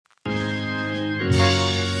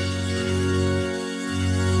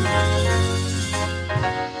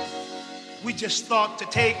we just thought to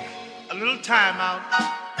take a little time out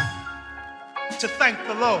to thank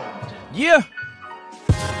the Lord. Yeah.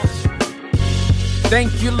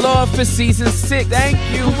 Thank you, Lord, for season 6. Thank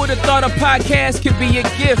you. Who would have thought a podcast could be a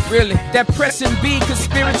gift, really? That press and B could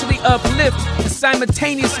spiritually uplift and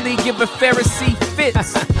simultaneously give a Pharisee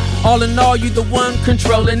fits. All in all, you the one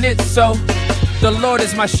controlling it, so the Lord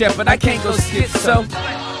is my shepherd, I can't go skit, so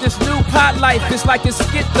this new pot life is like a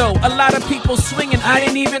skit, though. A lot of people swinging, I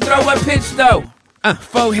didn't even throw a pitch, though.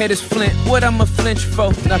 Forehead is flint, what I'ma flinch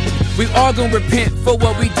for? Nothing. We all gon' repent for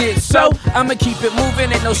what we did, so I'ma keep it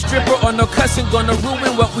moving. Ain't no stripper or no cussing gonna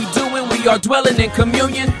ruin what we doing. We are dwelling in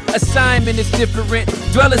communion. Assignment is different.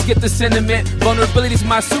 Dwellers get the sentiment. Vulnerability's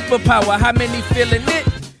my superpower. How many feeling it?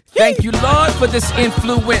 Thank you, Lord, for this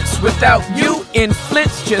influence. Without you,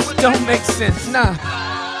 influence just don't make sense. Nah.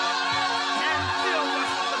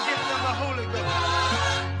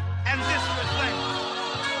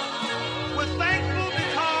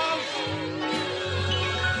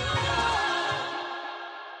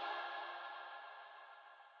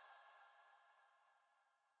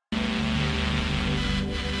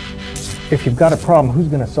 If you've got a problem, who's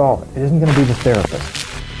going to solve it? It isn't going to be the therapist.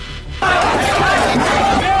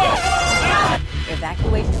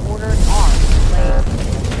 Evacuation orders are in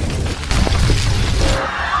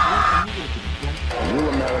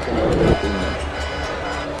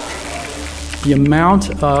place. The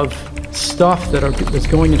amount of stuff that's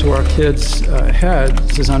going into our kids'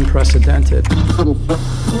 heads is unprecedented.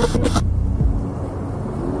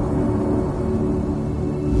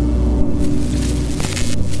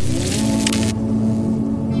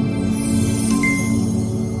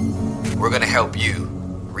 We're going to help you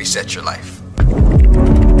reset your life.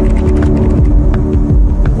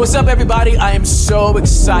 What's up, everybody? I am so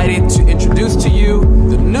excited to introduce to you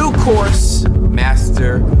the new course,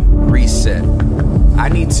 Master Reset. I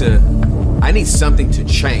need something to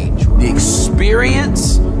change. The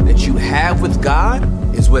experience that you have with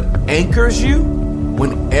God is what anchors you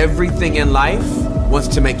when everything in life wants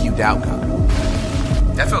to make you doubt God.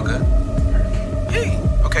 That felt good. Hey,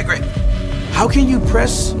 okay, great. How can you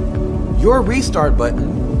press your restart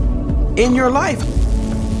button in your life?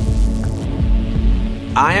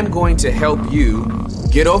 I am going to help you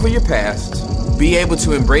get over your past, be able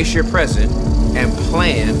to embrace your present, and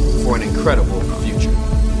plan for an incredible future.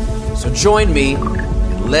 So join me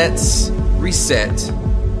and let's reset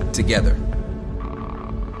together.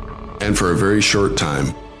 And for a very short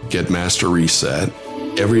time, get Master Reset,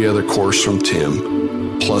 every other course from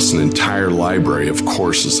Tim, plus an entire library of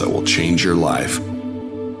courses that will change your life.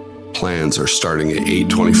 Plans are starting at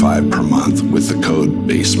 $8.25 per month with the code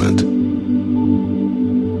BASEMENT.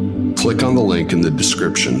 Click on the link in the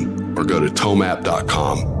description or go to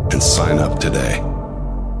tomap.com and sign up today.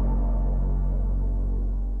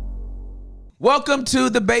 Welcome to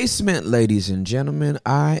The Basement, ladies and gentlemen.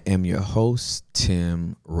 I am your host,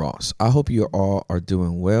 Tim Ross. I hope you all are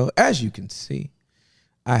doing well. As you can see,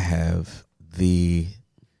 I have the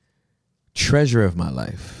treasure of my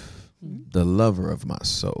life, the lover of my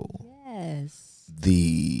soul, Yes.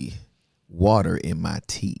 the water in my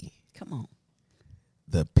tea, Come on.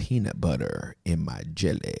 the peanut butter in my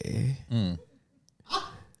jelly,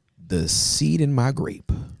 the seed in my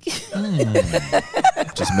grape. Just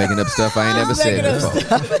making up stuff I ain't never said before.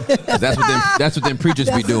 That's what them preachers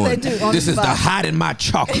be doing. This is the hot in my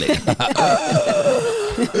chocolate.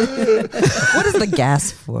 What is the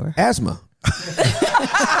gas for? Asthma.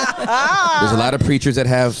 There's a lot of preachers that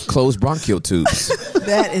have closed bronchial tubes.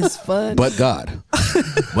 That is fun. But God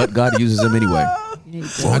uses them anyway.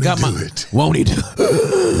 I got my. Won't he do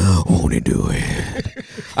it? Won't he do it?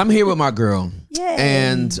 I'm here with my girl, Yay.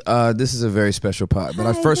 and this is a very special part. But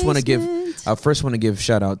I first want to give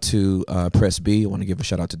shout out to Press B. I want to give a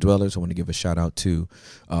shout out to Dwellers. I want to give a shout out to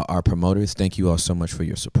our promoters. Thank you all so much for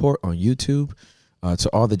your support on YouTube. To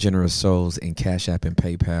all the generous souls in Cash App and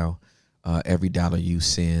PayPal, every dollar you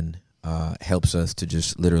send helps us to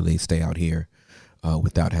just literally stay out here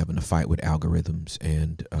without having to fight with algorithms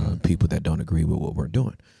and people that don't agree with what we're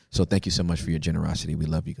doing. So thank you so much for your generosity. We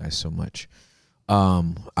love you guys so much.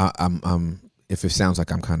 I'm if it sounds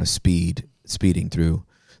like I'm kind of speeding through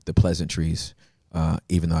the pleasantries,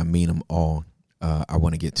 even though I mean them all, I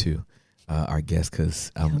want to get to our guest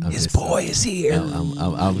because His boy is here.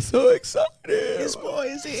 I'm so excited. His boy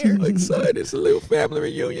is here. So excited. It's a little family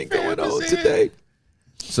reunion going on today.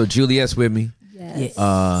 So Juliet's with me. Yes.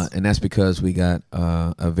 And that's because we got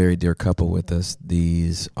a very dear couple with us.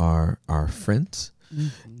 These are our friends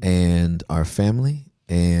and our family.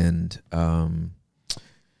 And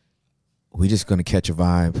we just going to catch a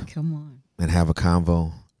vibe. Come on. And have a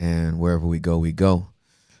convo. And wherever we go, we go.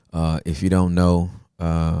 If you don't know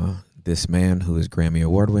this man who is Grammy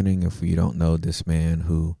Award winning, if you don't know this man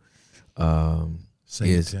who Sing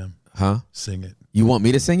it, Tim. Huh? Sing it. You want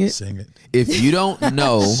me to sing it? Sing it. If you don't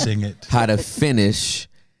know Sing it. how to finish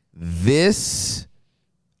this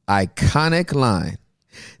iconic line,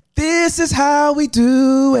 this is how we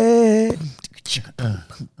do it.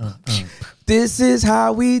 This is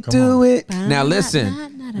how we do it. Now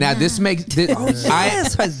listen. Now this makes this,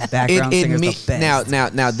 Background singer's the best.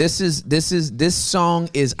 now this song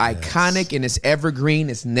is iconic and it's evergreen.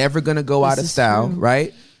 It's never gonna go out of style,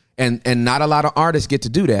 right? And not a lot of artists get to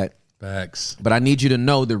do that. Facts. But I need you to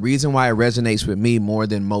know the reason why it resonates with me more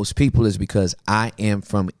than most people is because I am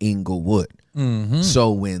from Inglewood.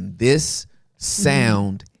 So when this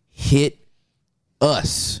sound hit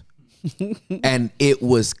us and it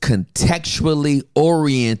was contextually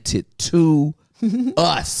oriented to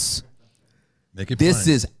us, Make it this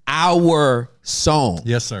plain. is our song.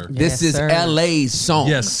 Yes, sir. This is Yes, sir. LA's song.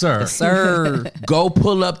 Yes, sir. Sir. Go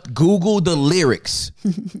pull up, Google the lyrics.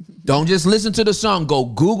 Don't just listen to the song. Go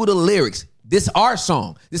Google the lyrics. This is our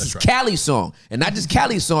song. This is right. Cali's song. And not just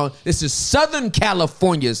Cali's song. This is Southern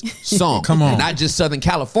California's song. Come on. And not just Southern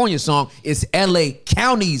California's song. It's LA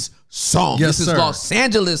County's song. Yes, this sir. is Los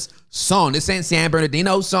Angeles song. This ain't San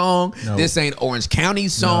Bernardino's song. No. This ain't Orange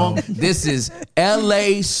County's song. No. This is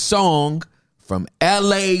LA's song from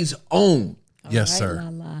LA's own. Yes,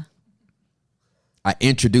 sir. I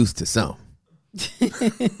introduce to some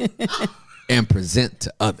and present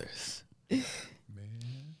to others.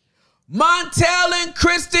 Montell and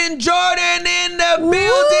Kristen Jordan in the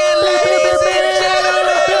building, ladies and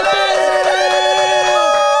gentlemen.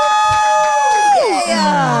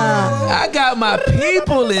 I got my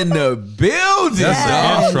people in the building. That's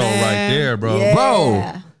dog. the intro right there, bro.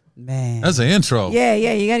 Bro, Man. That's the intro. Yeah,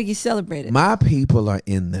 you got to get celebrated. my people are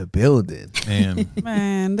in the building. And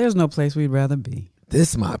Man, there's no place we'd rather be.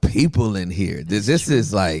 This my people in here. This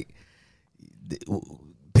is like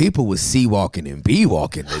people with C walking and B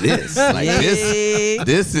walking to this. Like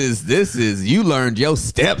this is you learned your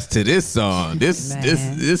steps to this song. This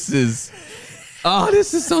is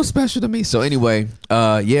this is so special to me. So anyway,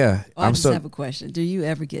 yeah. I just have a question. Do you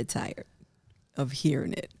ever get tired of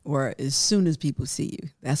hearing it? Or as soon as people see you,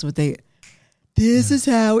 that's what this is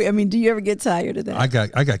how do you ever get tired of that?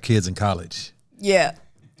 I got kids in college. Yeah.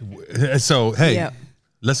 So hey, Yeah.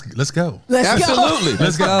 let's go. Absolutely.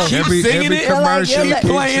 Let's go. Keep singing it. commercial, You're like,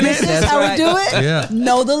 playing this it. is how we do it? Yeah.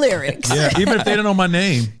 Know the lyrics. Yeah, even if they don't know my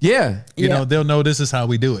name, Yeah. you know, they'll know this is how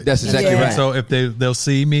we do it. That's exactly Yeah. right. So if they'll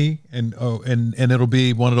see me and it'll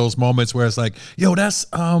be one of those moments where it's like, yo, that's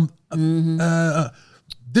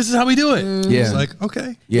this is how we do it. Yeah. It's like,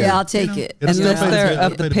 okay. Yeah, I'll take it. It'll still Unless play they're the-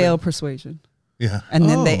 of the pale persuasion. Yeah. And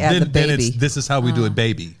then they add the Then baby. it's this is how we do it,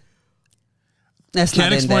 baby. That's Can't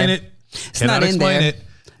not explain in it. there. It's Cannot not in explain there. it.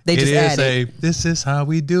 They just it add is this is how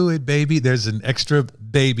we do it, baby. There's an extra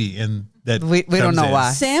baby in that. We don't comes know in.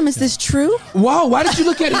 why. Sam, is this true? Whoa, why did you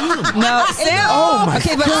look at him? No, Sam. Oh my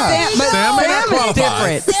okay, but God. Sam may not is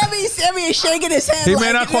qualify. different. Sammy is shaking his head. He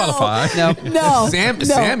may not qualify. No. No. Sammy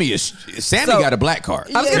got a black card.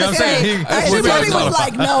 I was You know gonna what I'm saying? say. He- Sammy Sammy was qualify.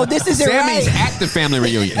 like, no, this isn't Sammy's right. at the family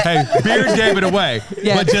reunion. Hey, Beard gave it away.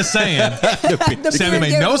 Yeah. But just saying, The Sammy beard may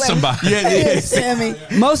gave know away. somebody. Yeah, Sammy.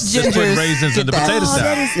 Most Just put gingers raisins in get the that. potato Oh, salad.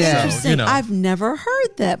 that is Yeah. interesting. So, you know. I've never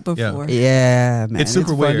heard that before. Yeah, man. It's super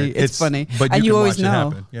funny. weird. It's funny. but And you you can always watch it know.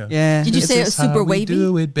 happen. Yeah. Yeah. Did you say This it's is how super we wavy?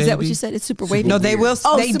 do it, Is that what baby. you said? It's super wavy? No, they will.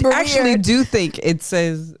 Oh, they super actually weird. do think it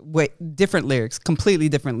says different lyrics, completely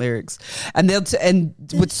different lyrics, and they'll and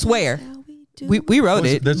would swear. We wrote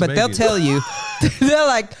it, There's a but they'll baby. tell you. They're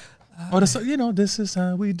like, Oh, this is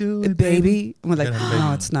how we do it, baby. And we're like, Yeah, baby.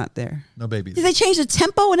 no, it's not there. No babies. Did they change the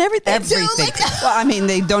tempo and everything? too? Everything. Like, Well, I mean,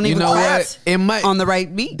 they don't You even know clap what? It might on the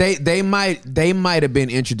right beat. they might have been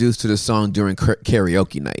introduced to the song during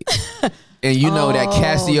karaoke night, and you know that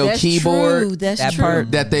Casio that's keyboard True. That's that true.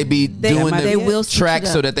 part. that they be doing might the be it. will switch track it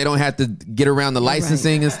up. so that they don't have to get around the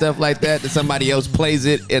licensing and stuff like that. That somebody else plays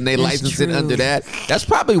it and they That's license it true. under that. That's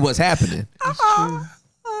probably what's happening.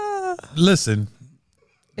 Listen,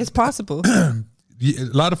 It's possible. a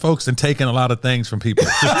lot of folks have taken a lot of things from people.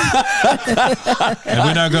 And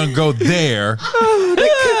we're not going to go there.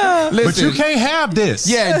 But Listen, you can't have this.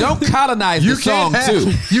 yeah, don't colonize You the song can't too.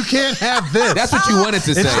 have, You can't have this. That's what you wanted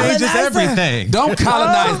to It say. changes everything. Don't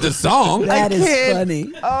colonize the song. That is kid.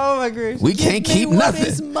 funny. Oh my gosh. We can't keep What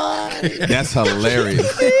is nothing. mine? That's hilarious.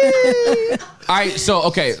 All right, so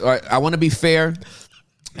okay, all right, I want to be fair,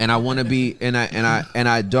 and I want to be, and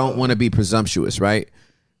I don't want to be presumptuous, right?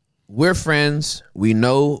 We're friends. We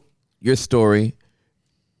know your story,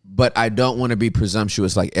 but I don't want to be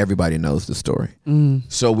presumptuous like everybody knows the story.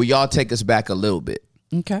 So will y'all take us back a little bit?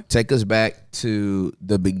 Okay. Take us back to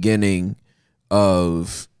the beginning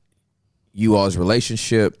of you all's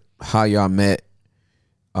relationship, how y'all met.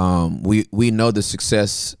 We know the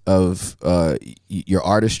success of your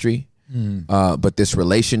artistry, but this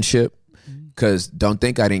relationship, because don't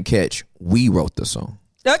think I didn't catch, we wrote the song.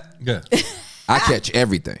 Yeah. I catch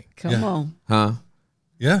everything. Come on. Huh?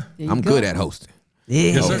 Yeah. I'm good at hosting.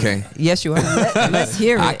 Yeah. Yes, sir. Okay. Yes, you are. Let's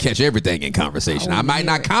hear it. I catch everything in conversation. I might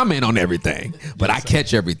not comment on everything, but I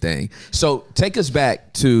catch everything. So take us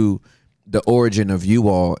back to the origin of you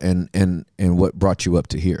all and what brought you up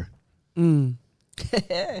to here. Go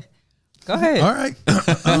ahead. All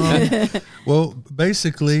right. Well,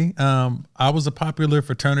 basically, I was a popular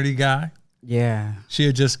fraternity guy. Yeah. She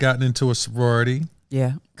had just gotten into a sorority.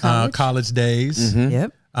 Yeah. College days.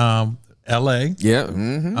 Yep. LA.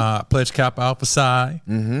 Yeah. Pledge Kappa Alpha Psi.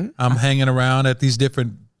 I'm hanging around at these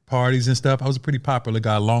different parties and stuff. I was a pretty popular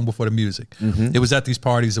guy long before the music. It was at these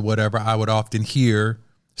parties or whatever, I would often hear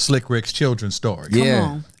Slick Rick's children's story. Yeah. Come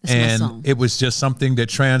on. That's my song. And it was just something that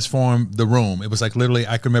transformed the room. It was like literally,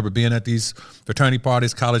 I can remember being at these fraternity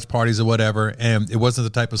parties, college parties or whatever, and it wasn't the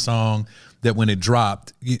type of song that when it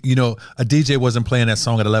dropped, you know, a DJ wasn't playing that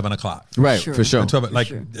song at 11 o'clock. Right, Sure. for sure. Like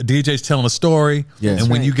a DJ's telling a story, Yes. and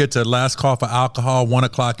when right. you get to last call for alcohol, 1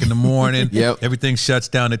 o'clock in the morning, Yep. everything shuts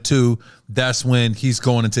down at 2. That's when he's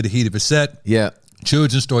going into the heat of his set. Yeah.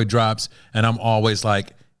 Children's story drops, and I'm always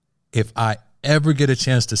like, if I ever get a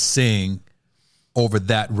chance to sing over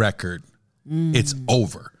that record, it's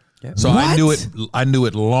over. So I knew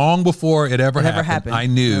it long before it ever happened. I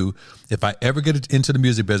knew if I ever get into the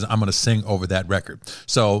music business, I'm going to sing over that record.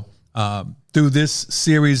 So through this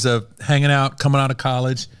series of hanging out, coming out of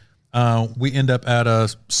college, we end up at a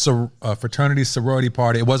fraternity sorority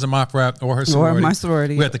party. It wasn't my frat or her sorority. my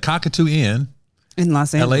sorority. We're at the Cockatoo Inn. In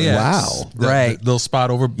Los Angeles. LAX. Wow. The little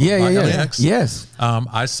spot over by LAX. Yes.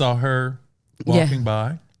 I saw her walking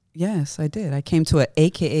by. Yes, I did. I came to an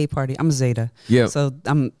AKA party. I'm a Zeta. Yeah. So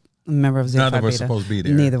I'm a member of Zeta Neither Phi of us Beta. supposed to be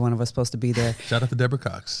there. Neither one of us supposed to be there. Shout out to Deborah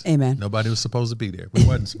Cox. Amen. Nobody was supposed to be there. We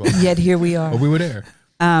wasn't supposed to. Yet here we are. But we were there.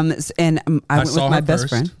 I went saw with my her best first.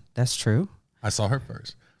 friend. That's true. I saw her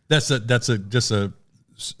first. That's just a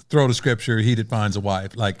throw to scripture. He that finds a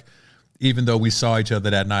wife. Like, even though we saw each other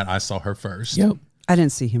that night, I saw her first. Yep. I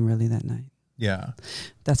didn't see him really that night. Yeah.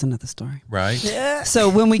 That's another story. Right. So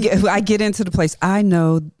when I get into the place, I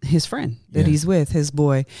know his friend that he's with, his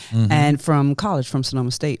boy, and from college, from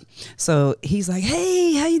Sonoma State. So he's like,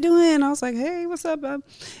 "Hey, how you doing?" I was like, "Hey, what's up, bub?"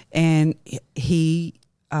 And he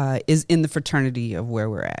is in the fraternity of where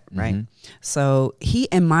we're at, right? So he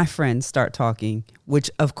and my friend start talking,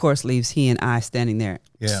 which of course leaves he and I standing there.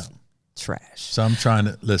 Yeah. Trash. So I'm trying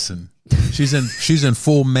to listen. She's in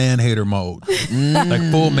full man hater mode, like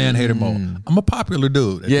full man hater mode. I'm a popular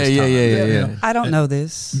dude. At this time. Yeah. I don't know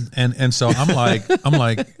this. And so I'm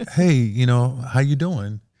like, hey, you know, how you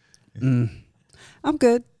doing? I'm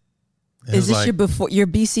good. And Is it this was like, your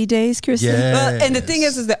BC days, Kristen? Yeah. And the thing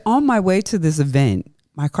is that on my way to this event,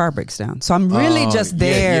 my car breaks down. So I'm really just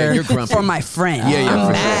there you're grumpy. for my friend. Yeah, I'm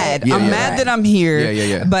for mad. sure. Yeah, I'm yeah. mad that I'm here.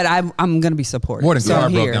 Yeah. But I'm going to be supportive. more than So car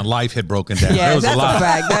I'm broke here. down, life had broken down. Yeah, there was that's a lot a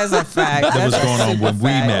fact. That's a fact. that was That's a going on super when we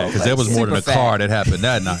fact. met, because there was more than a Super car fact. that happened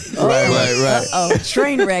that night. Right. Oh,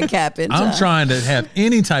 train wreck happened. I'm trying to have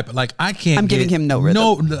any type of, like, I can't I'm giving get him no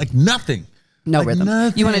rhythm. No, like nothing. No Like rhythm.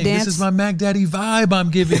 nothing. You want to dance? This is my Mac Daddy vibe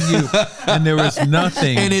I'm giving you. And there was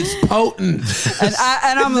nothing. And it's potent.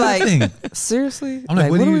 And I'm Nothing. like, seriously? I'm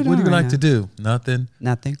like, what do are we you doing like right to now? do? Nothing.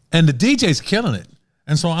 Nothing. And the DJ's killing it.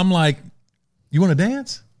 And so I'm like, you want to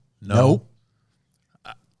dance? No.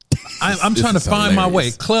 I'm trying to is find my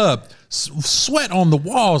way. hilarious. Club, sweat on the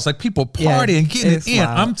walls, like people partying, getting it it's in.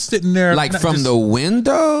 wild. I'm sitting there. Like not from just- the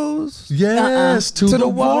windows? Yes, to the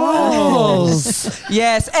walls.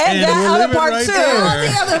 Yes. And And that we're other living part right too. there.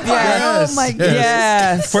 The other part. Yes, Oh my yes. goodness.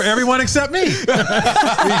 Yes. For everyone except me,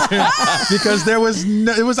 because there was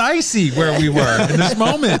it was icy where we were in this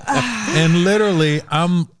moment, and literally,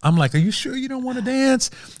 I'm like, "Are you sure you don't want to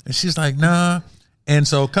dance?" And she's like, "Nah." And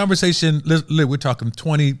so, conversation. We're talking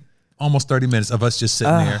 20, almost 30 minutes of us just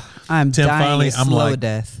sitting there. I'm Tim, dying finally, a slow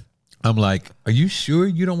death. I'm like, "Are you sure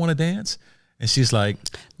you don't want to dance?" And she's like,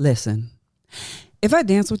 Listen, if I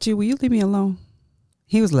dance with you, will you leave me alone?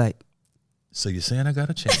 He was like, "So you're saying I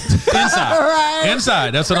got a chance?"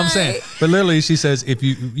 Inside. That's what I'm saying. But literally, she says, if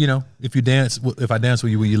I dance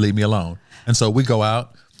with you, will you leave me alone? And so we go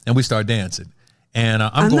out and we start dancing. And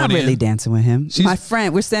I'm going not really in. dancing with him. My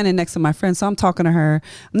friend, we're standing next to my friend, so I'm talking to her.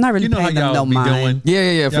 I'm not really paying them no mind.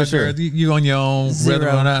 Yeah, for sure. You on your own rhythm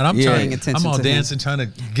on that. And I'm trying. I'm all dancing, trying to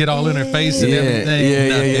get all in her face and everything.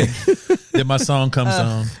 Yeah. Then my song comes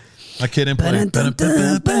on. My kid in play.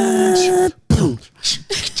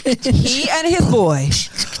 He and his boy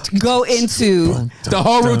go into the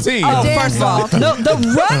whole routine. Oh, first of all, no, the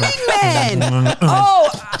Running Man. Oh,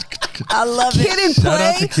 I love it. Kid and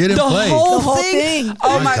Play. Kid and the Play. whole thing.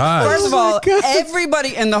 Oh my God. First of all,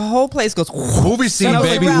 everybody in the whole place goes. Movie scene,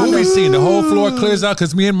 baby. Movie scene. The whole floor clears out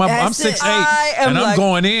because me and I'm 6'8", and I'm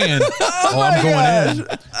going in. I'm going in.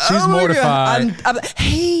 She's mortified. I'm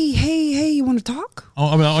hey, you want to talk?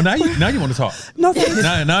 Oh, now you want to talk. No, thanks.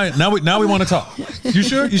 Now we want to talk. You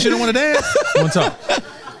sure? You shouldn't want to dance? Want to talk?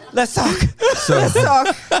 Let's talk. Let's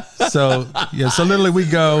talk. So literally we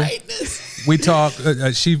go. We talk.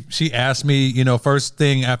 She asked me, first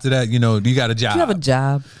thing after that, do you got a job? Do you have a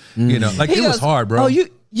job? It was hard, bro.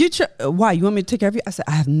 Oh, why? You want me to take care of you? I said,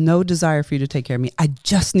 I have no desire for you to take care of me. I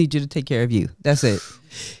just need you to take care of you. That's it.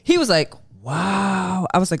 He was like, wow.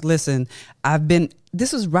 I was like, listen,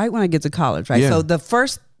 this was right when I get to college, right? Yeah. So the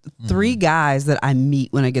first 3 guys that I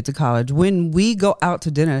meet when I get to college, when we go out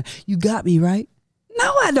to dinner, you got me, right?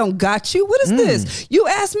 No, I don't got you. What is this? You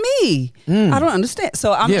asked me. I don't understand.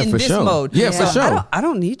 So I'm in this mode. Yeah, for sure. I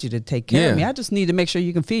don't need you to take care of me. I just need to make sure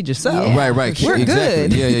you can feed yourself. Yeah. Right. We're exactly.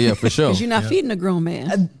 good. Yeah, for sure. Because you're not feeding a grown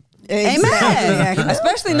man. Amen.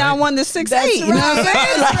 Especially now one that's 6'8". Right. You know what I'm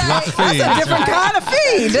saying? That's a different kind of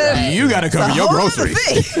feed. You got to cover your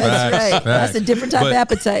groceries. That's right. That's a different type of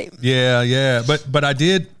appetite. Yeah. But I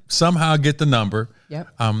did somehow get the number. Yep.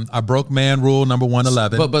 I broke man rule number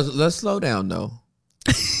 111. But let's slow down though.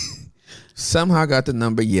 Somehow got the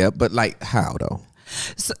number, but like how though?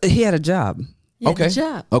 So he had a job. Okay.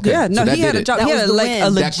 Job. Okay. Yeah, no, so he had a job. He had a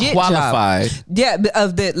legit that qualified. job. Yeah,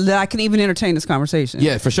 that I can even entertain this conversation.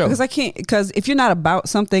 Yeah, for sure. Because if you're not about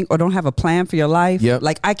something or don't have a plan for your life,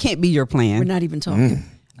 like I can't be your plan. We're not even talking.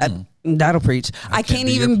 That'll preach. I can't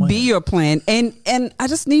even be your plan, and I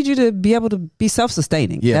just need you to be able to be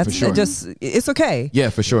self-sustaining. Yeah, for sure. It's okay. Yeah,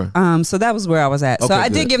 for sure. So that was where I was at. Okay, so I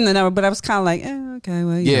good. did give him the number, but I was kind of like, okay,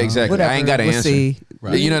 well, yeah, exactly. Whatever. I ain't got to answer. See.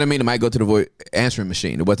 Right. You know what I mean? It might go to the answering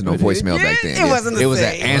machine. There wasn't no voicemail back then. It wasn't. It was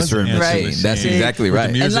an answering machine. Right. That's exactly right.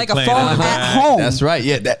 And like a phone at home. That's right.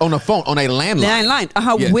 Yeah, on a phone, on a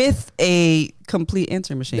landline. With a complete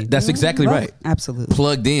answering machine. That's exactly right. Absolutely.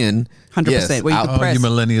 Plugged in. 100%. Yes, you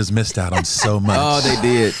millennials missed out on so much. Oh, they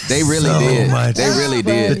did. They really did. Much. They really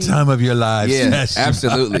did. The time of your lives. Yeah,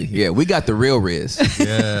 absolutely. Yeah, we got the real Riz.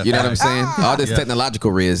 Yeah. You know what I'm saying? All this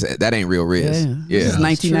technological Riz, that ain't real Riz. Yeah. This is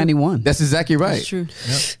 1991. That's exactly right. That's true.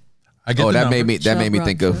 Yep. That made me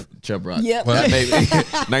think of Chubb Rock. Yep. Well, that made me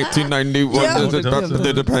 1991.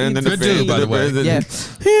 Good dude, by the way. Yeah.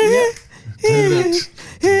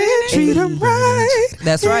 Treat him right.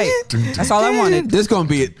 That's right. That's all I wanted. This gonna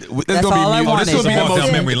be That's all I wanted. This is walk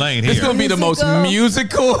down memory lane here. This gonna be the most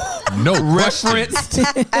musical, referenced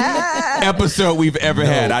episode we've ever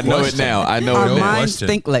had. I know it now. I know Our it now. minds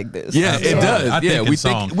think like this. Yeah, it does. I think in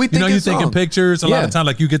song. We think you think in pictures. A lot of times,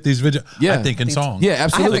 like you get these videos. Yeah. I think in song. Yeah,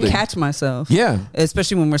 absolutely. I have to catch myself. Yeah,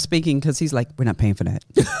 especially when we're speaking because he's like, we're not paying for that.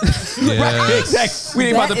 Right, exactly. We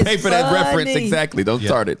ain't about to pay for that reference. Exactly. Don't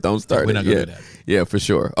start it. Don't start it. We're not gonna do that. Yeah, for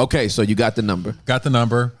sure. Okay, so you got the number. Got the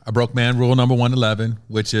number. I broke man rule number 111,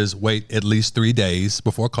 which is wait at least 3 days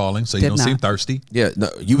before calling so you don't seem thirsty. Yeah, no,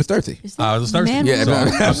 you was thirsty. I was thirsty. Yeah, so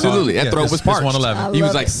absolutely. That throat was parched. 111. He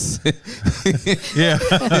was like, yeah.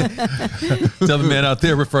 Tell the men out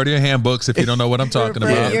there, refer to your handbooks if you don't know what I'm talking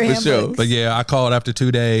about. For sure. But yeah, I called after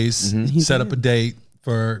 2 days, set up a date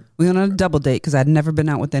for. We went on a double date because I'd never been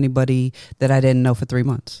out with anybody that I didn't know for 3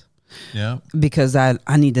 months. Yeah, because I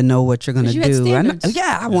need to know what you're gonna do.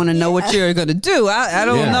 I want to know what you're gonna do. I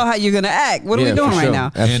don't know how you're gonna act. What are we doing right now?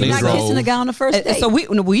 You're not kissing a guy on the first date. So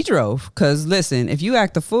we drove because listen, if you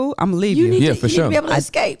act a fool, I'm gonna leave you. You for need sure. to be able to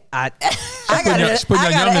escape. I got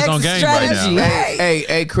an on game strategy. right now.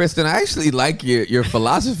 Hey, Kristen, I actually like your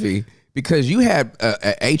philosophy. Because you had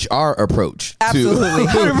a HR approach. Absolutely,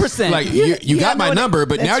 100%. Like you got my number,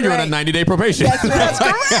 but now you're on a 90-day probation. That's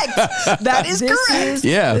correct. That is correct.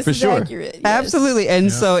 Yeah, for sure. Accurate, yes. Absolutely.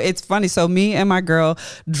 And so it's funny. So me and my girl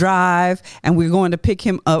drive, and we're going to pick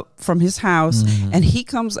him up from his house, and he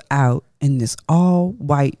comes out in this all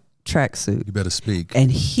white tracksuit. You better speak.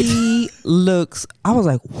 And he looks. I was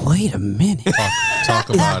like, wait a minute. Talk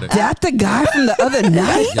about it. Is that the guy from the other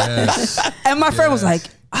night? Yes. And my friend was like,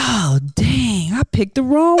 oh, dang, I picked the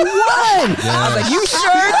wrong one. Yes. I was like, you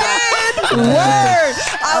sure did? Word.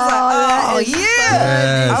 I was like, oh, yeah.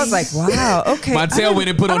 Yes. I was like, wow, okay. Montell went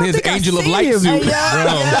and put on his Angel of Light suit.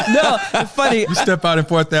 No, it's funny. You step out in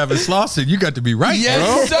 4th Avenue Slauson, you got to be right,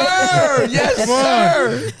 Yes, bro. sir. Yes,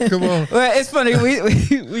 sir. Come on. Well, it's funny.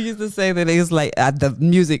 We used to say that it was like the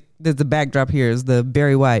music. The backdrop here is the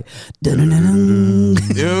Barry White. Hey.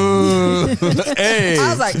 I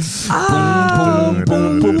was like,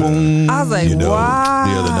 Boom, boom, boom. I was like, You know, wow.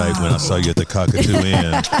 the other night when I saw you at the Cockatoo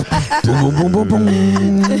Inn, Boom, boom, boom, boom.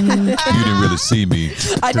 you didn't really see me.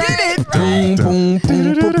 I did it. Boom, boom,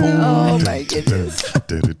 boom, boom, boom. Oh my goodness.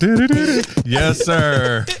 Yes,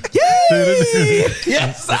 sir.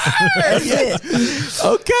 Yes, sir.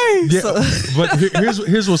 Okay. Yeah, but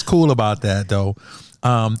here's what's cool about that, though.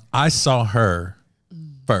 I saw her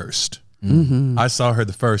first. Mm-hmm. I saw her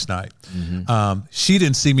the first night. She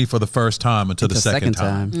didn't see me for the first time until the second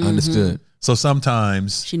time. Understood. So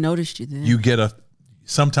sometimes She noticed you then. you get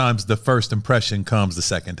sometimes the first impression comes the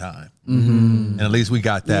second time. And at least we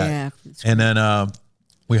got that. Yeah, and then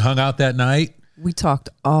we hung out that night. We talked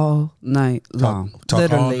all night long. Talk all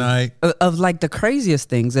literally, night. of like the craziest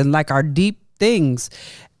things and like our deep things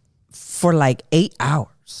for like 8 hours.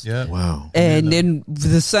 Yeah. Wow. And then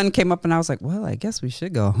the sun came up and I was like, well, I guess we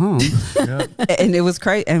should go home. Yeah. And it was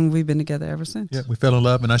crazy. And we've been together ever since. Yeah. We fell in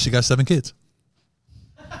love and now she got 7 kids.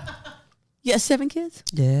 You got 7 kids?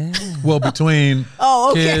 Yeah. Well, between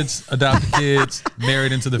Oh, okay. kids, adopted kids,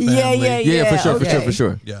 married into the family. Yeah, for sure, okay. for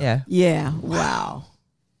sure. Yeah. Yeah. Yeah. Wow.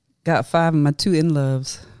 Got 5 of my 2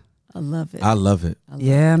 in-loves. I love it. I love it.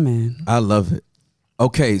 Yeah, man. I love it.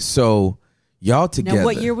 Okay, so y'all together. Now,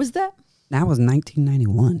 what year was that? That was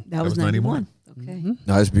 1991. That was 91. Okay.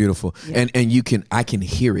 No, it's beautiful. Yeah. And I can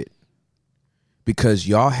hear it. Because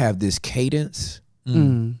y'all have this cadence.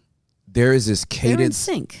 There is this They're in cadence.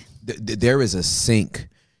 sync. There is a sync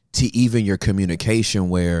to even your communication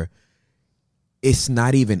where it's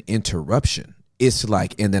not even interruption. It's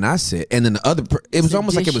like, and then I said, and then the other, it was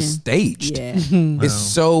almost like it was staged. Yeah. It's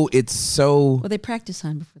so. Well, they practiced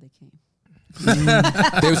on before they came.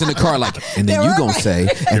 They was in the car like, and then you gonna say,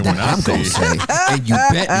 and then I'm gonna say, and you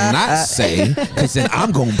bet not say, because then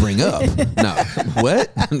I'm gonna bring up. No,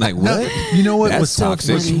 what? Like what? You know what That's was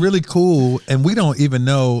toxic. what's really cool, and we don't even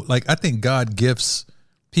know. Like, I think God gifts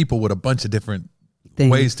people with a bunch of different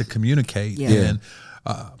ways to communicate, Yeah. and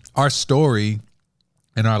our story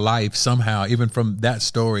and our life somehow, even from that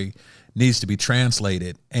story, needs to be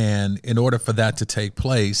translated. And in order for that to take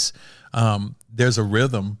place, there's a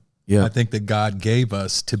rhythm. Yeah. I think that God gave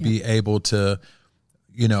us to be able to,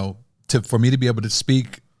 for me to be able to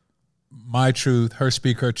speak my truth, her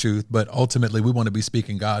speak her truth, but ultimately we want to be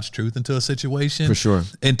speaking God's truth into a situation. For sure.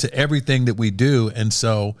 Into everything that we do. And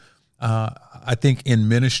so I think in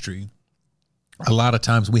ministry, a lot of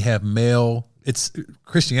times we have it's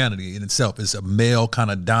Christianity in itself is a male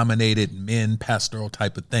kind of dominated men pastoral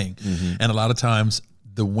type of thing. And a lot of times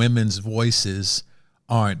the women's voices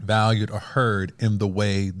aren't valued or heard in the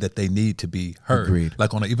way that they need to be heard. Agreed.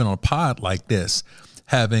 Like even on a pod like this,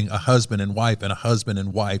 having a husband and wife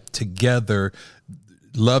together,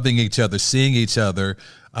 loving each other, seeing each other.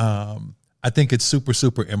 I think it's super,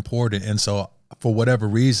 super important. And so for whatever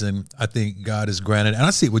reason, I think God has granted, and I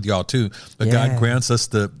see it with y'all too, but God grants us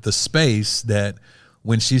the space that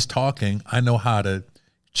when she's talking, I know how to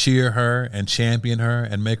cheer her and champion her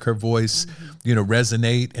and make her voice,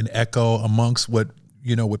 resonate and echo amongst what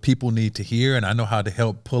people need to hear. And I know how to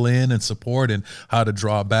help pull in and support and how to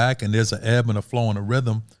draw back. And there's an ebb and a flow and a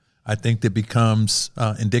rhythm, I think, that becomes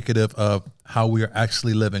indicative of how we are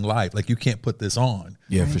actually living life. Like, you can't put this on.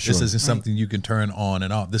 Yeah, for sure. This isn't something you can turn on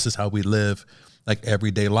and off. This is how we live, like,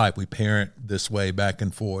 everyday life. We parent this way back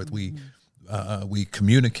and forth. We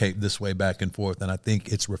communicate this way back and forth. And I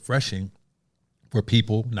think it's refreshing for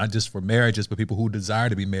people, not just for marriages, but people who desire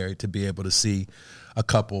to be married, to be able to see a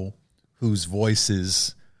couple whose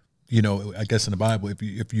voices, I guess in the Bible,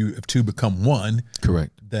 if two become one,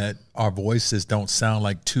 correct, that our voices don't sound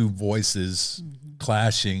like two voices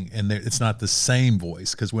clashing, and it's not the same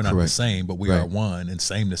voice, because we're not the same, but we are one, and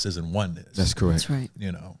sameness isn't oneness. That's correct. That's right.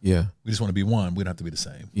 Yeah, we just want to be one. We don't have to be the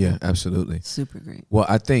same. Yeah, absolutely. Super great. Well,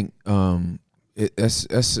 I think that's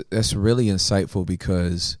really insightful,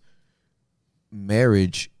 because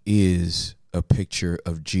marriage is a picture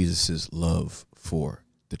of Jesus's love for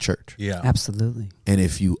the church. Yeah, absolutely. And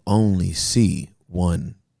if you only see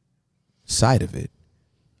one side of it,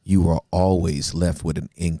 you are always left with an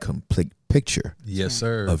incomplete picture. Yes,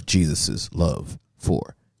 sir. Of Jesus's love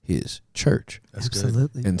for his church. That's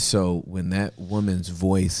absolutely. Good. And so when that woman's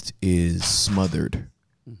voice is smothered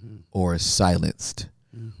or silenced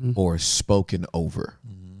or spoken over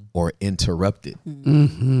or interrupted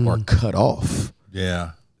or cut off,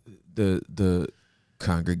 yeah, the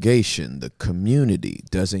congregation, the community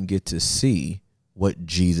doesn't get to see what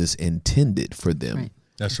Jesus intended for them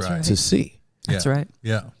That's right. to see. That's right.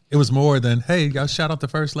 Yeah. It was more than, hey, y'all shout out the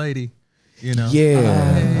first lady. You know?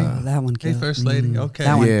 Yeah. That one Hey, kills first me. lady. Okay.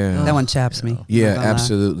 That one, Yeah. that one chaps me. Yeah, Not gonna lie.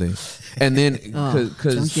 absolutely. And then Don't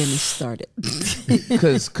because get me started.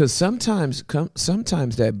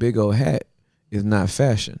 sometimes that big old hat is not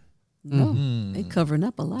fashion. No, they covering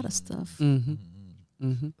up a lot of stuff.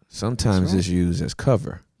 Sometimes it's used as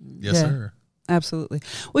cover. Yes, Yeah. sir. Absolutely.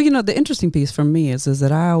 Well, the interesting piece for me is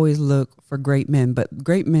that I always look for great men, but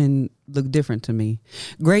great men look different to me.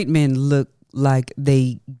 Great men look like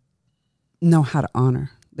they know how to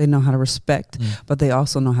honor. They know how to respect, but they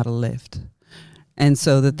also know how to lift. And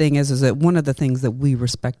so the thing is that one of the things that we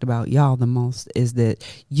respect about y'all the most is that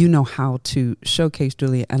you know how to showcase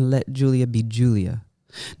Julia and let Julia be Julia,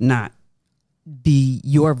 not be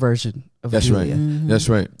your version of That's Julia. right. That's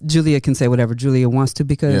right. Julia can say whatever Julia wants to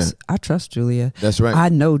because I trust Julia. That's right. I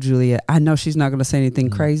know Julia. I know she's not going to say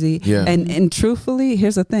anything crazy. Yeah. And truthfully,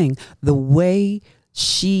 here's the thing: the way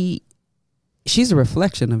she's a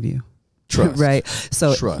reflection of you. Trust. Right.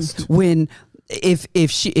 So Trust. when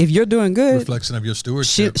if you're doing good, Reflection of your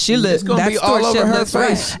stewardship. she It's gonna be all over her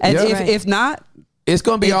face. And Yep. if not, It's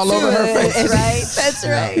going to be all over her face. That's right. That's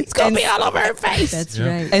right. It's gonna be all over her face. That's Yeah.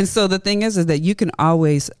 right. And so the thing is that you can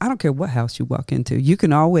always, I don't care what house you walk into, you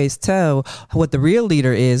can always tell what the real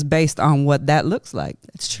leader is based on what that looks like.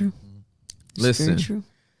 That's true. It's Listen. very true.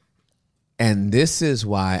 And this is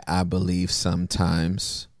why I believe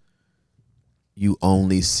sometimes you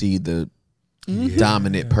only see the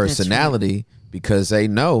dominant personality because they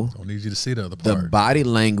know Don't need you to see the other the part. body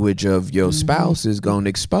language of your spouse is going to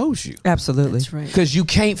expose you. Absolutely. That's right. Because you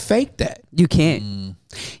can't fake that. You can't.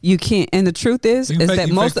 You can't. And the truth is You can fake, that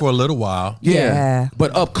you most fake for a little while. Yeah.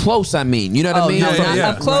 But up close, I mean. You know what I Oh, mean? no, from, yeah.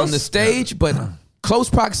 up close. From the stage, but close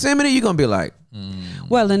proximity, you're going to be like,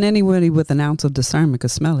 well, and anybody with an ounce of discernment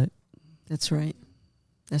could smell it. That's right.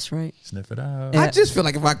 That's right. Sniff it out. Yeah. I just feel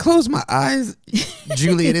like if I close my eyes,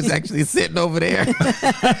 Julian is actually sitting over there.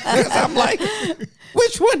 'Cause I'm like,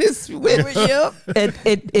 which one is which?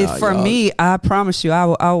 For me, I promise you, I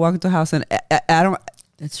will walk into the house and I don't.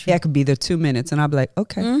 That's true. I could be there 2 minutes and I'll be like,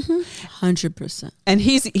 okay. 100%. And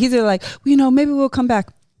he's like, well, maybe we'll come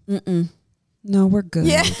back. No, we're good.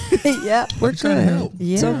 Yeah. Yeah. We're trying to good. help.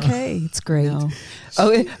 It's Yeah. okay. It's great. No.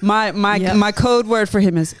 Oh, my Yep. my code word for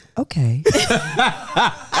him is okay.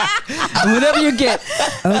 Whatever you get,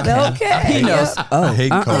 okay. He knows. I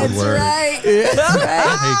hate code That's words. right.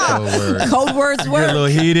 I hate code words. Code words You get a work. little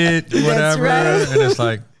heated, whatever, right. and it's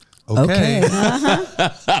like, okay. Okay.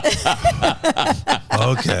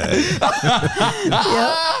 Okay.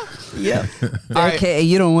 Yep. Okay,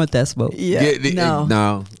 you don't want that smoke. Yeah. No. No.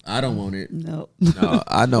 No, I don't want it. No. No,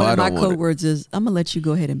 I know One I of my don't want code it. words is I'm gonna let you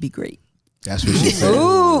go ahead and be great. That's what she said.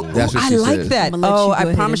 Ooh, That's what I she like said. that. I'ma let you Oh, go I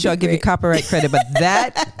ahead promise and you, be I'll give you great. copyright credit, but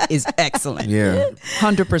that is excellent. Yeah.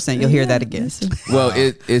 100%. You'll hear that again. Well,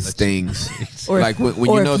 it stings. Or like when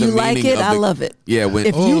or you know if the you like meaning it, of I the, love it. Yeah, when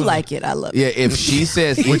If you like it, I love it. yeah, if she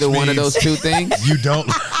says either one of means- those two things, You don't.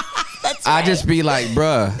 I just be like,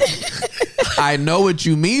 bruh, I know what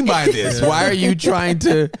you mean by this. Why are you trying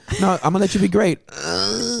to? No, I'm gonna let you be great.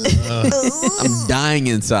 I'm dying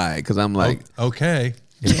inside because I'm like, Okay.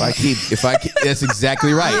 if I keep, that's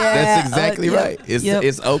exactly right. Yeah, That's exactly yep, right. It's yep.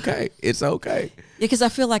 it's okay. It's okay. Yeah, because I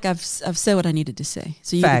feel like I've said what I needed to say.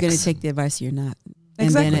 So you're either going to Facts. take the advice or you're not. And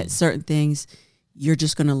Exactly. then at certain things, you're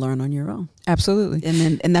just going to learn on your own. Absolutely.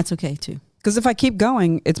 And that's okay too. Because if I keep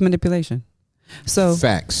going, it's manipulation. So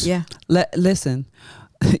Facts. Yeah. listen,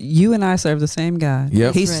 you and I serve the same God.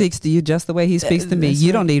 Yep. He Right. speaks to you just the way he speaks to me. That's You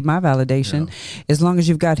right. don't need my validation as long as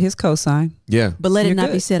you've got his cosign. Yeah. But let You're it not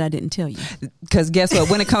be good. said I didn't tell you. Because guess what?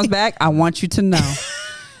 When it comes back, I want you to know.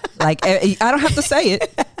 Like, I don't have to say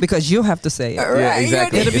it because you'll have to say it. Yeah,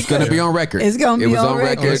 exactly. It's gonna be on record. It's gonna It be was on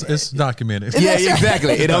record. It's documented. Yeah,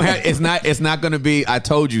 exactly. It don't have. It's not going to be. I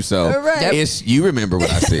told you so. Right. It's you remember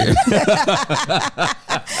what I said.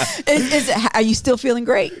 Are you still feeling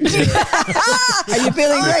great? Are you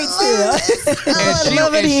feeling great still?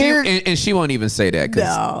 and she won't even say that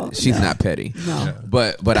because No, she's not petty. No.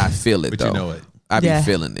 But I feel it But though. you know it. I be Yeah.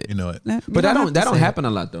 feeling it. You know it. But that don't happen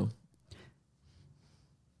a lot though.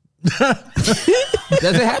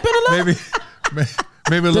 Does it happen a lot?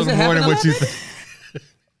 Maybe a little it more happen than a what lot, you baby? think.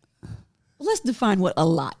 Let's define what a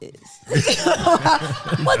lot is.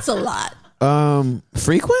 What's a lot?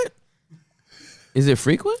 Frequent? Is it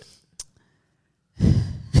frequent?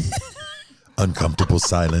 Uncomfortable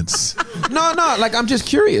silence. No. Like I'm just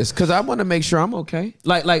curious because I want to make sure I'm okay.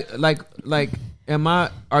 Like, am I?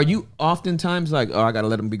 Are you oftentimes like, oh, I gotta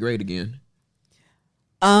let him be great again?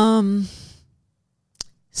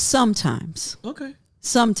 Sometimes. Okay.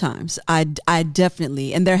 Sometimes I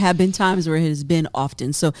definitely, and there have been times where it has been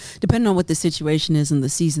often. So depending on what the situation is and the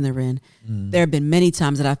season they're in, there have been many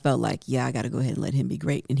times that I felt like, yeah, I got to go ahead and let him be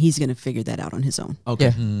great, and he's going to figure that out on his own.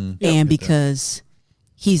 Okay. Yeah. And because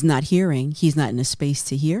he's not hearing, he's not in a space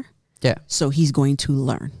to hear. Yeah. So he's going to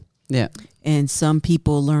learn. Yeah. And some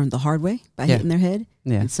people learn the hard way by hitting their head,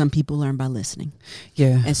 and some people learn by listening.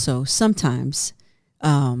 Yeah. And so sometimes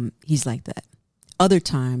he's like that. Other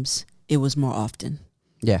times it was more often.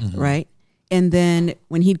 Yeah. Right. And then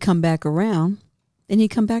when he'd come back around, I'd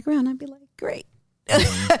be like, great.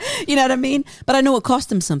 You know what I mean? But I know it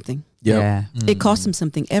cost him something. Yeah. It cost him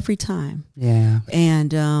something every time. Yeah.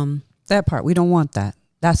 And that part, we don't want that.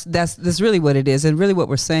 That's really what it is. And really what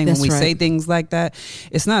we're saying when we say things like that,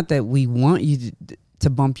 it's not that we want you to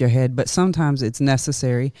bump your head, but sometimes it's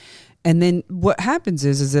necessary. And then what happens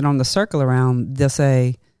is that on the circle around, they'll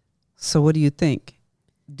say, so what do you think?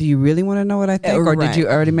 Do you really want to know what I think, or did you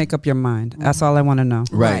already make up your mind? That's all I want to know.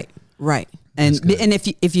 Right. And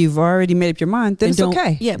if you've already made up your mind, then it's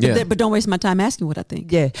okay. Yeah, but don't waste my time asking what I think.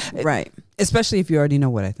 Yeah, right. Especially if you already know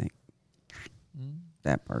what I think.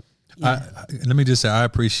 That part. Yeah. Let me just say, I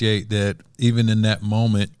appreciate that even in that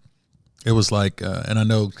moment, it was like, and I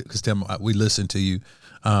know because Tim, we listened to you,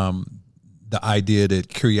 the idea that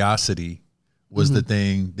curiosity was the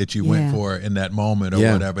thing that you went for in that moment or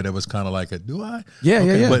whatever. That was kind of like do I?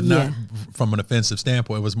 Yeah. But not from an offensive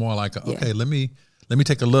standpoint. It was more like, okay, let me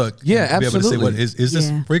take a look. Yeah, and be able to say, absolutely. is this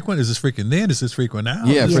frequent? Is this frequent then? Is this frequent now?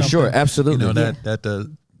 Yeah, for sure. Absolutely.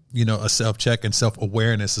 A self-check and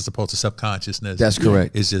self-awareness as opposed to self-consciousness. That's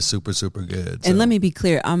correct. It's just super, super good. And let me be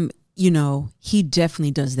clear. He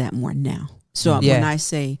definitely does that more now. So when I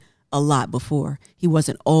say a lot before, he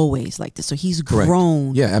wasn't always like this. So he's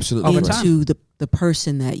grown absolutely into the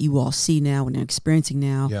person that you all see now and are experiencing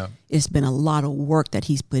now. Yeah. It's been a lot of work that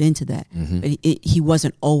he's put into that. But he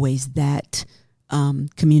wasn't always that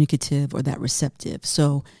communicative or that receptive.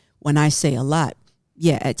 So when I say a lot,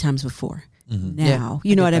 at times before. Now,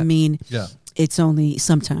 you know what I mean? Yeah. It's only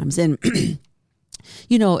sometimes. And,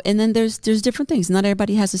 and then there's different things. Not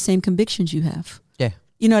everybody has the same convictions you have. Yeah.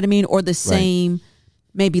 You know what I mean? Or the same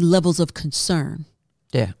maybe levels of concern.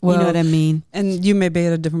 Yeah. Well, you know what I mean? And you may be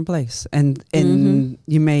at a different place. And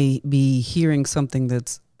you may be hearing something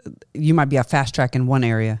you might be a fast track in one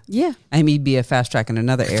area. Yeah. And you'd be a fast track in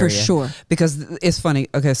another area. For sure. Because it's funny.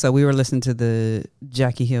 Okay, so we were listening to the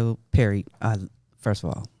Jackie Hill Perry, first of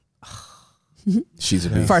all. She's a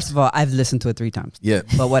beast. First of all, I've listened to it 3 times. Yeah.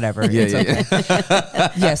 But whatever. It's okay.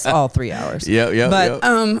 Yes, all 3 hours. Yeah. But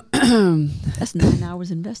that's 9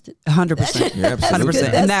 hours invested. 100%. Yeah, absolutely.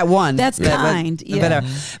 100%. And that one. That's kind.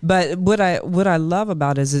 But what I love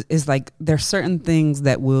about it is like there's certain things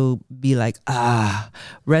that will be like,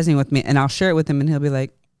 resonating with me. And I'll share it with him and he'll be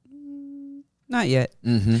like, not yet.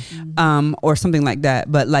 Or something like that.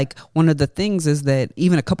 But like one of the things is that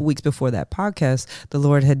even a couple weeks before that podcast, the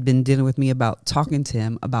Lord had been dealing with me about talking to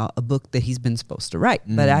him about a book that he's been supposed to write.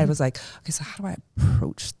 But I was like, okay, so how do I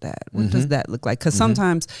approach that? What does that look like? Because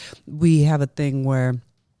sometimes we have a thing where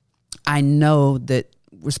I know that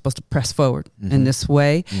we're supposed to press forward in this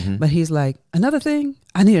way, but he's like, another thing?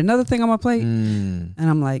 I need another thing on my plate. And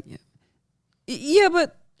I'm like, yeah,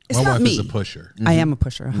 but it's my not wife me. is a pusher. I am a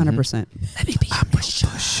pusher, 100%. Let me be a pusher.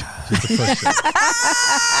 She's a pusher.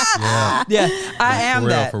 Yeah, I am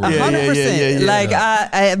that 100%. Like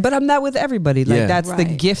I, but I'm not with everybody. Like that's the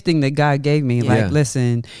gifting that God gave me. Like,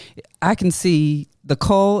 listen, I can see the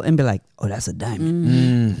coal and be like, oh, that's a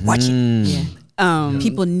diamond. Watch it. Yeah.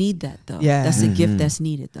 People need that though. Yeah. That's a gift that's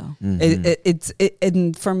needed though.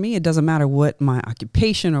 And for me, it doesn't matter what my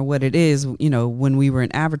occupation or what it is. When we were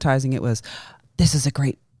in advertising, it was, this is a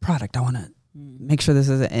great product. I want to make sure this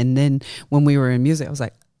is it. And then when we were in music, I was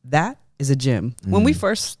like, that is a gem. When we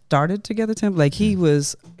first started together, Tim, like he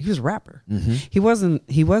was a rapper. He wasn't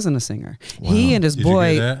a singer. Wow. He and his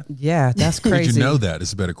boy, that's crazy. Did you know that?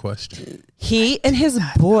 It's a better question. He and his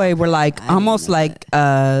boy were like almost like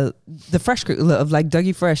the Fresh crew of like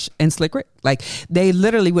Dougie Fresh and Slick Rick. Like they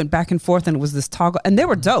literally went back and forth, and it was this toggle, and they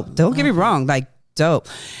were dope. Don't get me wrong, like dope,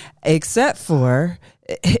 except for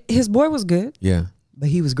his boy was good. Yeah. But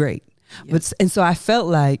he was great. But so I felt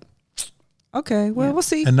like, okay, well, we'll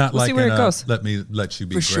see. And not we'll like see where it goes. Let you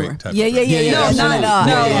be great. Sure. Type Yeah. of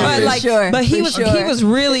No, but he was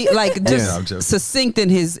really like just succinct in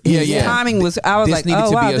his timing was. I was this like, needed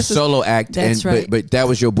to be a this solo act, but that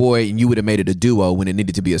was your boy, and you would have made it a duo when it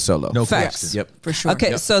needed to be a solo. No facts. question. Yep, for sure.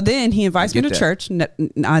 Okay, so then he invites me to church.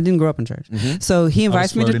 I didn't grow up in church, so he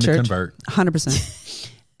invites me to church. 100%,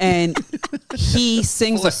 and he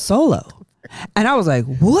sings a solo. And I was like,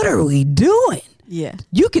 what are we doing? Yeah.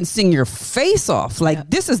 You can sing your face off. Like,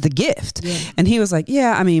 this is the gift. Yeah. And he was like,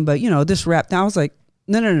 yeah, I mean, but this rap. And I was like,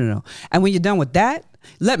 no. And when you're done with that,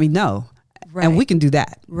 let me know. Right. And we can do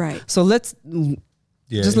that. Right. So let's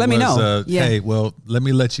just let me know. Hey, well, let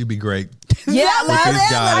me let you be great. Yeah, with these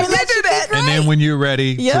guys. let you be great. And then when you're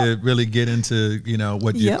ready to really get into,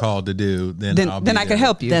 what you're Yep. called to do, then I'll be then I can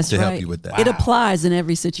help you. That's to right. help you with that. It applies in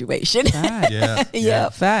every situation. Yeah. Yeah.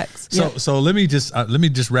 Facts. So let me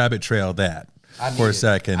just rabbit trail that for a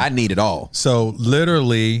second. I need it all. So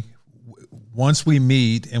literally, once we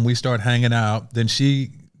meet and we start hanging out, then she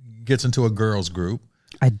gets into a girls group.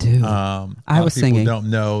 I do. I was singing. People don't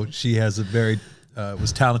know she has a very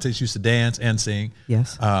was talented. She used to dance and sing.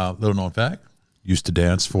 Yes. Little known fact: used to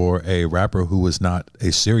dance for a rapper who was not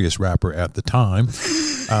a serious rapper at the time.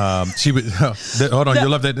 She would hold on. You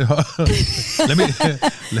love that. Let me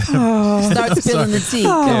Start spilling the tea.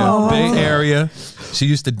 Yeah, Bay Area. She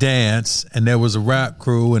used to dance, and there was a rap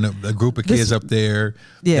crew and a group of kids up there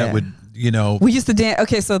that would. We used to dance.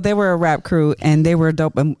 Okay, so they were a rap crew and they were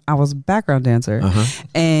dope. And I was a background dancer.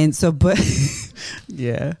 And so, but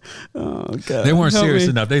yeah. Oh, God. They weren't serious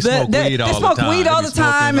enough. They smoked weed all the time. They smoked weed all the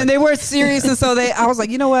time and they weren't serious. And so I was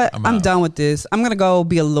like, you know what? I'm done with this. I'm going to go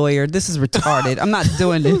be a lawyer. This is retarded. I'm not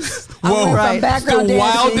doing this. Whoa, right. the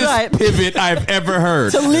wildest pivot I've ever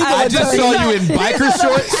heard. I just saw you in biker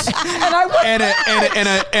shorts and a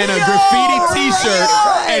graffiti T-shirt,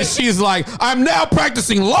 and she's like, "I'm now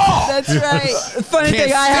practicing law." That's right. Funny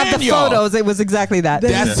thing, I have the photos. It was exactly that.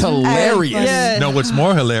 That's hilarious. Yeah. No, what's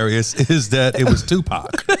more hilarious is that it was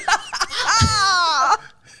Tupac.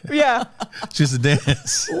 Yeah. She used to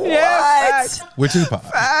dance. Yeah. With Tupac.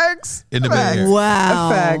 Facts. In the Bay Area. Wow.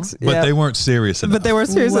 Facts. But they weren't serious enough. But they weren't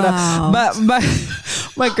serious enough. But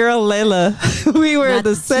my girl Layla, we were Not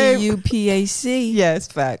the same. TUPAC. Yes,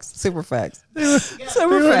 facts. Super facts.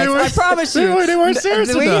 Super facts. I promise you. They weren't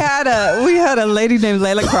serious we enough. had a lady named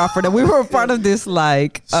Layla Crawford, and we were part of this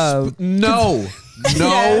No,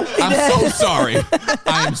 I'm so sorry.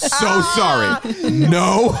 I'm so sorry.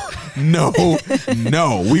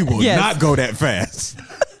 No, we will not go that fast.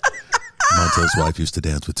 Montell's wife used to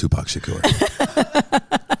dance with Tupac Shakur.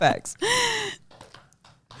 Facts.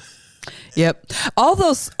 Yep.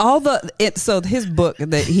 So his book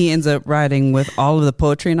that he ends up writing with all of the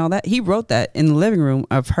poetry and all that, he wrote that in the living room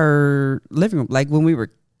of her living room, like when we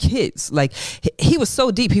were kids. Like he was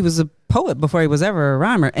so deep. He was a poet before he was ever a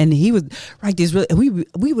rhymer, and he would write these really.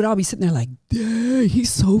 We would all be sitting there like, dang, he's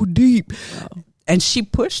so deep. Wow. And she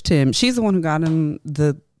pushed him. She's the one who got him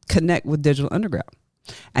the connect with Digital Underground,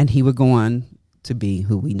 and he would go on to be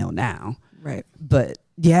who we know now. Right. But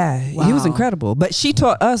yeah, he was incredible. But she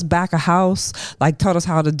taught us back of house, like taught us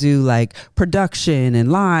how to do like production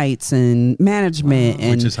and lights and management,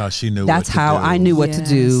 and which is how she knew. That's how I knew what to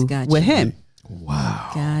do with him.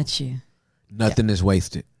 Wow. Got you. Nothing is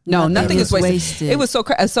wasted. No, nothing is wasted. It was so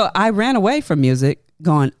crazy. So I ran away from music,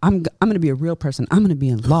 going, I'm going to be a real person. I'm going to be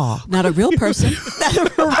in law. Not a real person. I'm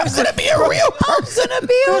going to be a real person. I'm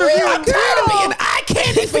tired of being eye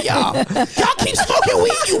candy for y'all. Y'all keep smoking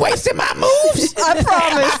weed. You wasting my moves. I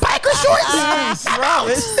promise. My biker shorts. I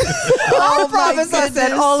promise. I promise I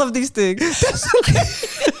said all of these things.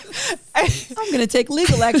 I'm going to take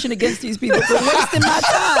legal action against these people for wasting my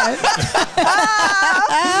time.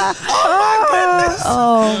 Oh my goodness.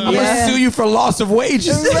 Oh, I'm going to sue you for loss of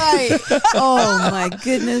wages. Right. Oh my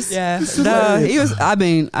goodness. Yeah. He was, I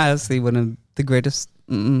mean, honestly, one of the greatest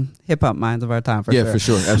hip hop minds of our time, for sure. Yeah, for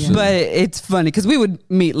sure. Absolutely. But it's funny because we would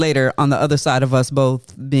meet later on the other side of us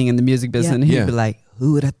both being in the music business, and he'd be like,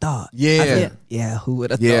 who would have thought? Yeah. Who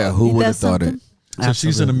would have thought? Yeah, who would have thought it? So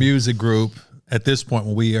she's in a music group. At this point,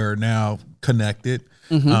 when we are now connected,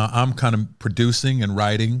 I'm kind of producing and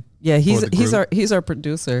writing. Yeah, he's our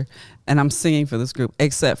producer, and I'm singing for this group.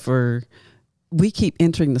 Except for we keep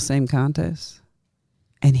entering the same contest,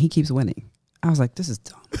 and he keeps winning. I was like, this is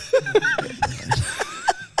dumb.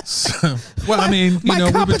 Well, I mean, my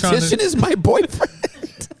competition is my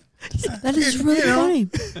boyfriend. That is really funny.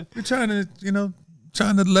 We're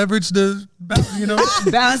trying to leverage the,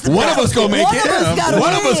 balance. One of us gonna make it.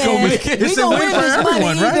 One of us gonna make it. It's a win for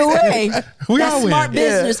everyone, either way. We That's all win. smart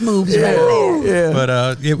business moves right there.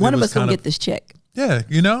 But One of us gonna get this check. Yeah,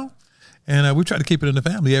 and we tried to keep it in the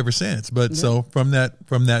family ever since. But so from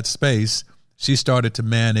that space, she started to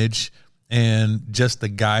manage, and just the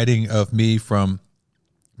guiding of me from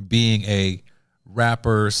being a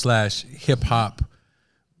rapper / hip hop,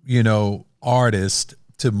 artist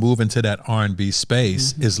to move into that R&B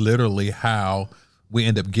space is literally how we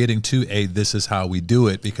end up getting to this is how we do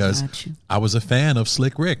it, because I was a fan of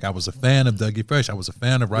Slick Rick. I was a fan of Dougie Fresh. I was a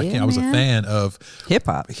fan of Rakim. I was a fan of hip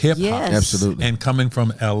hop. Yes. Absolutely. And coming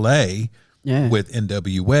from LA with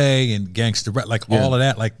NWA and gangster rap, like all of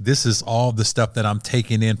that, like this is all the stuff that I'm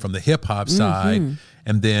taking in from the hip hop side,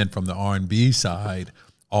 and then from the R&B side,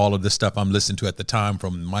 all of the stuff I'm listening to at the time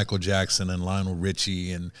from Michael Jackson and Lionel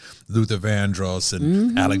Richie and Luther Vandross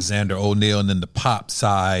and Alexander O'Neal, and then the pop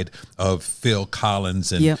side of Phil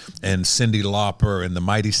Collins and and Cyndi Lauper and the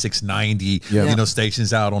Mighty 690 you know,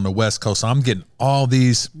 stations out on the West Coast. So I'm getting all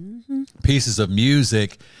these pieces of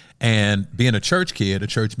music, and being a church kid, a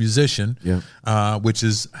church musician, which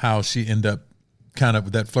is how she ended up kind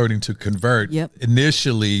of that flirting to convert,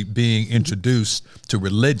 initially being introduced to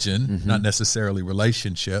religion, not necessarily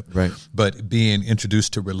relationship, but being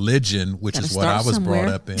introduced to religion, which is what I was brought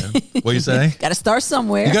up in. What do you say? Got to start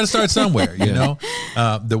somewhere. You got to start somewhere, you know?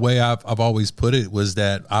 The way I've always put it was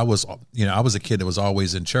that I was a kid that was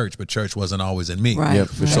always in church, but church wasn't always in me.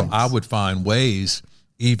 So I would find ways,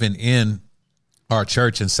 even in our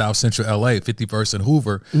church in South Central LA, 51st and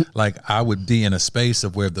Hoover, like I would be in a space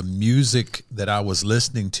of where the music that I was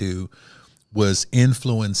listening to was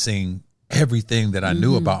influencing everything that I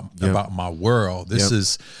knew about my world. This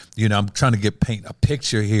is, you know, I'm trying to paint a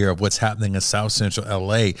picture here of what's happening in South Central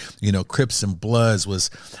LA. You know, Crips and Bloods was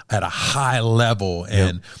at a high level,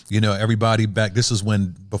 and you know, everybody back. This was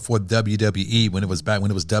before WWE, when it was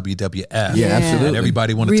WWF. Absolutely. And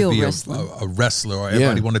everybody wanted to be a wrestler, or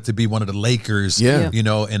everybody wanted to be one of the Lakers. You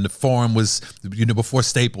know, and the Forum was, you know, before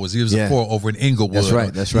Staples. He was before over in Inglewood.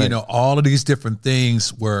 That's right. You know, all of these different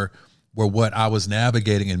things were what I was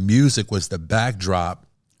navigating, and music was the backdrop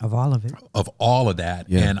of all of it, of all of that.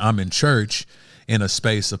 And I'm in church in a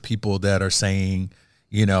space of people that are saying,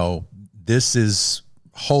 you know, this is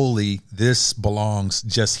holy, this belongs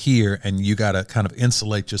just here, and you got to kind of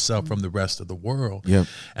insulate yourself from the rest of the world.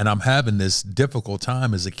 And I'm having this difficult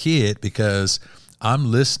time as a kid because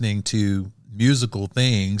I'm listening to musical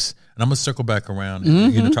things, and I'm gonna circle back around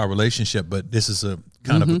you know, to our relationship, but this is a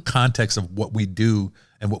kind of a context of what we do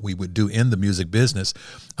and what we would do in the music business.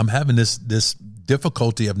 I'm having this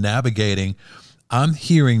difficulty of navigating. I'm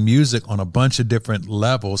hearing music on a bunch of different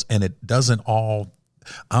levels, and it doesn't all,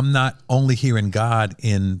 I'm not only hearing God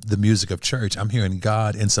in the music of church, I'm hearing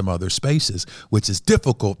God in some other spaces, which is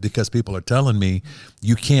difficult because people are telling me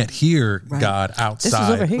you can't hear God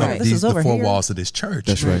outside of the four walls of this church.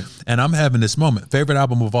 That's right. And I'm having this moment. Favorite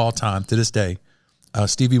album of all time to this day,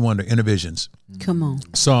 Stevie Wonder, Inner Visions. Come on.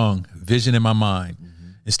 Song, Vision in My Mind.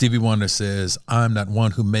 And Stevie Wonder says, I'm not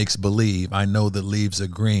one who makes believe. I know the leaves are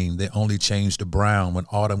green. They only change to brown when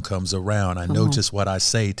autumn comes around. I know just what I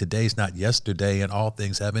say. Today's not yesterday, and all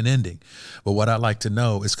things have an ending. But what I'd like to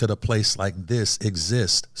know is, could a place like this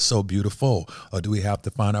exist so beautiful? Or do we have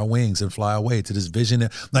to find our wings and fly away to this vision?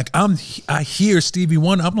 Like, I hear Stevie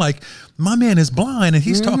Wonder. I'm like, my man is blind, and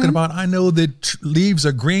he's talking about, I know that leaves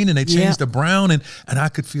are green and they change to brown, and I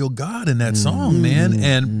could feel God in that song,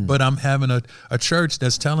 man. But I'm having a church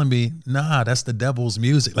that's telling me, nah, that's the devil's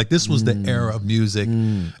music. Like, this was the era of music.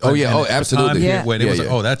 Absolutely. When it was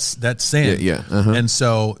like, oh, that's sin. And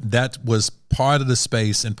so that was part of the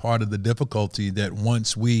space and part of the difficulty, that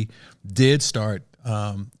once we did start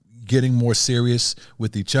getting more serious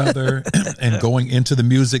with each other and going into the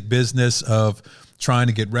music business of trying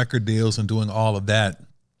to get record deals and doing all of that,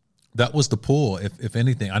 that was the pull. If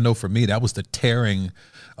anything, I know for me, that was the tearing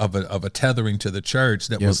of a tethering to the church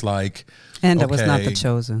that was like, and that was not the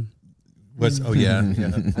chosen.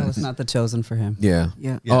 That was not the chosen for him. Well,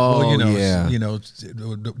 you know,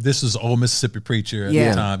 this is old Mississippi preacher at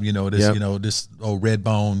the time. You know, this you know, this old red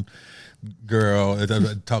bone girl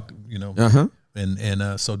talk. You know,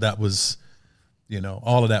 and so that was, you know,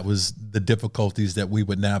 all of that was the difficulties that we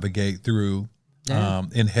would navigate through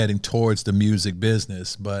in heading towards the music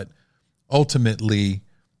business. But ultimately,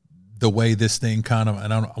 the way this thing kind of,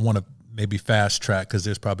 and I want to maybe fast track because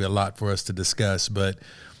there's probably a lot for us to discuss, but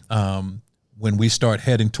when we start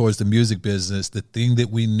heading towards the music business, the thing that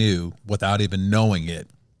we knew without even knowing it,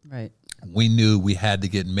 we knew we had to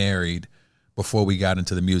get married before we got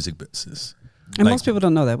into the music business. And most people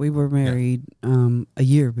don't know that. We were married a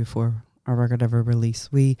year before our record ever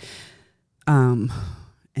released. We, in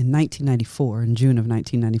 1994, in June of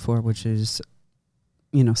 1994, which is,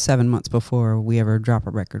 you know, 7 months before we ever drop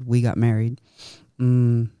a record, we got married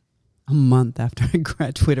a month after I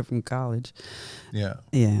graduated from college.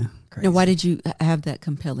 Crazy. Now, why did you have that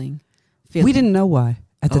compelling feeling? We didn't know why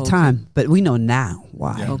at the time, but we know now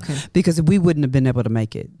why. Because we wouldn't have been able to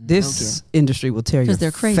make it. This industry will tear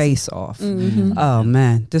your face off. Oh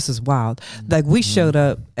man, this is wild. Like, we showed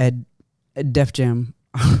up at Def Jam.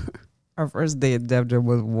 Our first day at Def Jam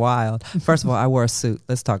was wild. First of all, I wore a suit.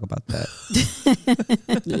 Let's talk about that.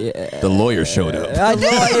 The lawyer showed up.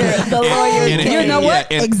 The lawyer. You know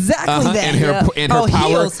what? Exactly that. And her power,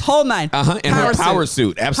 heels, whole nine. And her power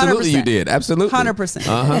suit. Absolutely, 100%. you did. Absolutely,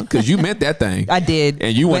 100%. Because you meant that thing. I did,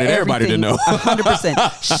 and you wanted everybody to know.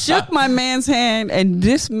 100%. Shook my man's hand, and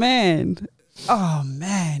this man, oh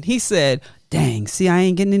man, he said, "Dang, see, I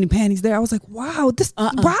ain't getting any panties there." I was like, "Wow, this,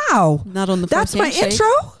 wow, not on the that's first my handshake.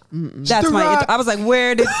 intro." That's my intro. I was like,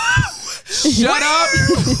 "Where did?" Shut up!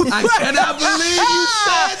 I cannot believe you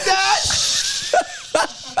said that.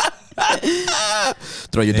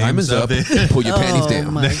 Throw your diamonds up. Pull your panties down.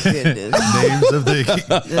 Oh my goodness. Names of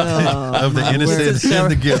the innocent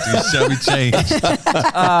and the guilty shall be changed.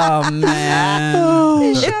 Oh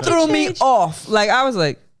man, it threw me off. Like I was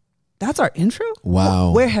like, "That's our intro."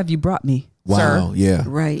 Wow. Where have you brought me, Wow. sir? Yeah.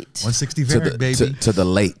 Right. 160 Varick, baby. To the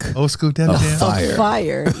lake. Old school Def Jam. Fire.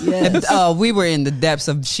 Fire. Yes. We were in the depths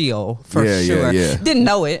of Sheol for Yeah, yeah, sure. yeah. Didn't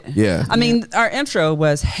know it. Yeah. I mean, our intro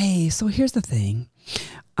was, "Hey, so here's the thing.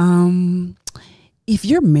 If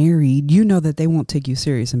you're married, you know that they won't take you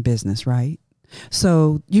serious in business, right?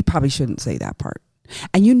 So you probably shouldn't say that part."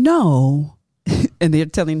 And and they're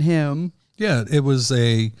telling him. Yeah, it was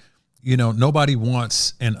nobody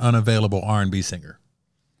wants an unavailable R&B singer.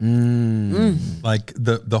 Like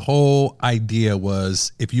the whole idea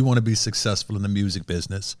was, if you want to be successful in the music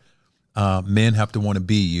business, men have to want to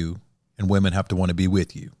be you and women have to want to be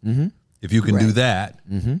with you. Mm-hmm. If you can do that,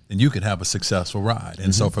 then you can have a successful ride.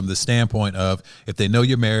 And so from the standpoint of, if they know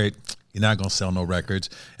you're married, you're not going to sell no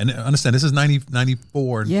records. And understand, this is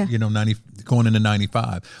 94, 90, going into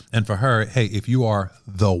 95. And for her, hey, if you are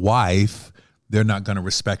the wife, they're not going to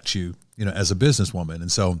respect you, as a businesswoman.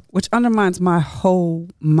 And so, Which undermines my whole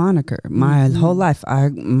moniker, my whole life.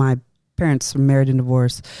 My parents were married and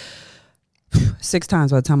divorced 6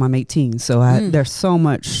 times by the time I'm 18. So there's so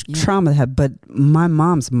much trauma that, but my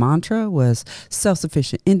mom's mantra was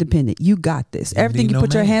self-sufficient, independent. You got this. Everything you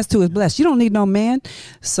put your hands to is blessed. You don't need no man.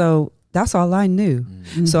 So that's all I knew.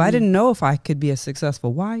 So I didn't know if I could be a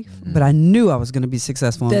successful wife, but I knew I was going to be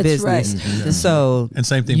successful in business. Right. So and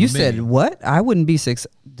same thing you with me. said, what? I wouldn't be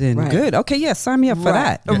successful. Then good. Okay, yeah, sign me up for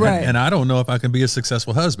that. Right. And I don't know if I can be a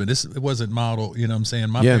successful husband. It wasn't modeled, what I'm saying?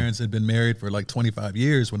 My parents had been married for like 25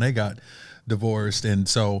 years when they got divorced. And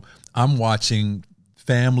so I'm watching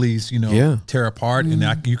families, tear apart. And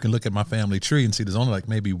you can look at my family tree and see there's only like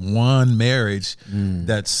maybe one marriage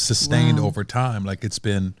that's sustained over time. Like it's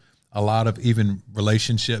been a lot of even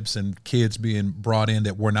relationships and kids being brought in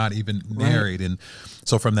that were not even married. And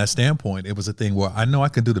so from that standpoint, it was a thing where I know I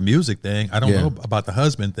can do the music thing. I don't know about the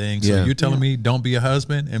husband thing. So you're telling me don't be a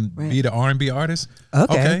husband and be the R&B artist?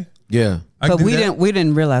 Okay. Yeah. But we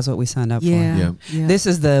didn't realize what we signed up for. This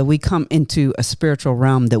is we come into a spiritual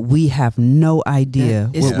realm that we have no idea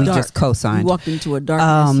what we just co-signed. We walked into a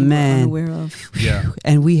darkness you were unaware of. Yeah.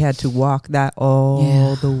 And we had to walk that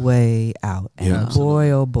all the way out. And boy,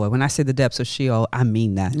 oh boy, when I say the depths of Sheol, I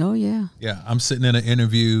mean that. Oh yeah. Yeah. I'm sitting in an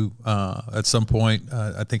interview at some point.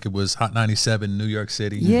 I think it was Hot 97 New York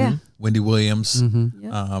City. Yeah. Wendy Williams.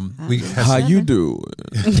 How you do?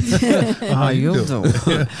 How you doing?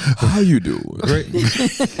 How you doing? Great.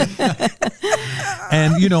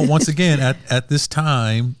 And once again, at this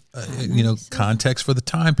time, context for the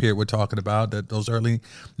time period we're talking about, that those early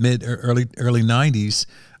 90s,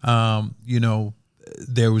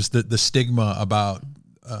 there was the stigma about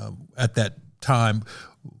at that time.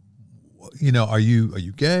 Are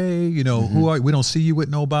you gay? Who are we? Don't see you with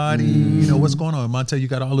nobody. What's going on? Montell, you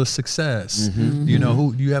got all this success. Who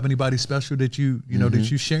do you have anybody special that you that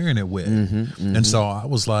you sharing it with? And so I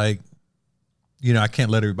was like, I can't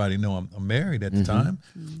let everybody know I'm married at the time.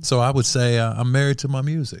 So I would say I'm married to my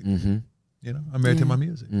music. I'm married to my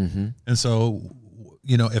music. And so,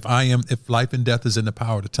 if life and death is in the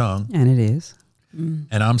power of the tongue, and it is,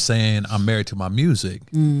 and I'm saying I'm married to my music,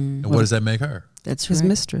 and what does that make her? That's his right.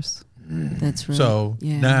 mistress. That's right. So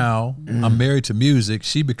now I'm married to music.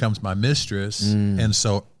 She becomes my mistress. And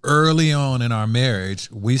so early on in our marriage,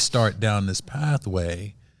 we start down this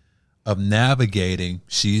pathway of navigating.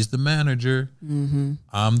 She's the manager.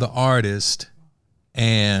 I'm the artist.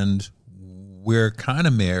 And we're kind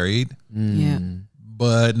of married.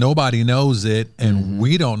 But nobody knows it. And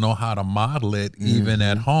we don't know how to model it even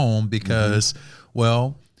at home because,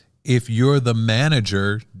 well, if you're the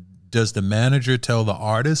manager, does the manager tell the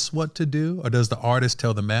artist what to do, or does the artist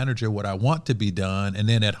tell the manager what I want to be done? And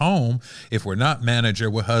then at home, if we're not manager,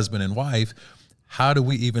 we're husband and wife, how do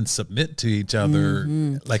we even submit to each other?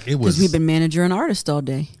 Like it was because we've been manager and artist all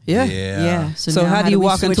day. Yeah. So, So now how do you we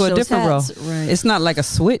walk into switch a those different hats? role? Right. It's not like a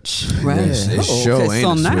switch. Right. It sure it's ain't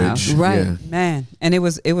so a now. switch. Right. Yeah. Man, and it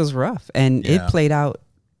was rough, and Yeah. it played out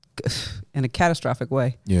in a catastrophic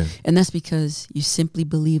way. Yeah. And that's because you simply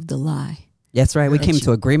believed the lie. That's right. We That came you-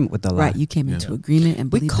 into agreement with the lie. Right. You came into agreement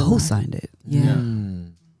and we believed the lie. co-signed it. Yeah.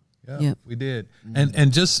 Yeah, Yep. we did.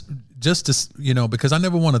 And just to, because I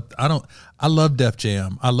never want to, I love Def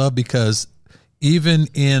Jam. I love because even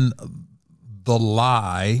in the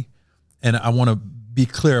lie, and I want to be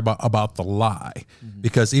clear about the lie,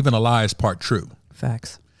 because even a lie is part true.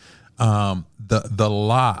 Facts. The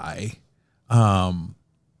lie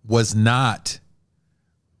was not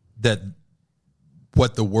that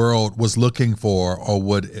what the world was looking for or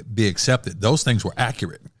would be accepted. Those things were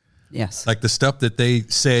accurate. Yes. Like the stuff that they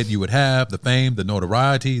said you would have, the fame, the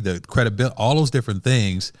notoriety, the credibility, all those different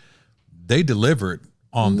things, they delivered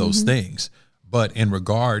on those things. But in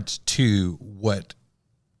regards to what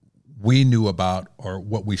we knew about or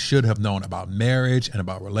what we should have known about marriage and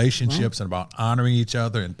about relationships and about honoring each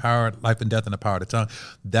other and power, life and death and the power of the tongue,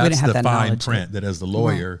 that's have the that fine knowledge print that as the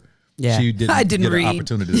lawyer, Yeah. she didn't, I didn't get read. an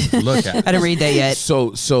opportunity to look at. I didn't read that yet.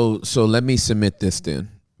 So let me submit this then,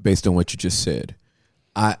 based on what you just said.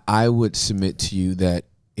 I would submit to you that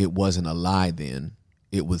it wasn't a lie then,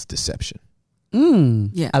 it was deception.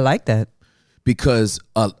 Yeah. I like that. Because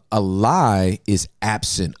a lie is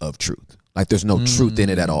absent of truth. Like there's no truth in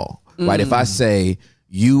it at all. Right? If I say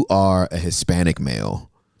you are a Hispanic male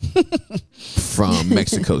from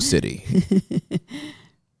Mexico City,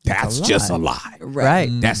 that's just a lie. Right.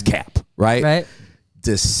 That's cap. Right? Right.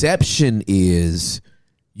 Deception is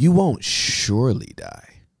you won't surely die.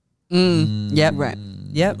 Yep. Right.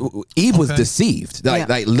 Yep. Eve was deceived.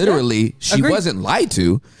 Like literally, she Agreed. wasn't lied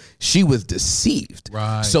to. She was deceived.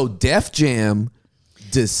 Right. So Def Jam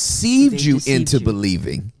deceived They you deceived into you.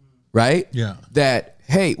 believing, right? Yeah. That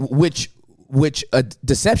hey, which a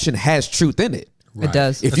deception has truth in it. It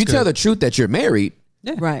does. If you tell the truth that you're married,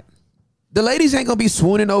 Right. the ladies ain't gonna be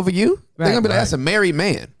swooning over you. They're Right. gonna be like, that's a married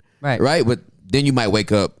man. Right. Right. But then you might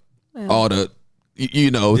wake up all the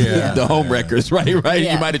the home wreckers, right?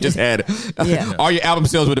 Yeah. You might have just had Yeah. all your album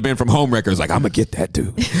sales would have been from home wreckers. Like, I'm gonna get that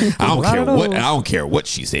dude. I don't care what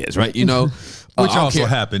she says, right? You know, Which I don't also care.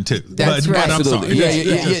 happened too. That's but, right. But I'm Absolutely.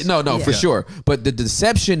 sorry. Yeah. No, for sure. But the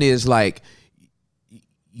deception is like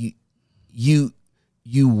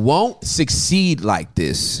you won't succeed like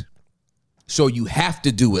this, so you have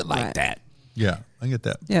to do it like Right. that. Yeah, I get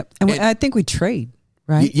that. Yep. And I think we trade,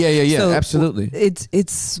 right? Yeah. So Absolutely.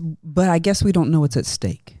 but I guess we don't know what's at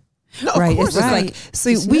stake. No, of Right. course It's just not. like,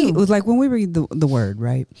 see, It's we new. like when we read the word,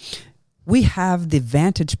 right? We have the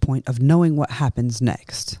vantage point of knowing what happens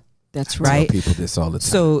next. That's I tell right. people this all the time.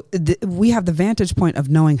 So we have the vantage point of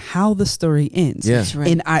knowing how the story ends. Yeah. That's right.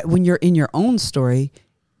 And when you're in your own story,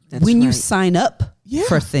 That's when you right. sign up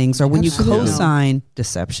for things or when Absolutely. you co-sign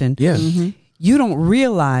deception, yeah. you don't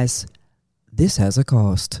realize this has a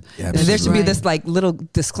cost. Yeah, And there should be right. this like little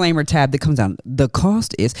disclaimer tab that comes down. The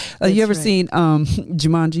cost is. You ever right. seen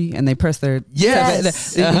Jumanji and they press their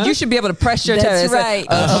Yes. You should be able to press your tab. That's It's like,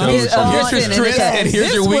 right. Here's your strengths and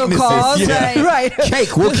here's your weaknesses. Yeah. Right.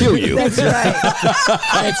 Cake will kill you. That's right.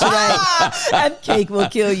 That's right. And cake will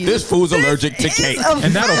kill you. This fool's allergic to cake.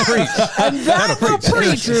 And that'll preach. That'll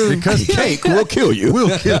preach. Because cake will kill you.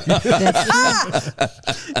 We'll kill you. That's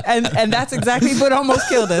right. and that's exactly what almost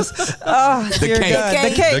killed us. Oh, dear cake. God. The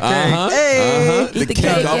Cake. cake. Uh-huh. Hey. The the cake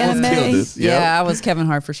cake, almost anime. killed us. Yep. Yeah, I was Kevin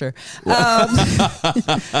Hart for sure.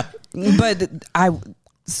 But because that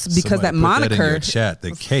Somebody put moniker, that in your chat,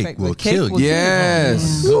 the cake will cake kill will you.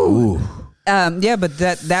 Yes. Ooh. yeah, but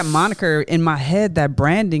that moniker in my head, that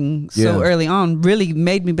branding so Yeah. early on really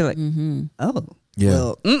made me be like, oh, Yeah.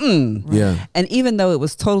 well, Yeah. And even though it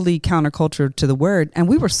was totally counterculture to the word, and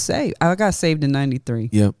we were saved, I got saved in '93.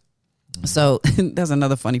 Yep. So that's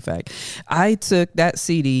another funny fact. I took that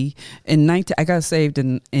CD I got saved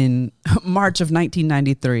in March of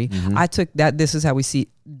 1993. I took that This Is How We See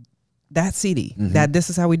that CD, that This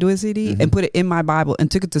Is How We Do It CD, and put it in my Bible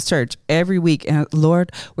and took it to church every week. And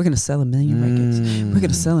Lord, we're going to sell 1 million records. We're going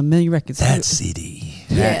to sell 1 million records. That CD.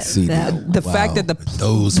 That CD. The fact that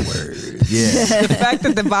Those words. Yeah. the fact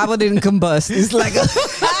that the Bible didn't combust is like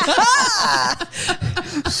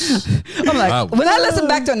I'm like, Wow. when I listen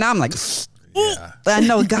back to it now, I'm like, Yeah. I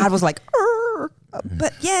know God was like,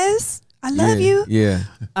 but yes, I love you. Yeah.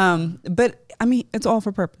 But I mean, it's all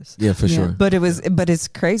for purpose. Yeah, for sure. But it's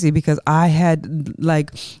crazy because I had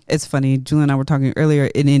like, it's funny. Julie and I were talking earlier,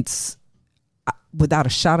 and it's without a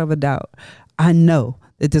shadow of a doubt, I know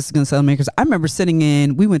that this is going to sell a million records. I remember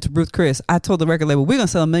we went to Ruth Chris. I told the record label, we're going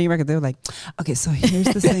to sell a million records. They were like, okay, so here's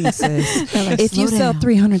the thing, sis. Like, if you sell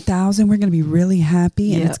 300,000, we're going to be really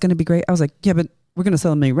happy and it's going to be great. I was like, yeah, but we're going to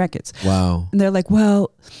sell a million records. Wow. And they're like,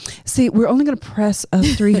 well, see, we're only going to press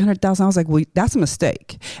 300,000. I was like, well, that's a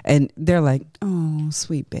mistake. And they're like, oh,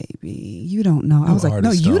 sweet baby, you don't know. I was like,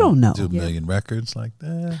 no, you don't know. Do a million records like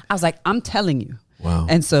that. I was like, I'm telling you. Wow.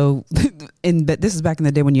 And so, but this is back in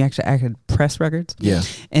the day when you actually press records. Yeah.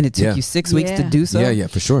 And it took you 6 weeks to do so. Yeah,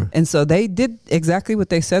 for sure. And so they did exactly what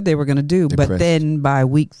they said they were going to do. But then by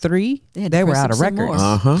week 3, they were out of records.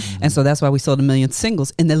 And so that's why we sold 1 million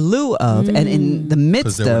singles in the lieu of, and in the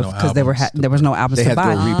midst of, because there was no albums to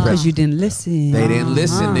buy because you didn't listen. They didn't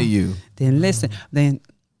listen to you. Didn't listen. Then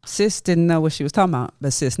sis didn't know what she was talking about,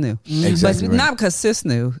 but sis knew. Exactly. But not because sis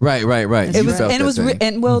knew. Right. It was, and it was,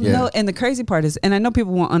 no. And the crazy part is, and I know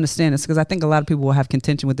people won't understand this because I think a lot of people will have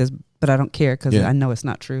contention with this, but I don't care because I know it's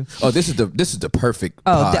not true. Oh, this is the perfect.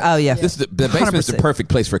 Yeah. This is the basement is the perfect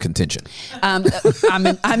place for contention.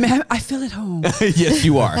 I feel at home. Yes,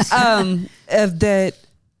 you are. That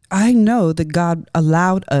I know that God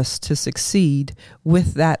allowed us to succeed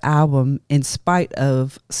with that album in spite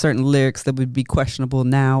of certain lyrics that would be questionable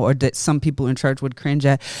now or that some people in church would cringe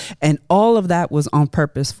at. And all of that was on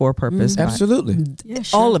purpose, for purpose. Absolutely. Yeah,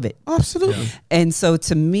 sure. All of it. Absolutely. Yeah. And so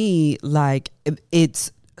to me, like,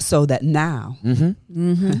 it's so that now,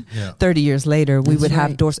 30 years later, we would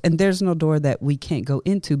have doors. And there's no door that we can't go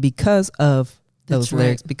into because of those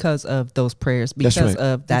lyrics, because of those prayers, because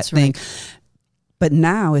of that thing. But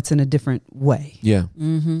now it's in a different way. Yeah.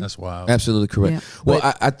 That's wild. Absolutely correct. Yeah.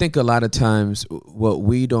 Well, I think a lot of times what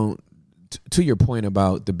we don't, to your point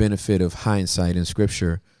about the benefit of hindsight in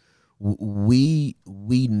scripture, we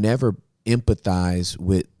never empathize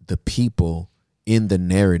with the people in the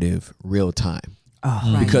narrative real time.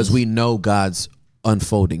 Because we know God's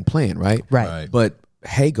unfolding plan, right? Right. But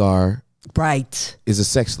Hagar is a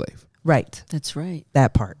sex slave. Right. That's right.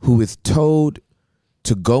 That part. Who is told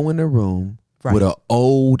to go in a room with an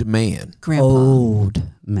old man. Grandpa. Old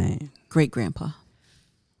man. Great grandpa.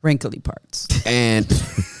 Wrinkly parts. And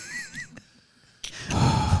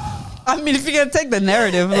I mean, if you're going to take the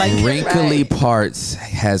narrative, like wrinkly parts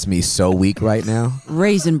has me so weak right now.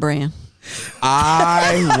 Raisin Bran.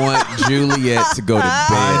 I want Juliet to go to bed.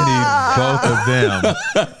 I need both of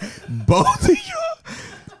them. Both of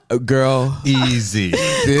you. Girl. Easy.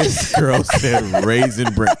 This girl said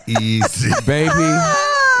Raisin Bran. Easy. Baby.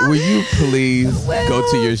 Will you please go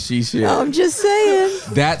to your shisha? I'm just saying.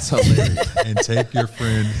 That's hilarious. And take your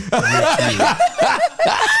friend with you.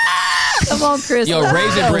 Come on, Chris. Yo,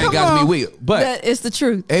 Raisin Bran got me weak. But it's the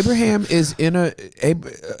truth. Abraham is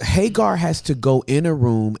Hagar has to go in a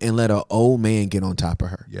room and let an old man get on top of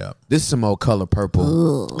her. Yeah. This is some old color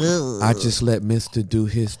purple. I just let Mr. do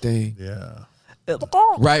his thing. Yeah.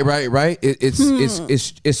 Right.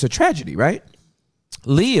 It's a tragedy, right?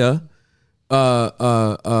 Leah,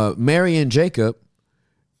 Mary and Jacob,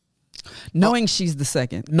 knowing she's the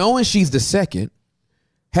second,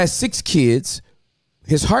 has 6 kids.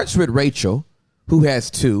 His heart's with Rachel, who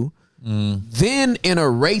has 2. Then in a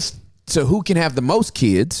race to who can have the most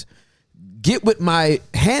kids, get with my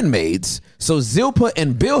handmaids. So Zilpah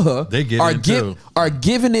and Bilhah are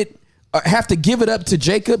giving it. Have to give it up to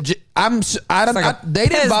Jacob. They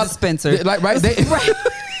didn't bother Spencer. That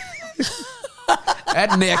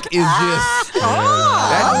neck is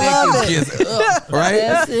just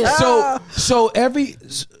right.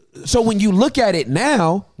 So when you look at it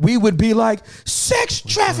now, we would be like, sex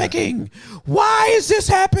trafficking. Why is this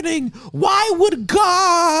happening? Why would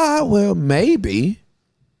God? Well, maybe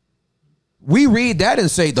we read that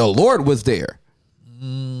and say the Lord was there.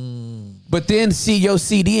 But then see your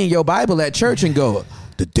CD and your Bible at church and go,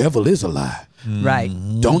 the devil is a lie. Right.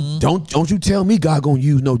 Don't you tell me God gonna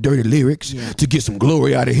use no dirty lyrics to get some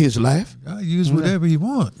glory out of his life. God use whatever he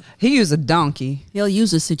want. He used a donkey. He'll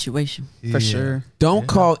use a situation. For sure. Don't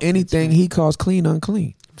call anything he calls clean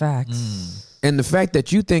unclean. Facts. And the fact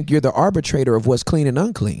that you think you're the arbitrator of what's clean and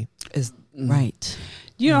unclean is right.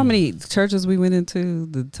 You know how many churches we went into?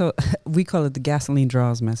 We call it the gasoline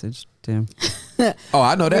draws message, Tim. Oh,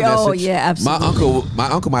 I know that message. Oh, yeah, absolutely. My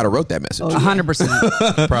uncle might have wrote that message.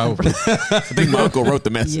 100%. Probably. I think my uncle wrote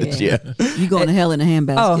the message. Yeah. You going to hell in a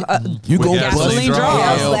handbasket. You go gasoline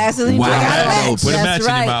draws. Gasoline draws. Put a match in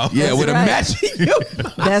your mouth. Yeah, with a match in your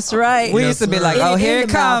mouth. That's right. We used to be like, oh, here it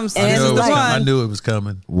comes. I knew it was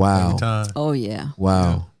coming. Wow. Every time. Oh, yeah.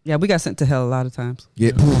 Wow. Yeah, we got sent to hell a lot of times.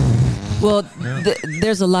 Yeah. Well,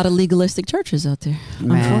 there's a lot of legalistic churches out there,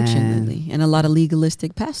 unfortunately, and a lot of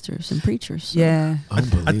legalistic pastors and preachers. So. Yeah, I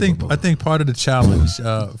think part of the challenge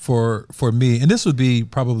for me, and this would be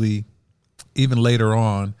probably even later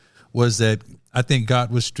on, was that I think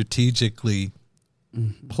God was strategically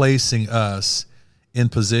placing us in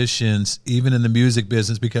positions, even in the music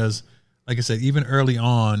business, because, like I said, even early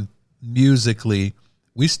on, musically,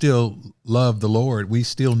 we still loved the Lord. We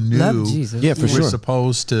still knew we're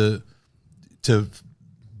supposed to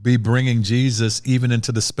be bringing Jesus even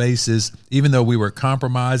into the spaces, even though we were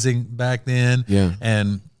compromising back then. Yeah.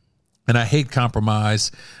 And I hate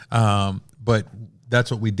compromise, but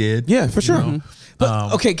that's what we did. Yeah, for sure.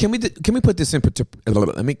 But okay, can we put this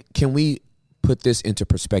can we put this into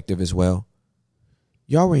perspective as well?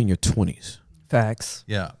 Y'all were in your 20s. Facts.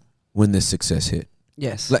 Yeah. When this success hit.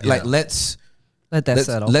 Yes. Like let's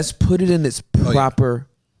settle. Let's put it in its proper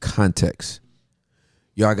context.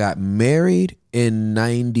 Y'all got married in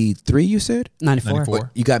 93, you said?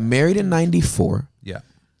 94. You got married in 94. Yeah.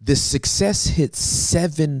 The success hit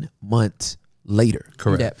 7 months later.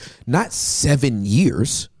 Correct. Yep. Not 7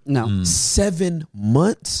 years. No. 7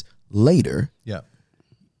 months later. Yeah.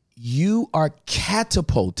 You are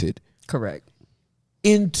catapulted. Correct.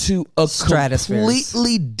 Into a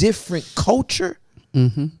completely different culture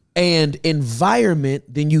and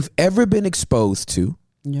environment than you've ever been exposed to.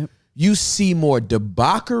 Yep. You see more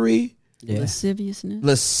debauchery, lasciviousness,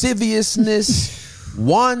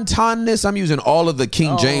 wantonness. I'm using all of the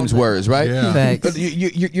King James words, right? Yeah.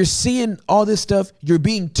 You're seeing all this stuff. You're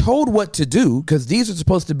being told what to do because these are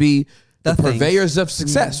supposed to be the purveyors of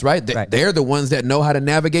success, right? They're the ones that know how to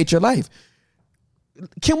navigate your life.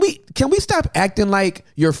 Can we stop acting like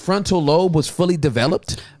your frontal lobe was fully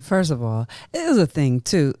developed? First of all, it is a thing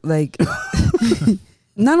too. Like,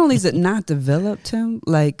 not only is it not developed, Tim,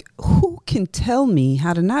 like, who can tell me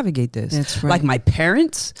how to navigate this? That's right. Like my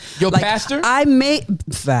parents, your pastor. I made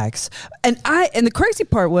facts, and the crazy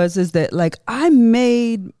part is that like I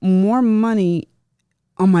made more money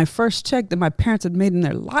on my first check that my parents had made in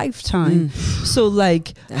their lifetime. So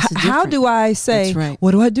like, how do I say,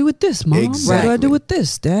 what do I do with this, Mom? Exactly. What do I do with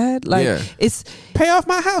this, Dad? Like, it's pay off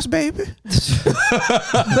my house, baby. But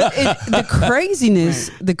the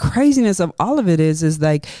craziness of all of it is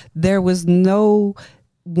like there was no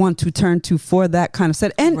one to turn to for that kind of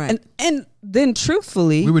set. And then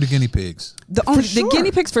truthfully, we were the guinea pigs. The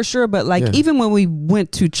guinea pigs for sure. But like even when we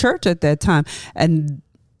went to church at that time, and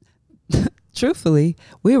truthfully,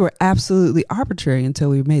 we were absolutely arbitrary until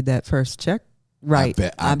we made that first check. Right.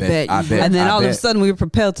 I bet. And then all of a sudden we were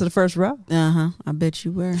propelled to the first row. I bet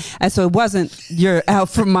you were. And so it wasn't you're not out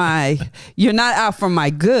for my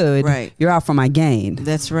good. Right. You're out for my gain.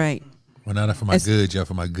 That's right. We're not out for my good, you're out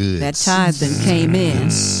for my goods. That tithe then came in.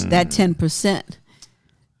 That 10%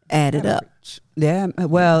 added up. Yeah.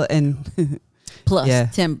 Well, and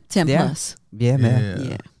plus 10 plus. Yeah,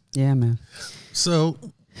 man. Yeah, man. So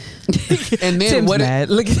and then Tim's mad.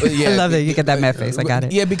 Look, I love it. You got that mad face. I got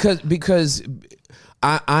it. Yeah, because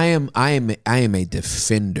I am a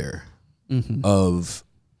defender of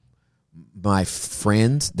my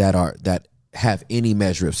friends that have any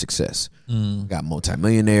measure of success. Got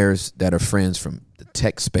multimillionaires that are friends from the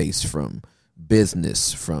tech space, from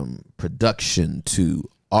business, from production to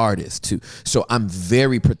artists so I'm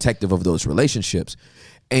very protective of those relationships,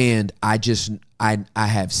 and I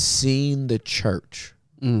have seen the church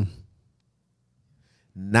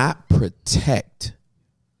not protect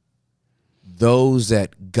those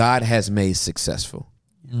that God has made successful.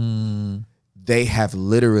 They have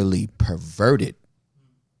literally perverted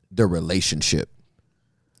the relationship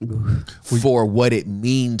for what it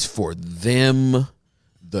means for them,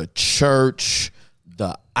 the church,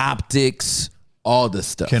 the optics, all the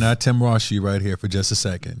stuff. Can I Tim Ross you right here for just a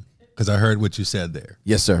second? Because I heard what you said there.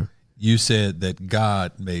 Yes, sir. You said that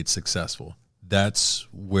God made successful. That's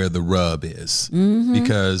where the rub is,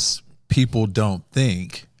 because people don't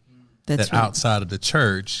think that outside of the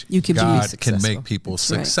church, God can make people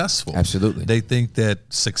successful. Absolutely. They think that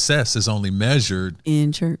success is only measured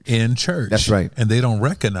in church. That's right. And they don't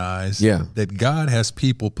recognize that God has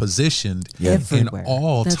people positioned in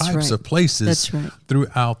all types of places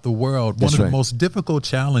throughout the world. One of the most difficult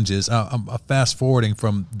challenges, I'm fast forwarding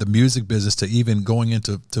from the music business to even going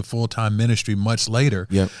into full-time ministry much later.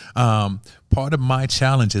 Part of my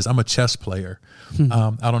challenge is I'm a chess player.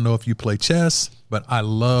 I don't know if you play chess, but I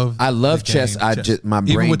love chess. My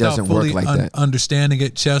brain doesn't work like that. Understanding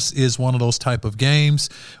it, chess is one of those type of games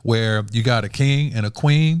where you got a king and a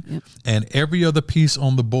queen, and every other piece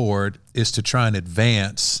on the board is to try and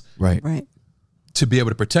advance to be able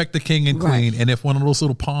to protect the king and queen. And if one of those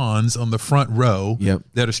little pawns on the front row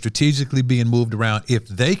that are strategically being moved around, if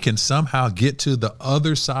they can somehow get to the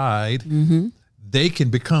other side, they can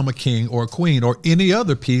become a king or a queen or any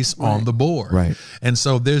other piece on the board. Right. And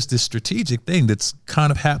so there's this strategic thing that's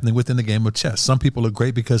kind of happening within the game of chess. Some people are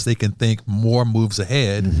great because they can think more moves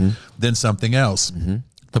ahead than something else.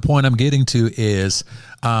 The point I'm getting to is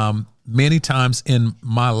many times in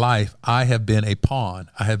my life, I have been a pawn.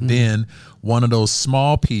 I have been one of those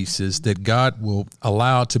small pieces that God will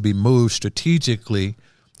allow to be moved strategically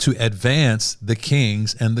to advance the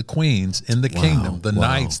kings and the queens in the kingdom, the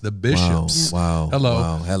knights, the bishops.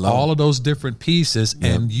 Hello. All of those different pieces.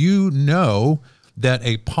 And you know that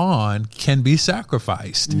a pawn can be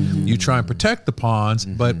sacrificed. You try and protect the pawns,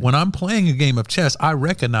 but when I'm playing a game of chess, I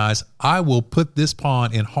recognize I will put this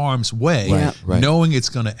pawn in harm's way, knowing it's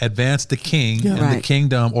going to advance the king and the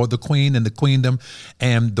kingdom, or the queen and the queendom.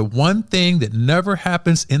 And the one thing that never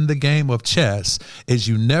happens in the game of chess is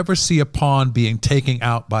you never see a pawn being taken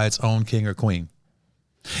out by its own king or queen.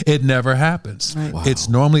 It never happens. It's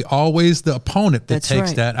normally always the opponent that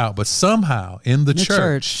takes that out. But somehow in the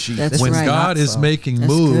church when God is making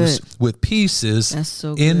moves with pieces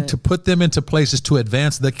to put them into places to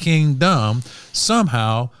advance the kingdom,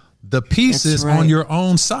 somehow the pieces on your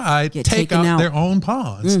own side take out their own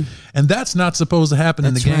pawns. And that's not supposed to happen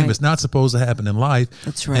in the game. It's not supposed to happen in life.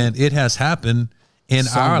 And it has happened in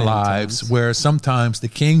our lives where sometimes the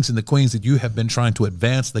kings and the queens that you have been trying to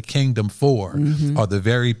advance the kingdom for are the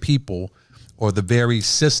very people or the very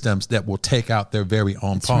systems that will take out their very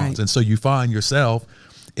own pawns. And so you find yourself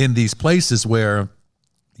in these places where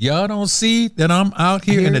y'all don't see that I'm out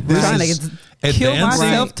here and that this is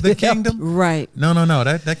advancing the kingdom. No,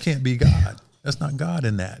 that can't be God. That's not God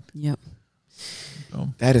in that.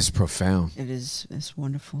 That is profound. It is. It's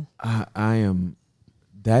wonderful.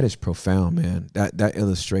 That is profound, man. That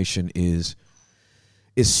illustration is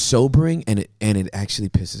sobering, and it actually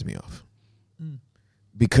pisses me off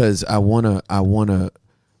because I wanna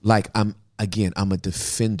like I'm a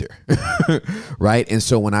defender, right? And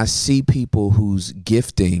so when I see people whose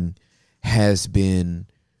gifting has been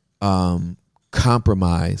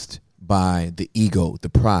compromised by the ego, the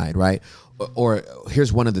pride, right? Or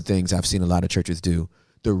here's one of the things I've seen a lot of churches do.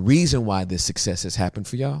 The reason why this success has happened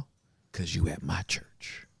for y'all, because you at my church.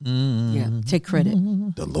 Take credit.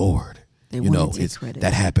 The Lord. They want to take credit.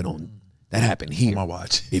 That happened here. On my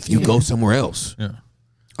watch. If you go somewhere else,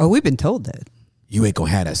 oh, we've been told that you ain't gonna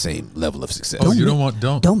have that same level of success. Oh, you don't want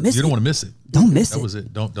miss you don't want to miss it. Don't miss it. That was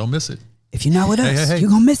it. Don't miss it. If you're not with us, you're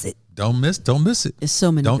gonna miss it. Don't miss it. It's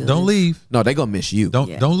so many. Don't leave. No, they gonna miss you.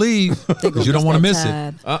 Don't leave because you don't want to miss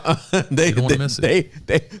it. They don't want to miss it.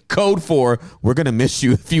 They code for we're gonna miss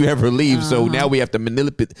you if you ever leave. So now we have to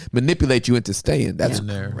manipulate you into staying. That's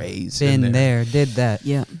crazy. Been there, did that.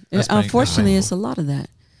 Yeah. Unfortunately, it's a lot of that.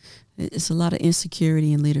 It's a lot of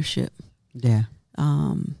insecurity in leadership. Yeah.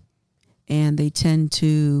 And they tend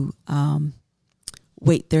to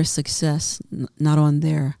weight their success not on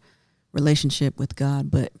their relationship with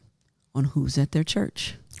God, but on who's at their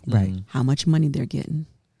church, how much money they're getting,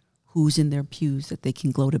 who's in their pews that they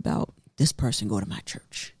can gloat about. This person go to my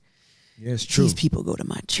church. Yeah, it's true. These people go to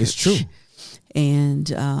my church. It's true. And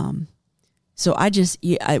so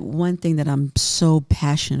one thing that I'm so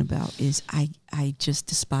passionate about is I just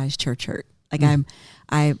despise church hurt. Like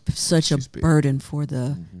I have such a burden for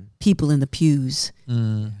the people in the pews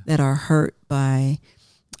that are hurt by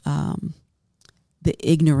the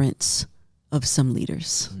ignorance of some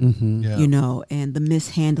leaders, you know, and the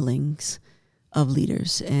mishandlings of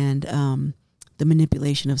leaders and the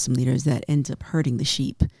manipulation of some leaders that ends up hurting the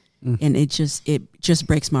sheep. And it just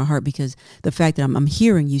breaks my heart because the fact that I'm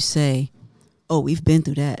hearing you say, oh, we've been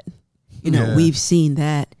through that. You know, we've seen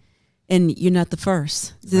that. And you're not the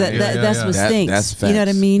first. That's what stinks. That's facts. You know what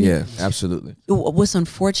I mean? Yeah, absolutely. What's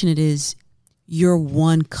unfortunate is you're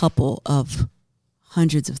one couple of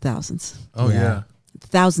hundreds of thousands. Oh, yeah.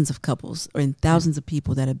 Thousands of couples and thousands of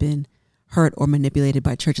people that have been hurt or manipulated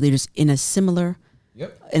by church leaders in a similar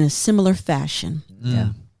fashion. Yeah.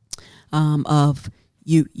 Of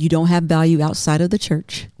you don't have value outside of the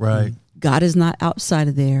church. Right. God is not outside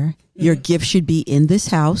of there. Your gift should be in this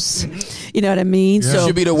house. You know what I mean? Yeah. So you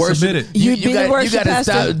should be the worship. You got to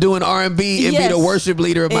stop doing R&B and be the worship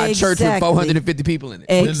leader of my church with 450 people in it.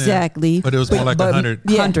 Exactly. But it was more like 100.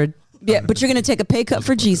 100. Yeah, but you're going to take a pay cut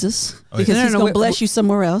for Jesus because he's going to bless you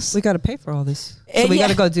somewhere else. We got to pay for all this. So we got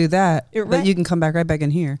to go do that. Right. But you can come back right back in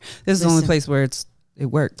here. This is the only place where it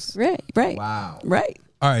works. Right. Wow. Right.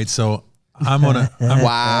 All right, so I'm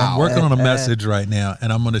working on a message right now,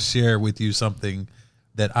 and I'm gonna share with you something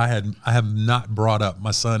that I have not brought up.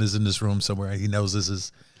 My son is in this room somewhere. He knows this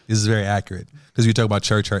is very accurate because you talk about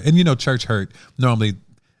church hurt, and church hurt normally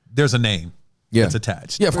there's a name that's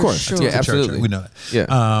attached. Yeah, of course. Sure. Yeah, absolutely. We know that.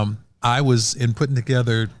 Yeah. I was in putting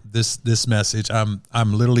together this message. I'm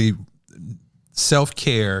literally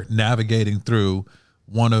self-care, navigating through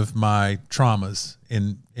one of my traumas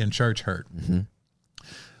in church hurt. Mm-hmm.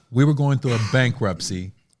 We were going through a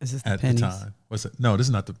bankruptcy at the time. What's it? No, this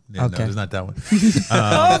is not the. Yeah, Okay. No, this is not that one.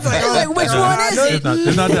 I was like, which one is it?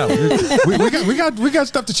 It's not that one. We got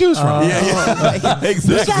stuff to choose from.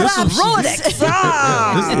 Exactly. We got our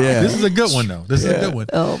Rolodex. This is a good one though. This is a good one.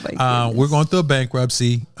 Oh my goodness. We're going through a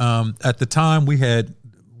bankruptcy. At the time, we had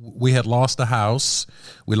lost a house,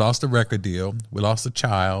 we lost a record deal, we lost a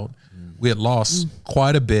child. We had lost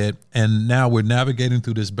quite a bit, and now we're navigating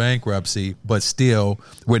through this bankruptcy, but still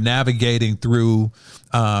we're navigating through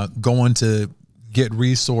going to get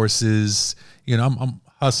resources. I'm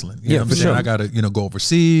hustling. You know what I'm saying? Sure. I got to, go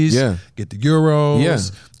overseas, get the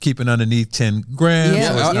euros, keeping underneath 10 grand.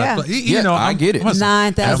 I get it.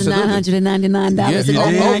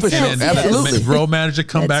 $9,999. Absolutely. Road manager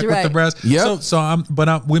come back with the rest. Yep.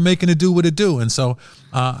 We're making it do what it do. And so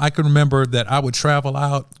I can remember that I would travel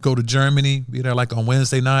out, go to Germany, be there like on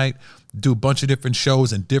Wednesday night, do a bunch of different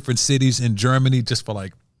shows in different cities in Germany just for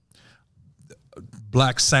like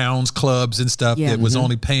Black Sounds clubs and stuff that was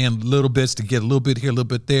only paying little bits to get a little bit here, a little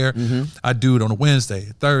bit there. I do it on a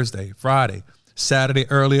Wednesday, Thursday, Friday, Saturday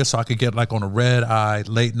earlier so I could get like on a red eye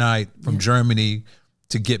late night from Germany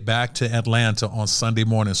to get back to Atlanta on Sunday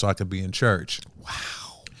morning so I could be in church.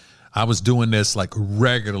 Wow. I was doing this like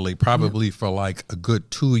regularly, probably for like a good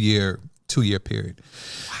 2 year period.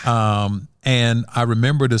 Wow. And I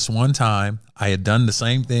remember this one time I had done the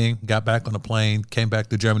same thing, got back on a plane, came back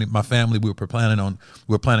to Germany. My family, we were planning on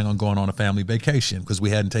going on a family vacation because we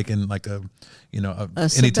hadn't taken like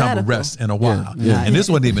any time of rest in a while. Yeah. And this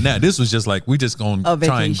wasn't even that. This was just like, we just going to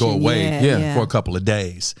try and go away for a couple of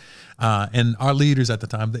days. And our leaders at the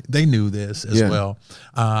time, they knew this as well.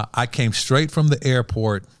 I came straight from the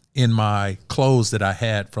airport in my clothes that I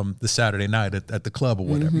had from the Saturday night at the club or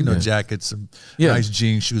whatever, jackets, some nice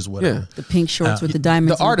jeans, shoes, whatever. The pink shorts with the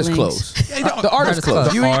diamonds. The artist clothes. The artist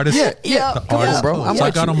clothes. The artist. The artist, bro. So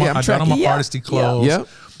I got on my artisty clothes. Yep.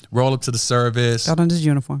 Roll up to the service. Got on his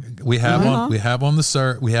uniform. We have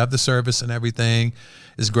the service and everything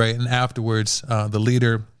is great. And afterwards, the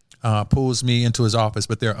leader pulls me into his office,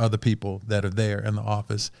 but there are other people that are there in the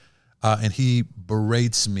office, and he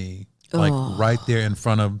berates me. Like right there in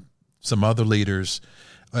front of some other leaders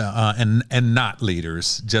and not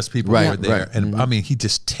leaders, just people who are there. Right. And I mean, he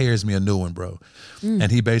just tears me a new one, bro.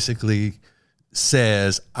 And he basically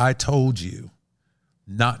says, I told you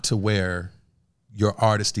not to wear your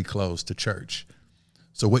artisty clothes to church.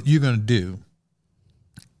 So what you're going to do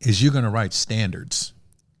is you're going to write standards.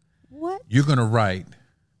 What? You're going to write,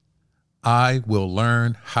 I will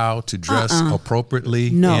learn how to dress appropriately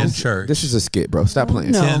in church. This is a skit, bro. Stop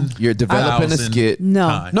playing. You're developing a skit.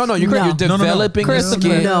 No. You're developing a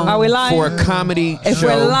skit. No. Are we lying? For a comedy If show.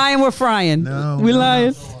 we're lying, we're frying. No. We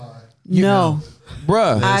lying? No.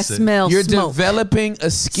 Bruh. I smell You're smoke. developing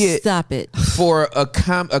a skit. Stop it. For a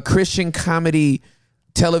Christian comedy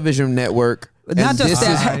television network. Not just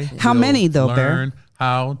that. How many though, Bear? Learn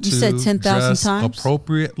how to You said 10,000 dress times?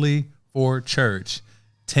 appropriately for church.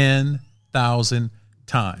 10,000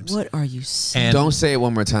 times. What are you saying? Don't say it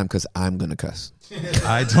one more time because I'm going to cuss.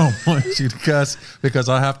 I don't want you to cuss because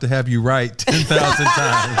I'll have to have you right 10,000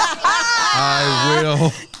 times. I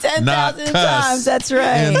will 10,000 times. That's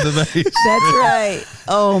right. That's right.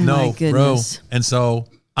 Oh my goodness. Bro. And so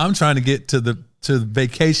I'm trying to get to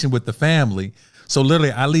vacation with the family. So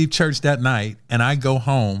literally I leave church that night and I go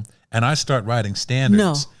home and I start writing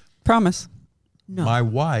standards. No. Promise. No. My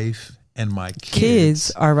wife and my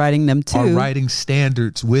Kids are writing them too. are writing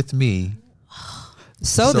standards with me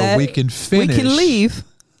so that we can finish. We can leave.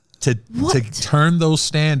 To turn those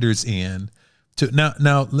standards in.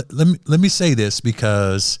 Now let me say this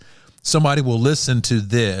because somebody will listen to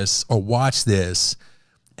this or watch this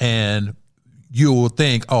and you will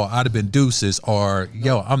think, oh, I'd have been deuces or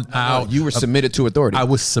I'm out. You were submitted to authority. I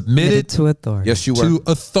was submitted to authority. Yes, you were. To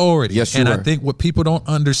authority. Yes, you were. And I think what people don't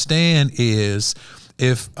understand is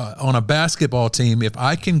if on a basketball team, if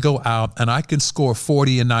I can go out and I can score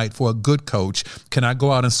 40 a night for a good coach, can I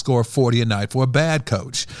go out and score 40 a night for a bad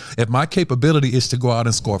coach? If my capability is to go out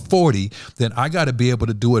and score 40, then I got to be able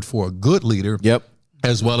to do it for a good leader. Yep.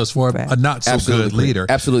 As well as for a not so good leader.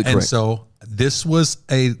 Absolutely correct. And so this was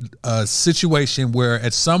a situation where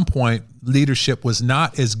at some point leadership was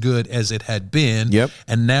not as good as it had been. Yep.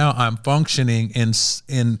 And now I'm functioning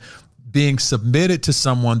in being submitted to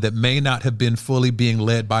someone that may not have been fully being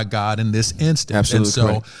led by God in this instance. Absolutely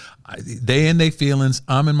and so correct. they in their feelings,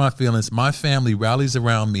 I'm in my feelings, my family rallies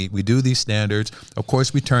around me. We do these standards. Of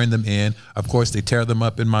course, we turn them in. Of course, they tear them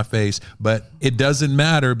up in my face. But it doesn't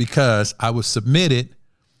matter because I was submitted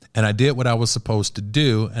and I did what I was supposed to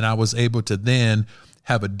do. And I was able to then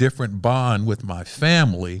have a different bond with my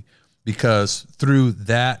family because through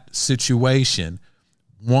that situation,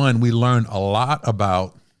 one, we learned a lot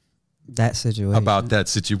about that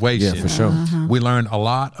situation. Yeah, for sure. We learned a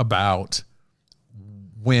lot about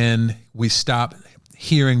when we stop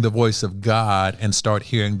hearing the voice of God and start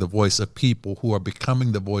hearing the voice of people who are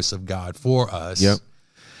becoming the voice of God for us. Yep.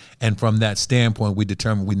 And from that standpoint, we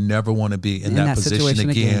determined we never want to be in that position situation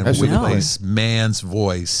again with Absolutely. this man's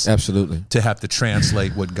voice Absolutely. to have to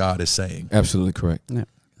translate what God is saying. Absolutely correct. Yeah.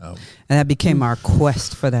 And that became our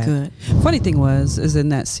quest for that. Good. Funny thing is in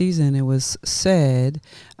that season, it was said,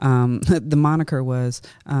 the moniker was,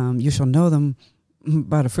 you shall know them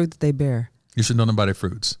by the fruit that they bear. You should know them by their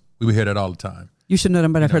fruits. We would hear that all the time. You should know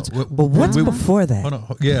them by their fruits. But what's before that? Hold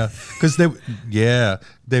on. Yeah. Because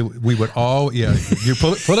we would all, you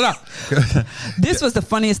pull it out. This was the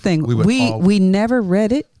funniest thing. We We never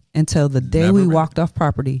read it until the day Never we read walked off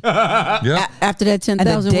property. Yeah. After that 10,000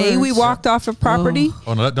 And the day we words. walked off of property,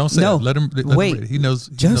 Oh no! Don't say No. that. Let him Wait. read it. He knows.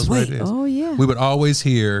 Just he knows what wait. it is. Oh, yeah. We would always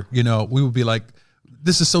hear. We would be like,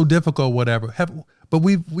 "This is so difficult, whatever." But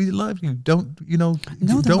we love you. Don't Know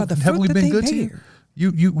them by the haven't we fruit been that good they to you?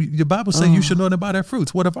 bear. The Bible says you should know them by their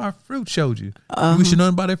fruits. What if our fruit showed you? We should know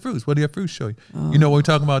them by their fruits. What do your fruits show you? You know what we're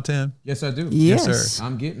talking about, Tim? Yes, I do. Yes. sir.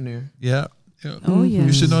 I'm getting there. Yeah. Oh, You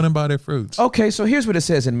yes. should know them by their fruits. Okay, so here's what it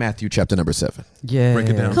says in Matthew chapter number 7, yeah. Break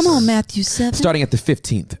it down. Come on, Matthew 7. starting at the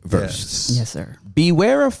 15th verse. Yes, sir.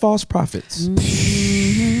 Beware of false prophets.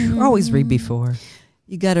 Always read before.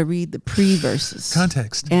 You got to read the pre-verses.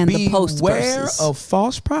 Context. And the post Beware verses. of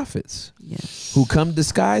false prophets Yes. who come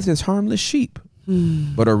disguised as harmless sheep,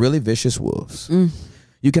 but are really vicious wolves.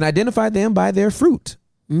 You can identify them by their fruit.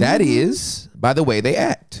 That is, by the way they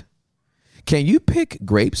act. Can you pick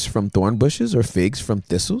grapes from thorn bushes or figs from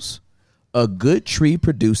thistles? A good tree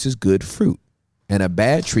produces good fruit, and a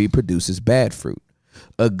bad tree produces bad fruit.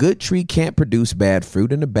 A good tree can't produce bad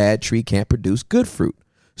fruit, and a bad tree can't produce good fruit.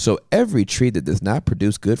 So every tree that does not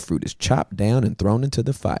produce good fruit is chopped down and thrown into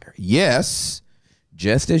the fire. Yes,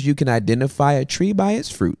 just as you can identify a tree by its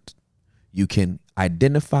fruit, you can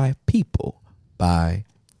identify people by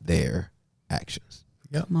their actions.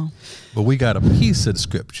 Yep. Come on. But we got a piece of the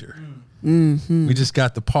scripture. We just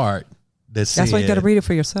got the part that says That's why you got to read it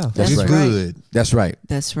for yourself. That's we're right. good, That's right.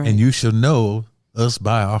 That's right. and you shall know us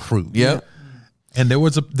by our fruit. Yep. And there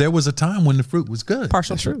was a time when the fruit was good.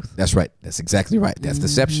 Partial That's truth. right. That's right. That's exactly right. That's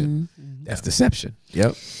deception. That's deception.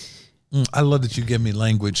 Yep. I love that you give me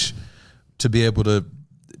language to be able to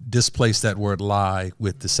displace that word lie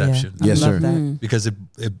with deception. Yeah, I Yes, love sir. that. Because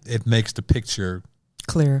it makes the picture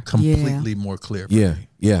Clear. completely more clear for Yeah. me.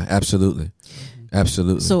 Yeah. Absolutely.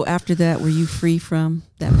 Absolutely. So after that, were you free from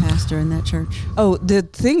that pastor in that church? Oh, the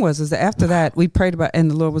thing is that after that, we prayed about,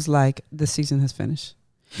 and the Lord was like, the season has finished.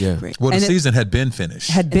 yeah. Great. Well, the And it- season had been finished,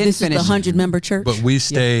 Had And been this finished is the 100-member church? but we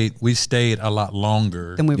stayed a lot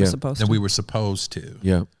longer than we were Yeah. supposed than to. we were supposed to.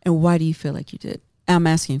 Yeah. And why do you feel like you did? I'm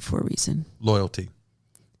asking for a reason. Loyalty.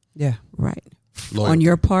 Yeah. Right. Loyalty. On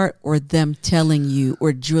your part, or them telling you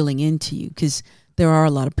or drilling into you? Because there are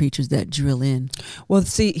a lot of preachers that drill in. Well,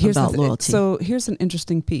 see, here's About the loyalty. So here's an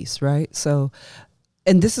interesting piece, right? So,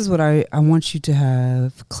 and this is what I want you to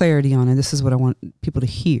have clarity on, and this is what I want people to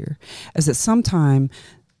hear, is that sometime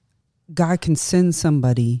God can send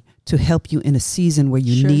somebody to help you in a season where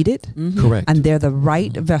you Sure. need it, Correct. and they're the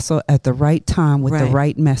right vessel at the right time with the Right.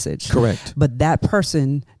 right message. Correct. But that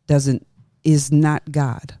person is not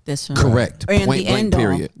God. That's right. Correct. Or in Point the blank, end all.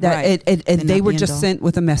 period. That Right. and They're they not were the just end all. sent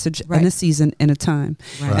with a message Right. and a season and a time.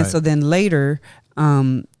 Right. And so then later,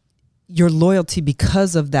 your loyalty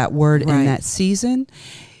because of that word Right. in that season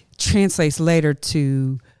translates later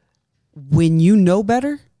to when you know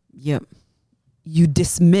better, Yep. you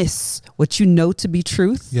dismiss what you know to be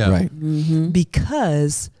truth Yeah. Right.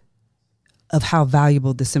 because of how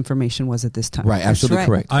valuable this information was at this time. Right. Absolutely right.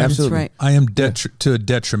 correct. I'm- Absolutely. right. I am to a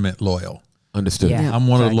detriment loyal. Understood. Yeah. Yeah. I'm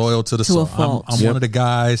one of the Facts. loyal to the To a soul. fault. I'm Yep. one of the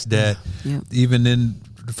guys that Yep. even in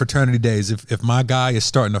the fraternity days, if my guy is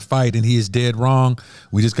starting to fight and he is dead wrong,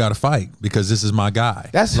 we just got to fight because this is my guy.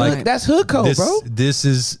 That's like hood, that's hood code, this, bro. This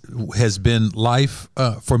has been life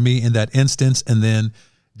for me in that instance, and then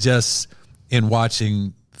just in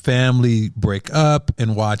watching family break up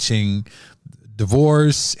and watching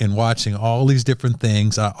divorce and watching all these different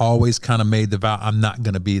things, I always kind of made the vow, I'm not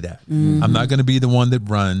going to be that. I'm not going to be the one that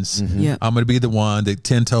runs. Yep. I'm going to be the one that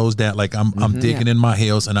 10 toes down, like I'm digging in my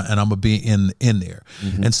heels, and I'm going to be in there.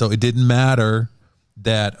 And so it didn't matter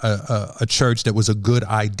that a church that was a good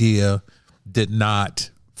idea did not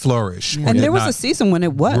flourish. And there was a season when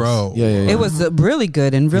it was. Grow. It was really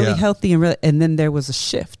good and really healthy, and then there was a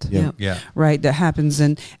shift. Right, that happens,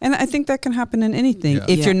 and I think that can happen in anything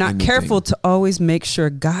if you're not careful to always make sure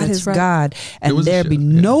God is God, and there be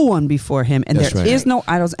no one before Him, and there is no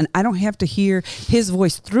idols, and I don't have to hear His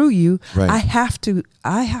voice through you. I have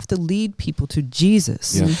to lead people to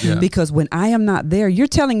Jesus, because when I am not there, you're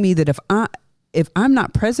telling me that if I'm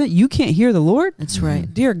not present, you can't hear the Lord. That's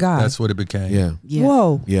right, dear God. That's what it became.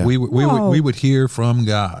 Whoa. We would hear from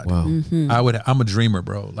God. Wow. I'm a dreamer,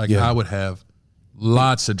 bro. Like I would have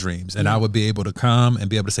lots of dreams, and I would be able to come and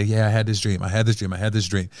be able to say, yeah, I had this dream. I had this dream. I had this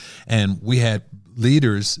dream. And we had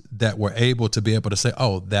leaders that were able to be able to say,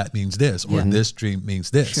 oh, that means this, or this dream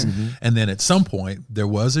means this. And then at some point there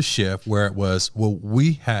was a shift where it was, well,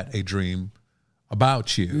 we had a dream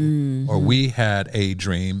about you, or we had a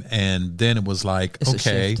dream, and then it was like, It's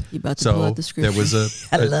okay, so there was a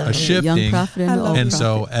shifting, young prophet and old and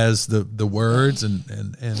so prophet. as the words and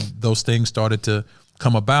those things started to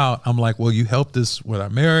come about, I'm like, well, you helped us with our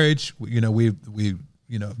marriage. We've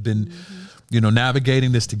been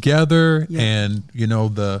navigating this together, and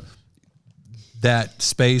that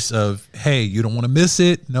space of, hey, you don't want to miss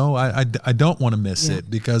it. No, I don't want to miss it,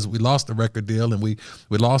 because we lost the record deal, and we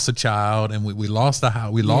lost a child, and we lost the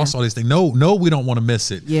house. We lost all these things. No, we don't want to miss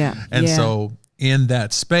it. So in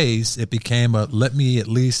that space, it became let me at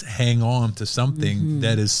least hang on to something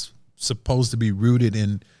that is supposed to be rooted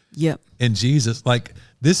in Jesus. Like,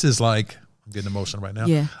 this is like, I'm getting emotional right now.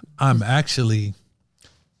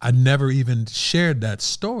 I never even shared that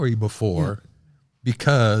story before.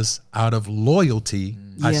 Because out of loyalty,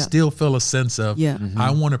 I still feel a sense of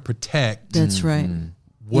I want to protect. That's right.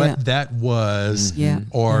 What that was,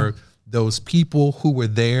 or those people who were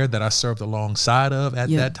there that I served alongside of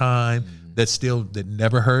at that time that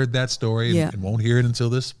never heard that story and won't hear it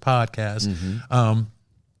until this podcast.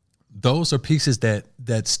 Those are pieces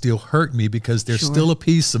that still hurt me, because there's still a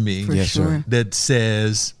piece of me that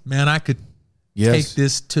says, man, I could take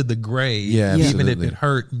this to the grave, even if it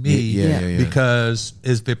hurt me, because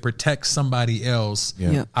if it protects somebody else,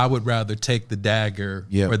 I would rather take the dagger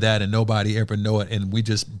for that and nobody ever know it, and we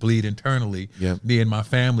just bleed internally. Me and my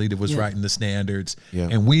family that was writing the standards,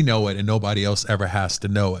 and we know it, and nobody else ever has to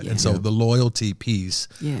know it. And so the loyalty piece,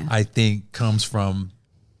 I think, comes from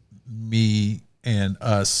me and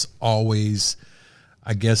us always,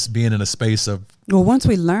 I guess, being in a space of, well, once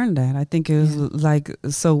we learned that, I think it was like,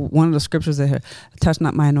 so one of the scriptures that touch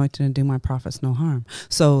not my anointing and do my prophets no harm.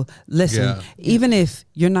 So listen, even if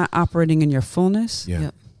you're not operating in your fullness,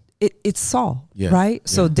 it's Saul, right?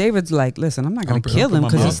 So David's like, listen, I'm not going to kill him,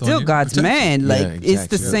 because he's still God's man. Like, it's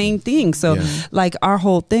the same thing. So like, our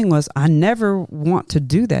whole thing was, I never want to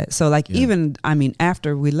do that. So like, even, I mean,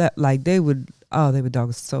 after we left, like they would dog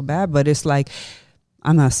us so bad, but it's like,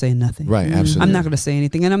 I'm not saying nothing. Right, absolutely. I'm not going to say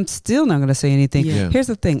anything, and I'm still not going to say anything. Here's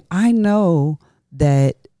the thing. I know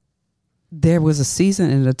that there was a season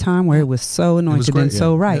and a time where it was so anointed and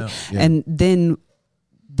so right. And then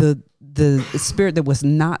the spirit that was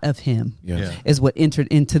not of him is what entered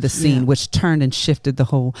into the scene, which turned and shifted the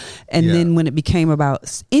whole. And then when it became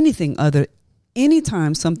about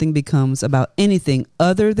anytime something becomes about anything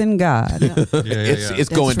other than God, it's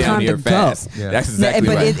going down here fast. That's exactly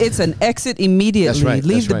right. But it's an exit immediately. That's right.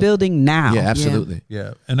 Leave the building now. Yeah, absolutely.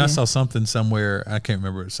 And I saw something somewhere, I can't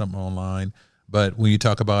remember, something online, but when you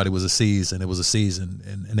talk about it was a season,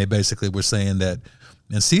 and they basically were saying that,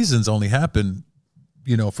 and seasons only happen,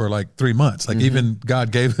 for like 3 months. Like, even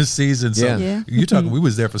God gave us seasons. So you're talking, we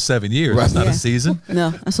was there for 7 years. Right. That's not a season. No,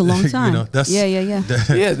 that's a long time. That's a habit. That's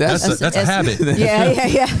a habit.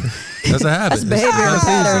 That's behavioral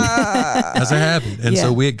pattern. That's a habit. And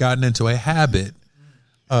so we had gotten into a habit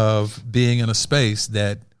of being in a space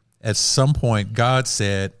that at some point God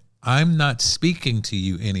said, I'm not speaking to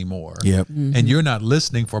you anymore. And you're not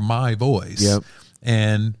listening for my voice.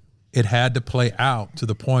 And it had to play out to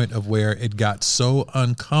the point of where it got so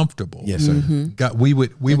uncomfortable. Yes, sir. We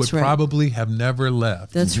would probably have never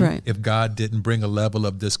left. That's right. If God didn't bring a level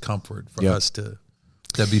of discomfort for us to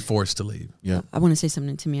be forced to leave. I want to say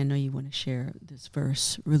something to me. I know you want to share this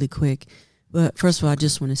verse really quick, but first of all, I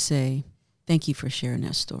just want to say thank you for sharing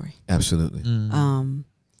that story. Absolutely.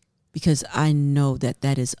 Because I know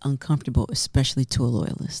that is uncomfortable, especially to a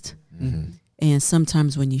loyalist. And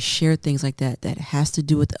sometimes when you share things like that has to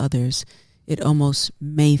do with others, it almost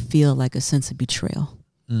may feel like a sense of betrayal.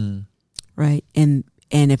 Right? And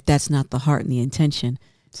if that's not the heart and the intention,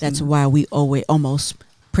 that's why we always almost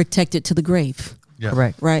protect it to the grave.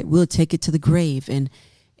 Yeah. Right? We'll take it to the grave. And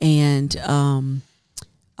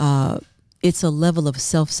it's a level of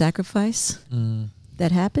self-sacrifice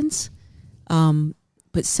that happens.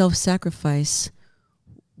 But self-sacrifice,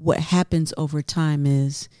 what happens over time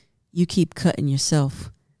is you keep cutting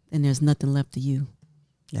yourself and there's nothing left of you.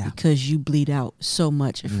 Yeah. Because you bleed out so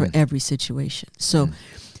much for every situation. So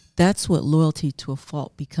that's what loyalty to a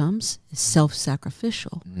fault becomes, is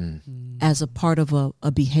self-sacrificial as a part of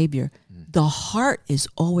a behavior. The heart is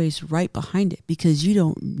always right behind it because you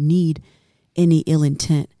don't need any ill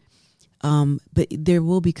intent. But there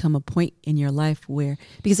will become a point in your life where,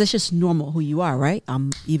 because that's just normal who you are, right?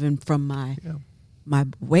 Even from my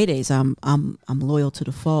way days, I'm loyal to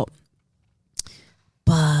the fault,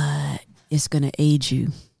 but it's going to age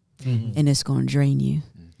you and it's going to drain you.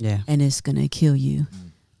 Yeah. And it's going to kill you.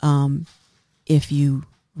 If you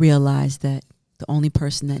realize that the only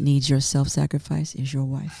person that needs your self-sacrifice is your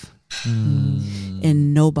wife.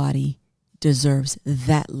 And nobody deserves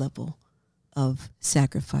that level of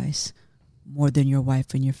sacrifice more than your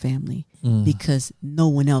wife and your family, because no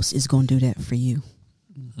one else is going to do that for you.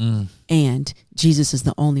 And Jesus is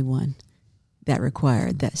the only one that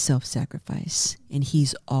required that self-sacrifice, and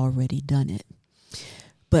he's already done it.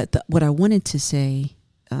 But what I wanted to say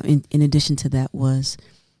in addition to that was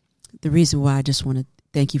the reason why I just want to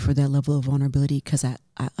thank you for that level of vulnerability, because I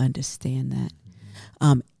understand that.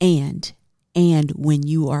 And when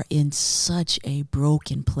you are in such a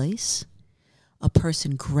broken place, a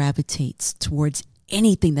person gravitates towards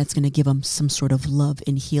anything that's going to give them some sort of love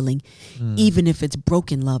and healing, even if it's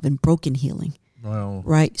broken love and broken healing. Wow.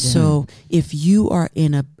 Right? Yeah. So if you are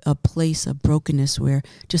in a place of brokenness where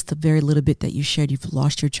just the very little bit that you shared, you've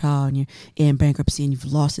lost your child and you're in bankruptcy and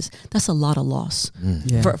you've lost this, that's a lot of loss.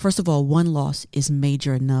 Yeah. First of all, one loss is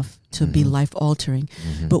major enough to be life-altering.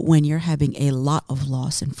 But when you're having a lot of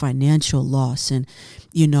loss and financial loss and,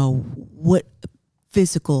 what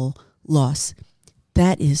physical loss,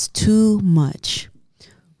 that is too much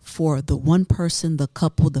for the one person, the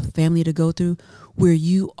couple, the family to go through, where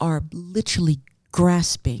you are literally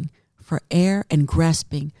grasping for air and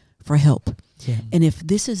grasping for help. Yeah. And if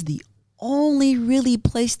this is the only really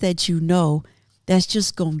place that that's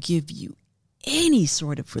just going to give you any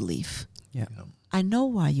sort of relief, I know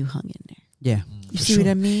why you hung in there. Yeah. You see what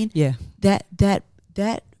I mean? Yeah. That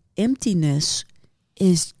emptiness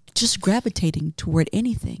is just gravitating toward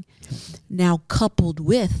anything. Now, coupled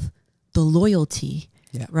with the loyalty,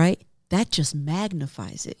 right? That just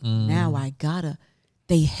magnifies it. Now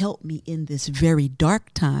they helped me in this very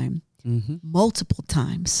dark time multiple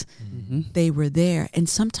times. They were there. And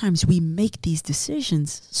sometimes we make these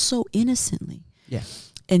decisions so innocently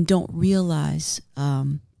and don't realize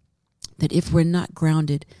that if we're not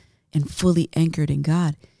grounded and fully anchored in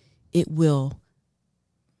God, it will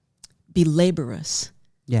belabor us.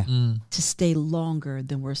 Yeah. To stay longer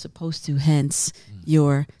than we're supposed to. Hence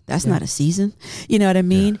that's not a season. You know what I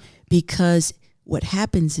mean? Yeah. Because what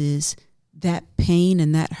happens is that pain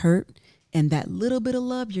and that hurt and that little bit of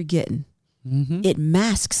love you're getting, it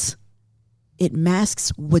masks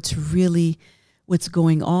what's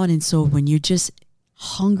going on. And so when you're just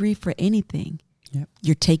hungry for anything,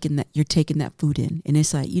 you're taking that food in. And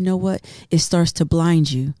it's like, you know what? It starts to blind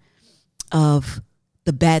you of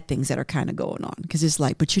the bad things that are kind of going on, because it's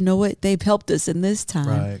like, but you know what? They've helped us in this time.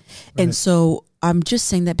 Right. And so I'm just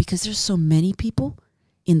saying that because there's so many people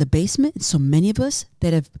in the basement and so many of us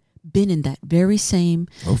that have been in that very same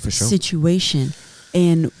situation.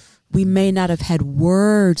 And we may not have had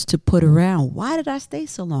words to put around. Why did I stay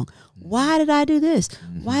so long? Why did I do this?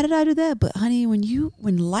 Why did I do that? But honey,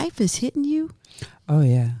 when life is hitting you, oh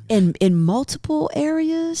yeah, in multiple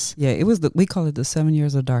areas, it was we call it the 7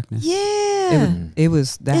 years of darkness. Yeah, it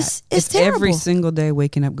was that. It's terrible. Every single day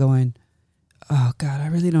waking up going, oh God, I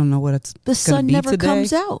really don't know what it's. The sun never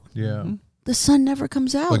comes out. Yeah, the sun never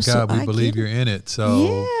comes out. But God, we believe you're in it.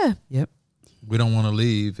 So we don't want to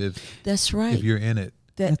leave if that's right. If you're in it.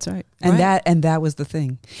 That's right. And that was the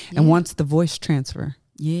thing. Yeah. And once the voice transfer.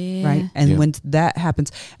 Yeah. Right. And when that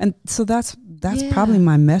happens. And so that's probably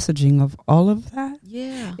my messaging of all of that.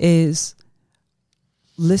 Yeah. Is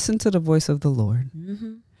listen to the voice of the Lord.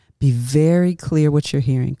 Be very clear what you're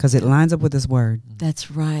hearing, because it lines up with his word.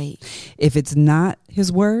 That's right. If it's not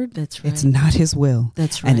his word, that's right. It's not his will.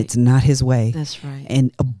 That's right. And it's not his way. That's right.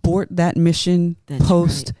 And abort that mission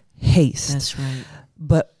post haste. That's right.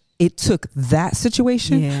 But it took that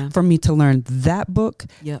situation for me to learn that book,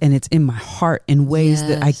 and it's in my heart in ways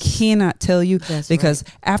that I cannot tell you. Because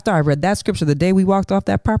after I read that scripture, the day we walked off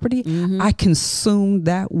that property, I consumed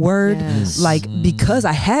that word because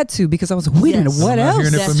I had to, because I was wait a minute, what else? I'm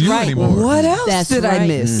not hearing it from you anymore. What else did I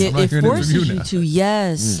miss? It forces you to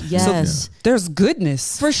yes. So there's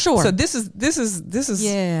goodness for sure. So this is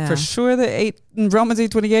for sure the Romans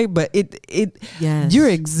 8:28, but you're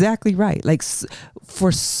exactly right. Like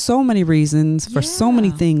for so many reasons, for so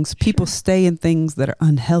many things, people stay in things that are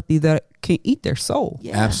unhealthy that can eat their soul.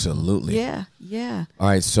 Absolutely. Yeah. All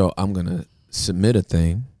right, so I'm gonna submit a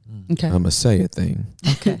thing. Okay. I'm gonna say a thing.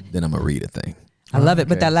 Okay. Then I'm gonna read a thing. I love it,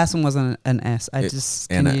 but that last one wasn't an S. I'm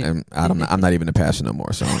not even a pastor no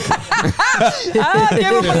more, so I don't care.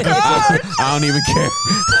 Give him a card. I don't even care.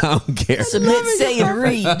 I don't care. Submit, say, and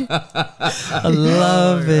read. I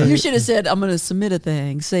love it. You should have said, I'm going to submit a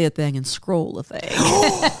thing, say a thing, and scroll a thing.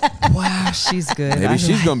 Wow, she's good. Maybe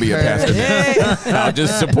she's going to be a pastor. I'll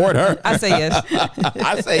just support her. I say yes.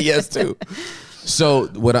 I say yes too. So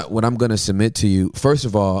what I'm going to submit to you, first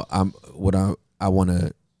of all, I want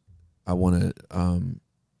to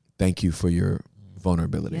thank you for your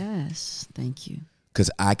vulnerability. Yes, thank you. Because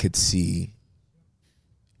I could see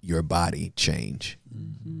your body change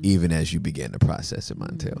even as you began the process at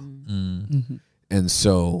Montell. And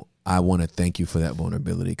so I want to thank you for that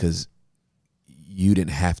vulnerability, because you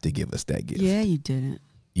didn't have to give us that gift. Yeah, you didn't.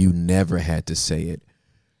 You never had to say it.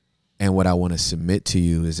 And what I want to submit to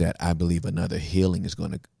you is that I believe another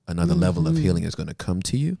level of healing is going to come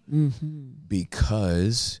to you,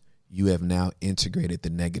 because you have now integrated the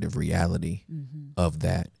negative reality of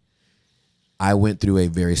that. I went through a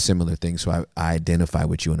very similar thing, so I identify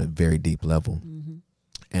with you on a very deep level.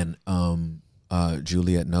 And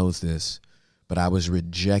Juliet knows this, but I was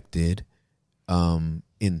rejected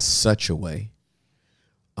in such a way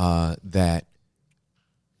that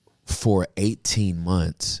for 18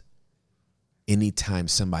 months, anytime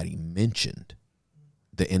somebody mentioned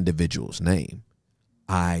the individual's name,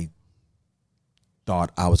 I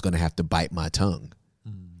thought I was going to have to bite my tongue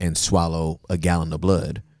and swallow a gallon of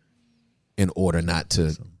blood in order not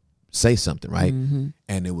to say something, right? And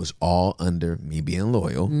it was all under me being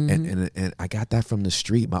loyal. And I got that from the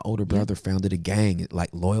street. My older brother founded a gang.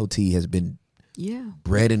 Like, loyalty has been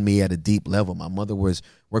bred in me at a deep level. My mother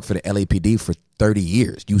worked for the LAPD for 30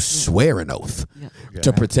 years. You swear an oath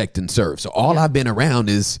to protect and serve. So all I've been around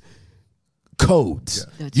is codes.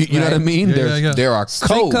 You know what I mean? There are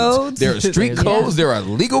codes. There are street codes. There are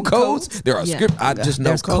legal codes. There are script. I just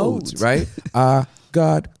know codes, right? I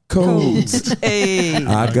got codes. Hey,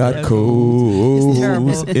 I got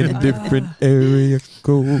codes in different area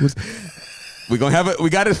codes. We're gonna have it. We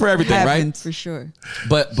got it for everything, right? For sure.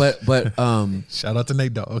 But shout out to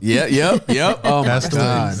Nate Dogg. Yep. Oh my Passed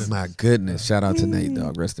God, away. my goodness. Shout out to Nate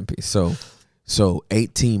Dogg. Rest in peace. So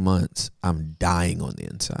 18 months, I'm dying on the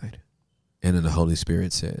inside. And then the Holy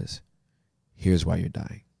Spirit says, here's why you're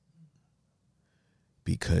dying.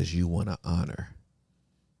 Because you want to honor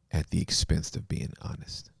at the expense of being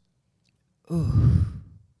honest. ooh.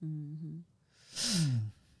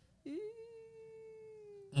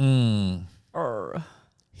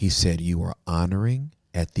 He said, you are honoring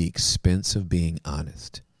at the expense of being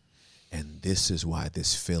honest. And this is why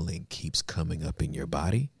this feeling keeps coming up in your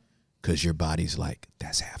body, because your body's like,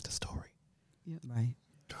 that's half the story. Right.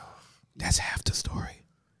 That's half the story.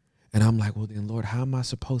 And I'm like, well, then, Lord, how am I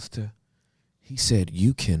supposed to? He said,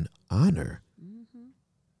 you can honor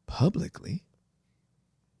publicly,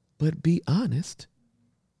 but be honest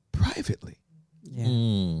privately.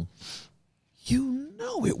 Yeah. You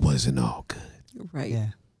know it wasn't all good. Right. Yeah.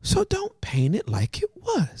 So don't paint it like it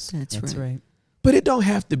was. That's right. But it don't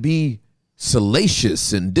have to be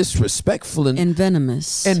salacious and disrespectful and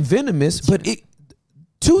venomous. But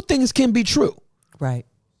two things can be true. Right.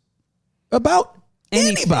 About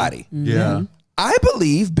anybody. Yeah. I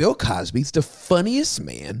believe Bill Cosby's the funniest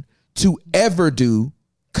man to ever do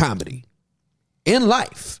comedy in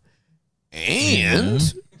life. And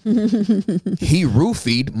he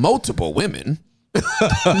roofied multiple women.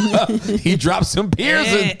 He dropped some beers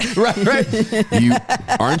and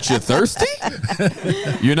right. Aren't you thirsty?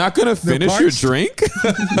 You're not gonna finish your drink?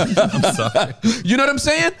 I'm sorry. You know what I'm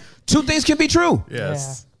saying? Two things can be true.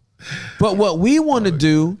 Yes. But what we want to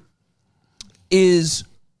do is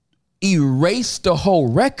erase the whole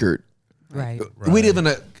record. Right. We live in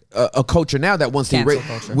a culture now that wants to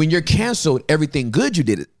erase. When you're canceled, everything good you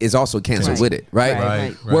did is also canceled with it, right?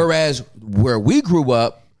 Right. Whereas where we grew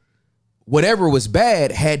up, whatever was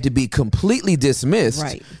bad had to be completely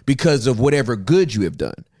dismissed because of whatever good you have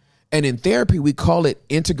done. And in therapy, we call it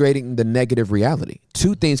integrating the negative reality.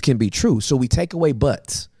 Two things can be true. So we take away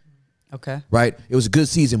buts. Okay. Right? It was a good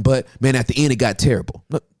season, but man, at the end it got terrible.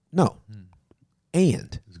 No.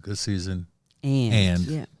 And It was a good season. And And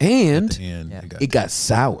and at the end, Yeah. it got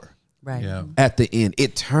sour right. yeah. at the end.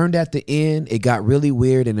 It turned at the end. It got really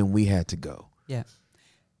weird, and then we had to go. Yeah.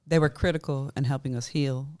 They were critical in helping us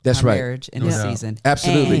heal That's our right. marriage in No the doubt. season.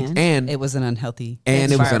 Absolutely. And It was an unhealthy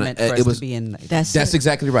And it was an- environment for it us was- to be in. That's that's it.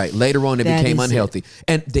 exactly right. Later on, it That became is it. unhealthy.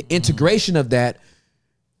 And the integration of that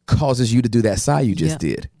causes you to do that sigh you just Yep.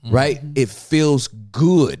 did, right? It feels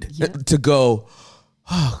good Yep. to go,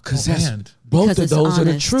 because that's man. both Because of it's those are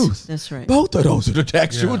the honest. truth. That's right. Both of those are the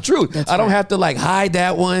actual Yeah. truth. That's I don't right. have to like hide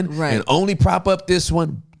that one Right. and only prop up this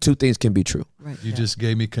one. Two things can be true. Right. You just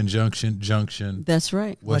gave me conjunction, junction. That's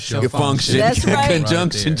right. What's Your function. That's right.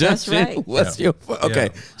 Conjunction, Right there. That's junction. right. What's Yeah. your okay?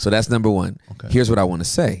 Yeah. So that's number one. Okay. Here's what I want to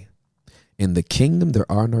say. In the kingdom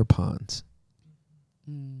there are no pawns.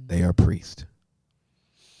 They are priests.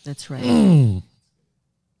 That's right.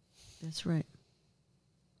 That's right.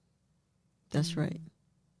 That's right.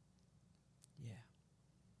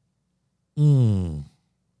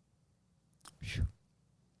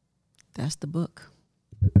 That's the book.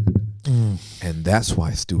 And that's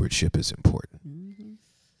why stewardship is important.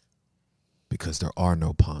 Because there are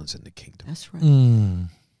no pawns in the kingdom. That's right.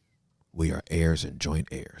 We are heirs and joint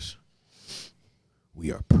heirs.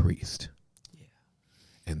 We are priests.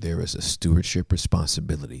 And there is a stewardship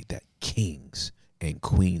responsibility that kings and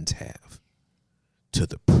queens have to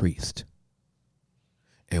the priest.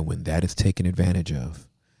 And when that is taken advantage of,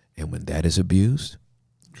 and when that is abused,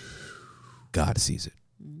 God sees it.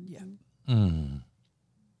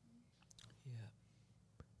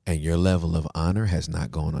 And your level of honor has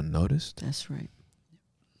not gone unnoticed. That's right.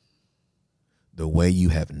 The way you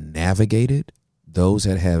have navigated those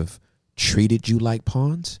that have treated you like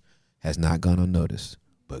pawns has not gone unnoticed.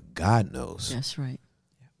 But God knows, That's right.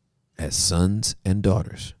 as sons and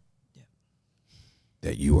daughters,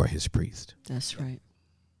 that you are his priest. That's right.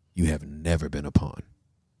 You have never been a pawn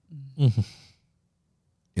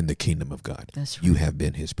in the kingdom of God. That's right. You have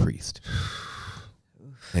been his priest.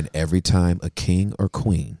 And every time a king or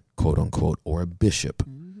queen, quote unquote, or a bishop,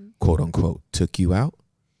 quote unquote, took you out,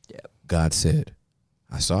 God said,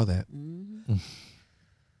 I saw that.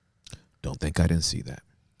 Don't think I didn't see that.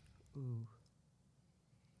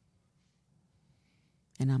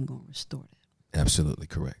 And I'm going to restore that. Absolutely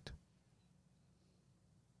correct.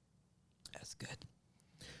 That's good.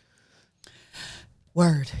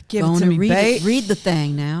 Word. Give Go it on to and me, read babe. Read the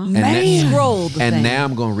thing now. Man. Scroll the And thing. now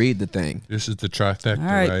I'm going to read the thing. This is the trifecta All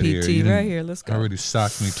right, right here. PT, You right done here. Let's go. Already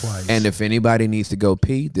socked me twice. And if anybody needs to go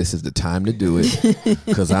pee, this is the time to do it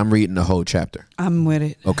because I'm reading the whole chapter. I'm with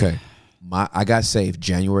it. Okay. I got saved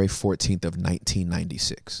January 14th of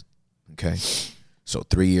 1996. Okay. So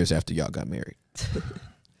 3 years after y'all got married.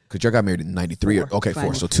 Because y'all got married in 93. Okay,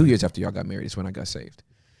 4. So 2 years after y'all got married is when I got saved.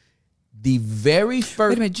 The very Wait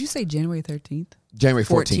first... a minute. Did you say January 13th? January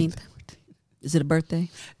 14th. Is it a birthday?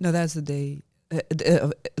 No, that's the day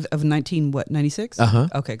of 96? Uh-huh.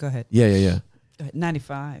 Okay, go ahead. Yeah.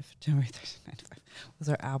 95. January 13th, 95 was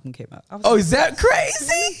our album came out. I was Oh, is that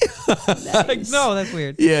crazy? like, no, that's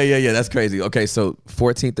weird. Yeah. That's crazy. Okay, so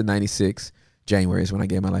 14th of 96, January is when I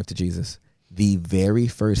gave my life to Jesus. The very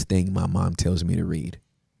first thing my mom tells me to read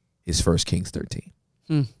is 1 Kings 13.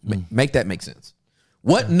 Make that make sense.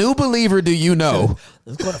 What new believer do you know?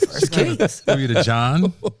 Let's go to First Kings. Maybe to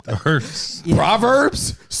John, or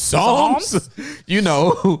Proverbs, Psalms, you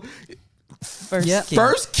know, First Yep. Kings.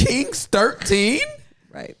 1 Kings 13.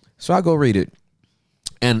 Right. So I go read it.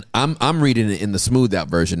 And I'm reading it in the smoothed out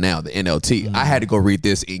version now, the NLT. I had to go read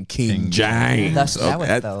this in King James. That was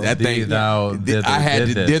that, though. that Thee thing, thou dither I had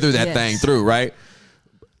to didst. dither that Yes. thing through, right?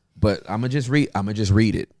 But I'm gonna just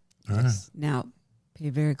read it. Now, pay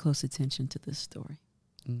very close attention to this story.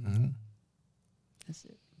 That's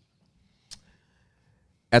it.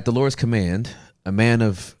 At the Lord's command, a man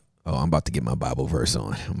of I'm about to get my Bible verse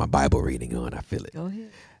on, my Bible reading on. I feel it. Go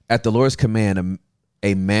ahead. At the Lord's command,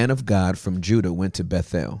 a man of God from Judah went to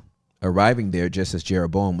Bethel, arriving there just as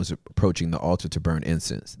Jeroboam was approaching the altar to burn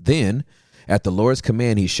incense. Then, at the Lord's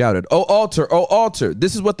command, he shouted, O altar,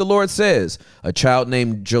 this is what the Lord says. A child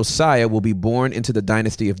named Josiah will be born into the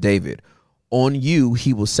dynasty of David. On you,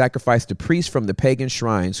 he will sacrifice the priests from the pagan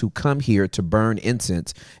shrines who come here to burn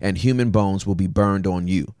incense, and human bones will be burned on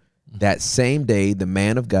you. That same day, the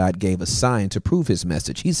man of God gave a sign to prove his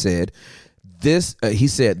message. He said,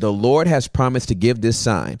 the Lord has promised to give this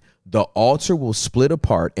sign. The altar will split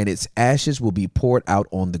apart and its ashes will be poured out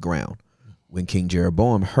on the ground. When King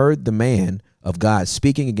Jeroboam heard the man of God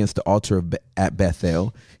speaking against the altar at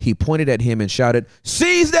Bethel. He pointed at him and shouted,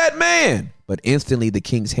 "Seize that man!" But instantly the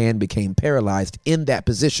king's hand became paralyzed in that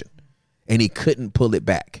position, and he couldn't pull it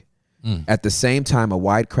back. At the same time, a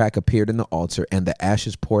wide crack appeared in the altar, and the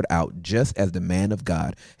ashes poured out just as the man of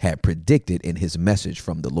God had predicted in his message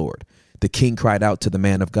from the Lord. The king cried out to the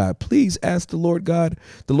man of God, "Please ask the Lord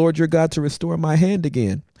your God, to restore my hand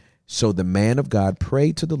again." So the man of God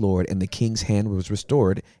prayed to the Lord, and the king's hand was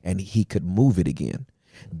restored, and he could move it again.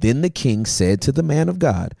 Then the king said to the man of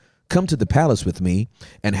God, "Come to the palace with me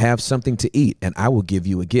and have something to eat, and I will give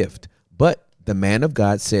you a gift." But the man of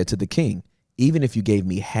God said to the king, "Even if you gave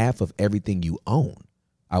me half of everything you own,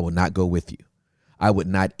 I will not go with you. I would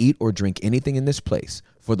not eat or drink anything in this place,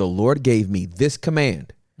 for the Lord gave me this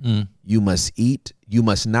command. You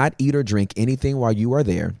must not eat or drink anything while you are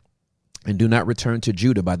there, and do not return to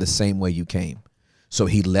Judah by the same way you came." So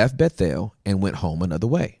he left Bethel and went home another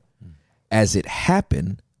way. As it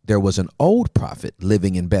happened, there was an old prophet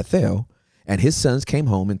living in Bethel, and his sons came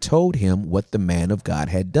home and told him what the man of God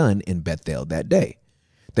had done in Bethel that day.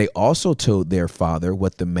 They also told their father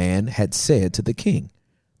what the man had said to the king.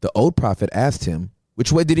 The old prophet asked him,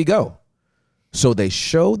 "Which way did he go?" So they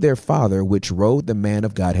showed their father which road the man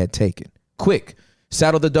of God had taken. "Quick,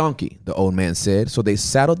 saddle the donkey," the old man said. So they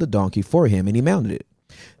saddled the donkey for him, and he mounted it.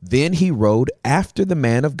 Then he rode after the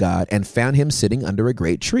man of God and found him sitting under a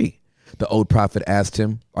great tree. The old prophet asked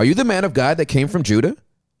him, "Are you the man of God that came from Judah?"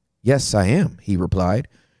 "Yes, I am," he replied.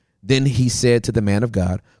 Then he said to the man of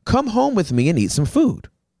God, "Come home with me and eat some food."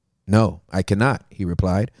 "No, I cannot," he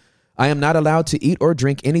replied. "I am not allowed to eat or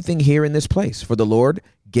drink anything here in this place, for the Lord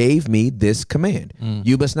gave me this command.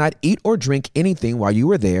 You must not eat or drink anything while you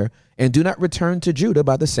are there, and do not return to Judah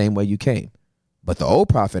by the same way you came." But the old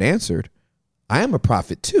prophet answered, "I am a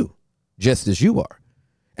prophet too, just as you are.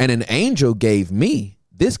 And an angel gave me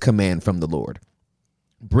this command from the Lord.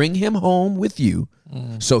 Bring him home with you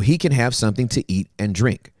so he can have something to eat and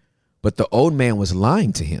drink." But the old man was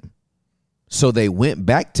lying to him. So they went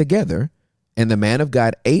back together, and the man of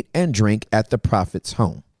God ate and drank at the prophet's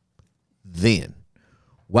home. Then,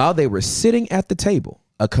 while they were sitting at the table,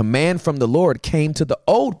 a command from the Lord came to the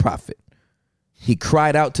old prophet. He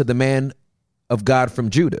cried out to the man of God from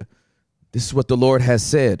Judah, "This is what the Lord has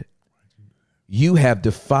said. You have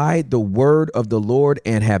defied the word of the Lord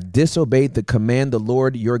and have disobeyed the command the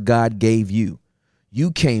Lord your God gave you.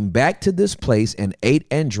 You came back to this place and ate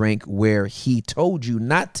and drank where he told you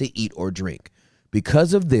not to eat or drink.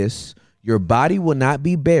 Because of this, your body will not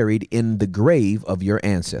be buried in the grave of your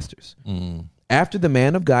ancestors." After the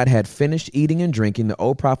man of God had finished eating and drinking, the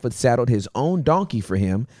old prophet saddled his own donkey for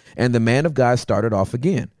him, and the man of God started off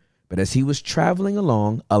again. But as he was traveling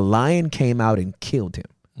along, a lion came out and killed him.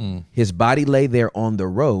 His body lay there on the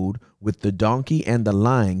road with the donkey and the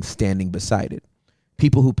lion standing beside it.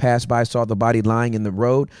 People who passed by saw the body lying in the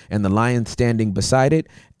road and the lion standing beside it,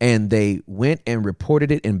 and they went and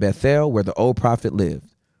reported it in Bethel, where the old prophet lived.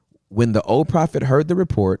 When the old prophet heard the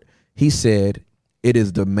report, he said, "It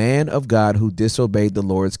is the man of God who disobeyed the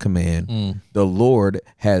Lord's command. The Lord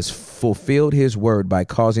has fulfilled his word by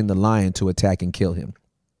causing the lion to attack and kill him."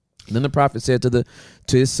 Then the prophet said to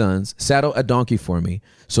his sons, "Saddle a donkey for me."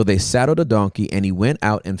 So they saddled a donkey, and he went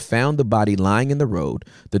out and found the body lying in the road.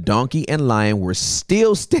 The donkey and lion were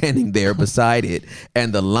still standing there beside it,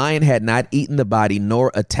 and the lion had not eaten the body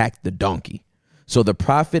nor attacked the donkey. So the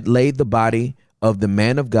prophet laid the body of the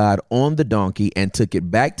man of God on the donkey and took it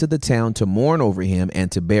back to the town to mourn over him and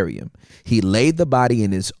to bury him. He laid the body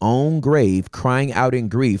in his own grave, crying out in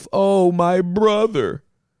grief, "Oh, my brother."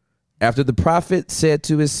 Afterwards, the prophet said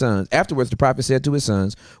to his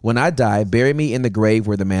sons, "When I die, bury me in the grave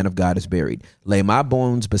where the man of God is buried. Lay my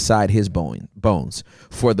bones beside his bones.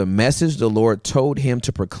 For the message the Lord told him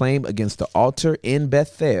to proclaim against the altar in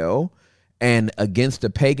Bethel and against the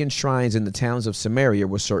pagan shrines in the towns of Samaria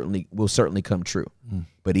will certainly come true."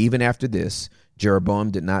 But even after this, Jeroboam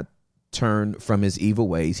did not turn from his evil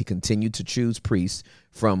ways. He continued to choose priests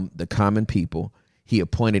from the common people. He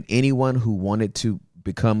appointed anyone who wanted to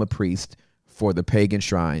become a priest for the pagan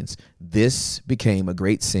shrines. This became a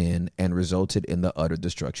great sin and resulted in the utter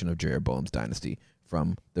destruction of Jeroboam's dynasty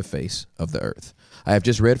from the face of the earth. I have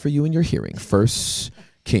just read for you in your hearing 1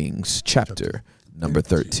 Kings chapter number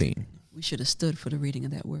 13. We should have stood for the reading of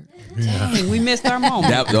that word. Dang, we missed our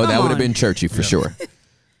moment. That would have been churchy for sure.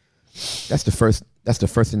 That's the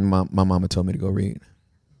first thing my mama told me to go read.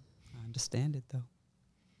 I understand it though.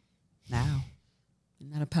 Now.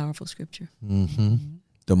 Isn't that a powerful scripture?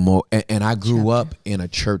 The more, and I grew up in a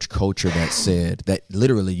church culture that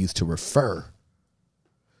literally used to refer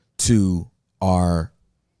to our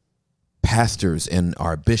pastors and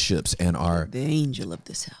our bishops and our The angel of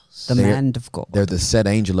this house. The man of God. They're the said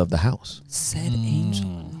angel of the house. Said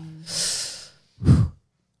angel.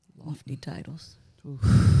 Lofty titles.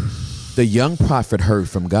 The young prophet heard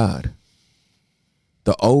from God.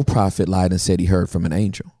 The old prophet lied and said he heard from an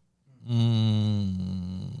angel.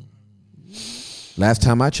 Last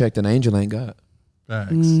time I checked, an angel ain't God.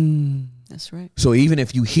 Facts. That's right. So even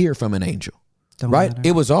if you hear from an angel, Don't right? matter.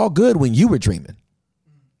 It was all good when you were dreaming.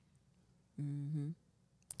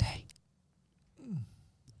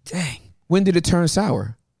 Dang. When did it turn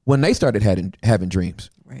sour? When they started having dreams.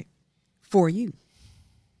 Right. For you.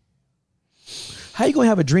 How you gonna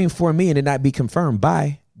have a dream for me and it not be confirmed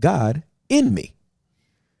by God in me?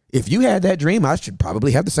 If you had that dream, I should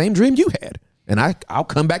probably have the same dream you had. And I'll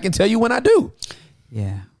come back and tell you when I do.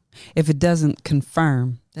 Yeah. If it doesn't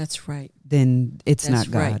confirm, That's right. then it's That's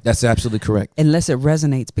not God. right. That's absolutely correct. Unless it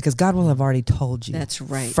resonates, because God will have already told you. That's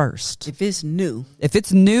right. First. If it's new. If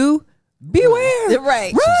it's new, beware.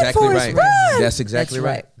 Right. Run, Exactly Forrest, right. run. That's exactly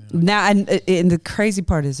right. Now, and the crazy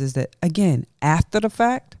part is that, again, after the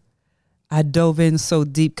fact, I dove in so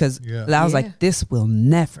deep because I was like, this will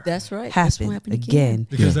never That's right. happen, This won't happen again.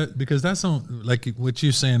 Because that's on, like what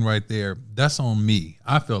you're saying right there, that's on me.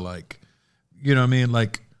 I feel like, you know what I mean?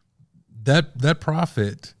 Like that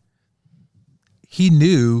prophet, he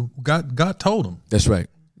knew, God told him. That's right.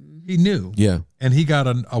 He knew. Yeah. And he got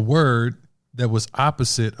a word that was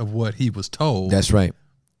opposite of what he was told. That's right.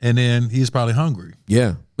 And then he's probably hungry.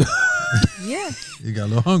 Yeah. Yeah. You got a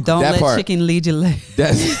little hungry. Don't That let part. chicken lead you lead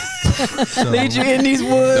you in these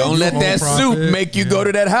woods. Don't let that prophet, soup make you go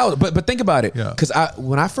to that house. But think about it. Yeah. Because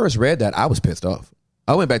when I first read that, I was pissed off.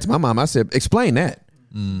 I went back to my mom. I said, explain that.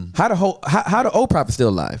 How the old prophet still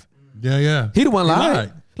alive? Yeah. He the one He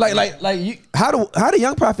lied. How the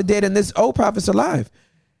young prophet dead and this old prophet's alive?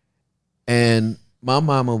 And my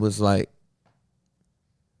mama was like,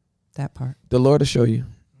 That part. the Lord will show you.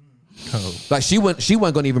 Oh. Like she wasn't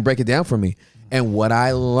going to even break it down for me. And what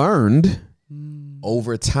I learned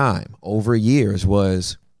over time, over years,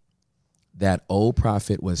 was that old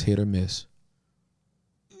prophet was hit or miss.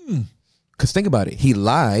 Because think about it. He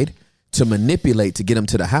lied to manipulate to get him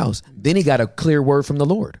to the house. Then he got a clear word from the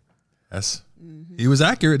Lord. He was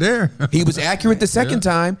accurate there. He was accurate the second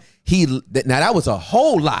time. Now that was a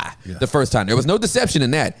whole lie the first time. There was no deception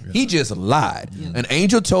in that. He just lied. An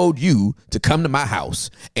angel told you to come to my house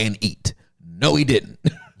and eat. No, he didn't.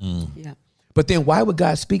 Yeah. But then why would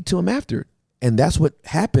God speak to him after? And that's what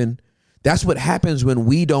happened. That's what happens when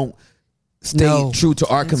we don't stay true to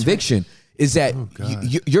our conviction. Is that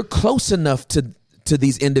you're close enough to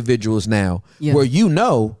these individuals now where you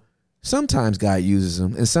know sometimes God uses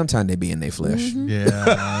them and sometimes they be in their flesh.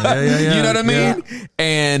 Yeah. You know what I mean?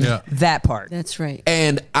 And that part. That's right.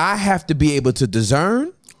 And I have to be able to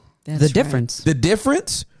discern That's the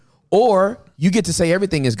difference, or you get to say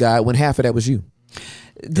everything is God when half of that was you.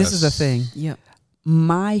 This is the thing. Yep.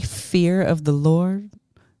 My fear of the Lord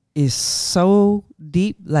is so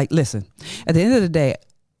deep. Like, listen, at the end of the day,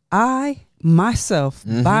 I myself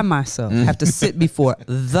by myself have to sit before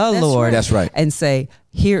the Lord. Right. That's right. And say,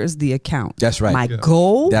 here is the account. That's right. My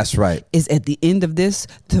goal. That's right. Is at the end of this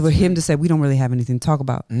for him to say, we don't really have anything to talk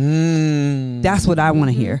about. That's what I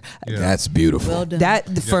want to hear. That's beautiful. Well done.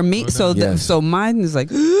 That for me. So so mine is like,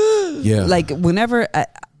 like whenever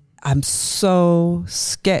I'm so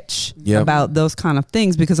sketch about those kind of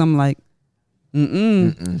things because I'm like,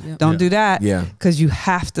 don't do that. Yeah. Because you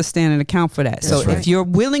have to stand and account for that. So if you're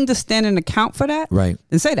willing to stand and account for that, right,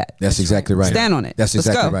 then say that. That's exactly right. Stand on it. That's Let's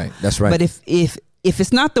exactly go. right. That's right. But if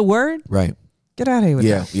it's not the word, right, get out of here with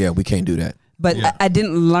that. Yeah, we can't do that. But I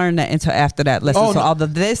didn't learn that until after that lesson. Oh, so no. although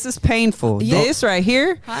this is painful, this right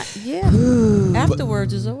here,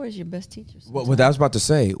 Afterwards is always your best teacher. What I was about to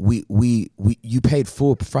say, you paid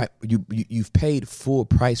full price. You've paid full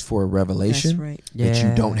price for a revelation That's right. that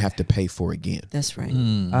you don't have to pay for again. That's right.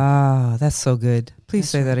 That's so good. Please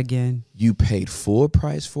say that again. You paid full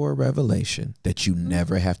price for a revelation that you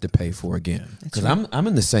never have to pay for again. Because I'm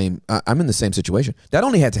in the same situation. That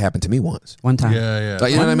only had to happen to me once. One time. Yeah.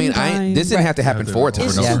 Like, you know what I mean? This didn't have to happen 4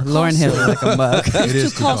 times. Yeah, Lauren Hill like a mug.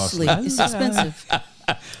 It's too costly. It's expensive.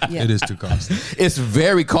 It is too costly. It's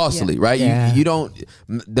very costly, right? Yeah. You don't.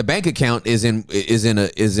 The bank account is in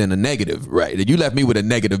a negative, right? You left me with a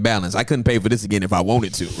negative balance. I couldn't pay for this again if I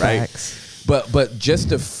wanted to, right? Facts. But just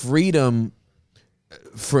the freedom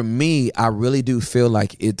for me, I really do feel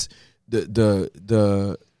like it's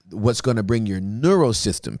the what's going to bring your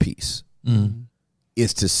neurosystem peace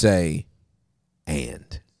is to say,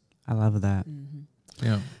 and I love that.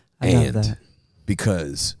 Yeah. I love that.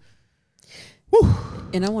 Because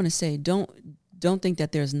And I want to say, don't don't think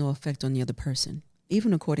that there's no effect on the other person.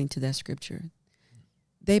 Even according to that scripture,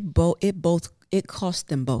 it cost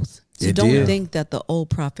them both. So don't think that the old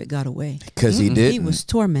prophet got away, because he did. He was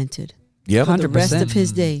tormented. Yep. For the rest of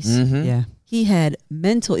his days. Mm-hmm. Yeah. He had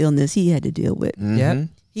mental illness he had to deal with. Mm-hmm. Yep.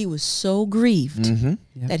 He was so grieved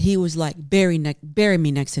Mm-hmm. that he was like, bury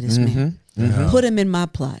me next to this man. Mm-hmm. Put him in my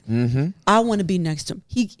plot. Mm-hmm. I want to be next to him.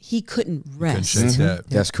 He couldn't rest. Couldn't shake that.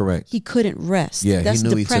 That's correct. He couldn't rest. Yeah, That's he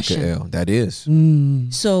knew depression. he took an L. That is.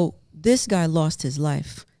 So this guy lost his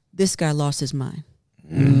life. This guy lost his mind.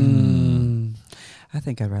 I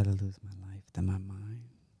think I'd rather lose my life than my mind.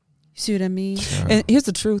 You see what I mean? And here's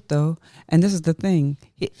the truth, though, and this is the thing.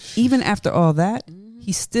 Even after all that,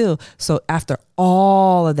 he still, so after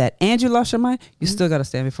all of that, and you lost your mind, you still got to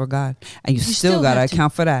stand before God. And you still got to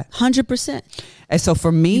account for that. 100%. And so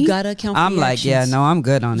for me, You gotta account for I'm your like, actions. yeah, no, I'm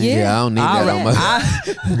good on it. Yeah, I don't need that on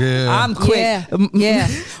my. I'm quick. Yeah. Yeah.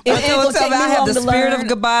 Until tell me I have the spirit of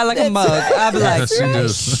goodbye like a mug. I'll be like, Yes,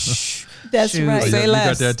 you do. That's Shoot. right. Say You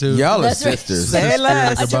less. got that too. Y'all are That's right. sisters. Say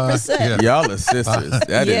less. Goodbye. 100%. Yeah. Y'all are sisters.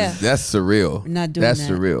 Yeah. That's surreal. We're not doing That's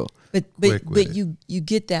that. surreal. But Quick with it. you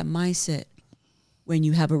get that mindset when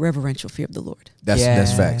you have a reverential fear of the Lord. That's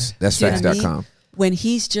facts. That's See what I mean? facts.com. When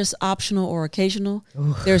he's just optional or occasional,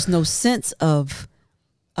 there's no sense of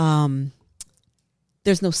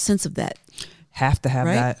that. have to have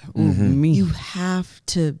Right? that. Ooh, me. You have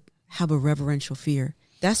to have a reverential fear.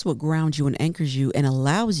 That's what grounds you and anchors you and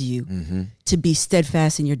allows you to be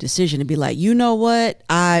steadfast in your decision and be like, you know what?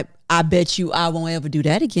 I bet you I won't ever do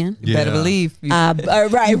that again. Yeah. Better believe.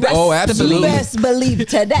 Right. Oh, absolutely. Best believe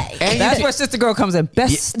today. And That's where Sister Girl comes in.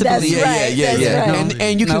 Best to That's believe. right. Yeah. That's right.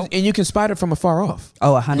 And you can spot it from afar off.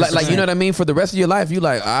 Oh, 100%. Like you know what I mean? For the rest of your life, you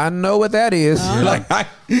like, I know what that is. Like,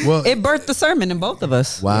 Well, It birthed the sermon in both of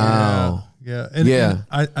us. wow. Yeah. And, Yeah.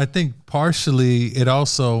 and I think partially it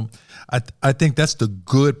also, I think that's the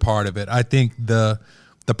good part of it. I think the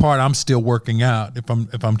part I'm still working out,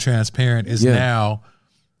 if I'm transparent, is now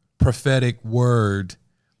prophetic word.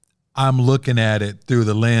 I'm looking at it through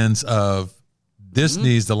the lens of this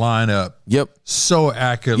needs to line up so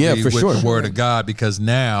accurately with the word of God, because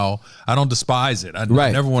now I don't despise it. I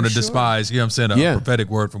never want to despise, you know what I'm saying, a prophetic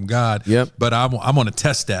word from God. But I want to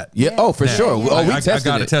test that. Yeah. Oh, for sure. Oh, we tested I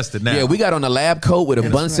got to it. test it now. Yeah, we got on a lab coat with a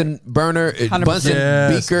Bunsen burner, Bunsen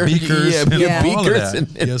Yes, beaker, beakers, yeah, all of beakers, that.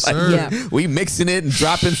 and Yes, like, sir. we mixing it and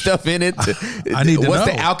dropping stuff in it. I need to What's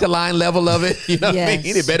know. the alkaline level of it? You know what I Yes.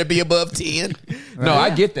 mean? It better be above 10. No, I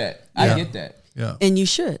get that. I get that. Yeah. And you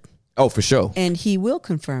should. Oh, for sure. And he will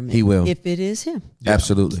confirm it. He will. If it is him.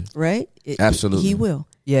 Absolutely. Right? Absolutely. He will.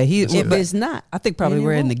 Yeah, If it's not. I think probably then it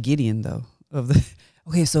we're in won't. the Gideon though of the.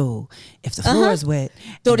 Okay, so if the floor is wet,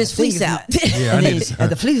 Throw and this the thing fleece is out. not- Yeah, I and need then- to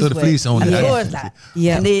and the fleece throw is the wet, fleece on and it. the floor is not.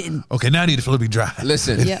 Yeah. And then Okay, now I need to feel it be dry.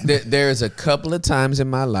 Listen, Yeah. there's a couple of times in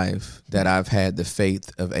my life that I've had the faith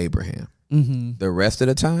of Abraham. The rest of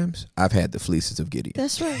the times, I've had the fleeces of Gideon.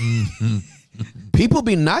 That's right. People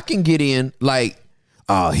be knocking Gideon like,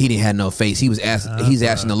 oh, he didn't have no face. He was he's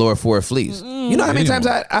asking the Lord for a fleece. You know how many times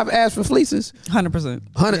I've asked for fleeces? 100%.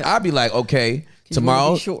 I'd be like, okay,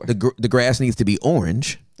 tomorrow be sure. the grass needs to be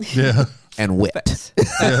orange Yeah. and wet.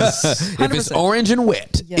 Yes. If it's orange and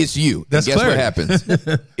wet, it's you. That's and guess clarity. what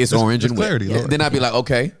happens? It's orange and wet. clarity, Lord. Then I'd be like,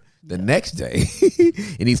 okay, the next day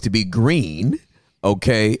it needs to be green.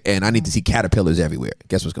 Okay, and I need to see caterpillars everywhere.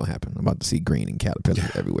 Guess what's gonna happen? I'm about to see green and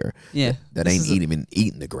caterpillars everywhere. Yeah. that This ain't is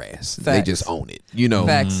eating the grass. They Facts. just own it. You know,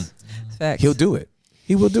 Facts. Facts. he'll do it.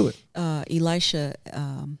 He will do it. Elisha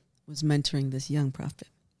was mentoring this young prophet.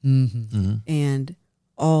 And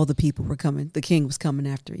all the people were coming. The king was coming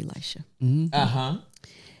after Elisha.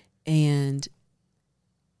 And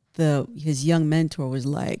his young mentor was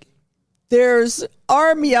like, there's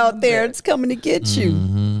army out there. It's coming to get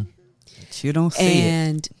you. But you don't see it.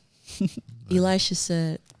 And Elisha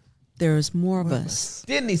said, there's more of us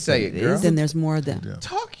Didn't he say it, girl? than there's more of them.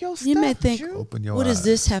 Talk your stuff. You may think, Open your what does eyes.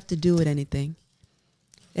 this have to do with anything?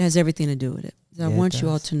 It has everything to do with it. So I Yeah, it want you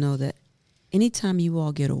all does. to know that anytime you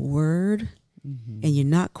all get a word and you're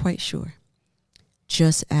not quite sure,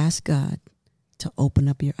 just ask God to open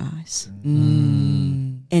up your eyes.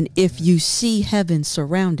 And if you see heaven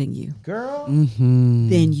surrounding you, girl.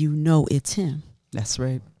 then you know it's him. That's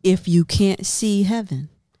right. If you can't see heaven,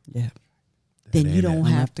 Yeah. then you ain't don't You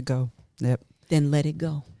have have to go. Yep. then let it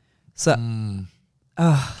go. So,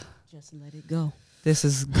 Just let it go. this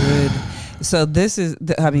is good. So this is,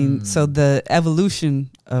 so the evolution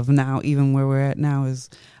of now, even where we're at now, is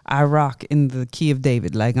I rock in the key of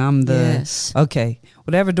David. Like I'm the, Yes. okay,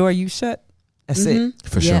 whatever door you shut, that's it.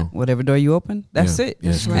 For Yeah. sure. Whatever door you open, that's Yeah. it.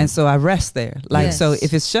 Yes, right. And so I rest there. Like, so Yes.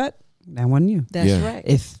 if it's shut, that wasn't you. That's Yeah. right.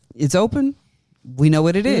 If it's open, we know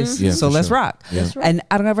what it is. Yeah, so let's sure. rock. Yeah. That's right. And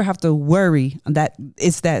I don't ever have to worry that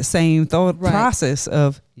it's that same thought process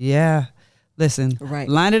of, listen,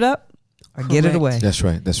 line it up or get it Correct. away. That's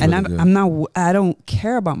right. That's And really good. I don't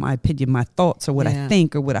care about my opinion, my thoughts, or what I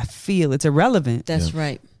think or what I feel. It's irrelevant. That's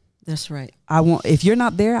right. That's right. If you're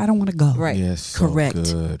not there, I don't want to go. Right. Yes, so correct.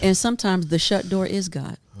 good. And sometimes the shut door is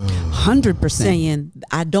God 100%. saying,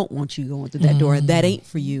 I don't want you going through that door. That ain't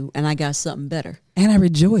for you. And I got something better. And I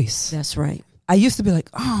rejoice. That's right. I used to be like,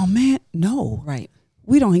 oh man, no. Right.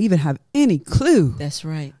 We don't even have any clue. That's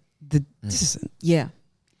right. Yeah.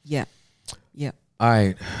 Yeah. All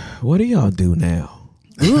right. What do y'all do now?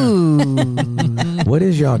 Ooh. What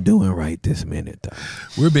is y'all doing right this minute, though?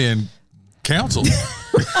 We're being counseled. In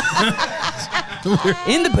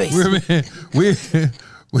the basement.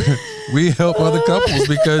 We help other couples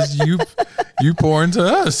because you pour into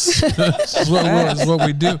us. That's what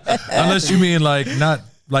we do. Unless you mean not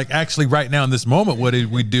actually right now in this moment, what did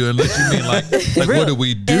we do? Unless you mean like what do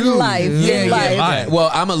we do in life? Yeah, in life. Well,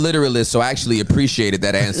 I'm a literalist, so I actually appreciated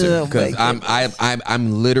that answer because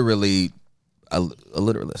I'm literally a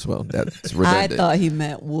literalist. Well, that's I redundant. thought he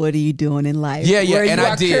meant, what are you doing in life? Yeah, Where and you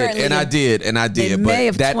I are did, currently and I did, and I did. in But May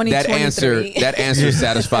of that 2023. answer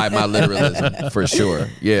satisfied my literalism for sure.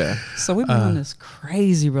 Yeah. So we've been on this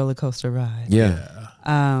crazy roller coaster ride. Yeah.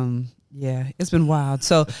 Yeah, it's been wild.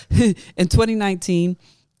 So in 2019,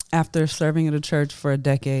 after serving at a church for a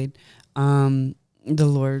decade, the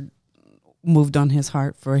Lord moved on his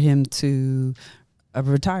heart for him to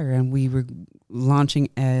retire, and we were launching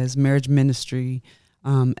as marriage ministry,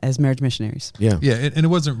 as marriage missionaries. Yeah. Yeah, and it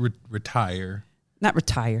wasn't retire, Not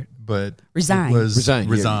retired, but resign. It was Resign.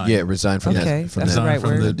 resign. Yeah, resign from Okay, that. From that's that, the right from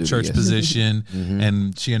word. the duty, church yes. position,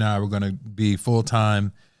 and she and I were going to be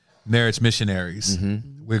full-time marriage missionaries.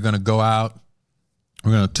 We're going to go out,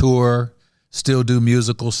 we're going to tour, still do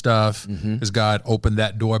musical stuff, as God opened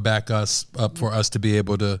that door back up for us to be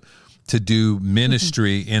able to do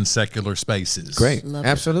ministry in secular spaces. Great. Love it.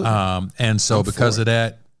 Absolutely. And so because of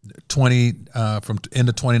that, from end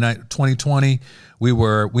of 2020,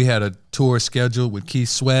 we had a tour scheduled with Keith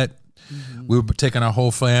Sweat. We were taking our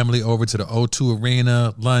whole family over to the O2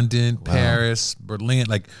 Arena, London, Paris, Berlin.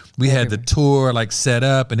 Like we had the tour set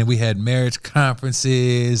up, and then we had marriage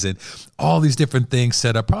conferences and all these different things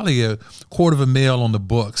set up. Probably $250,000 on the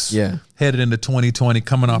books. Yeah. Headed into 2020,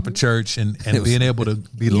 coming off of church and being able to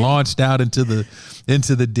be launched out into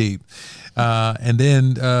the deep. And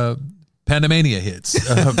then Pandemania hits.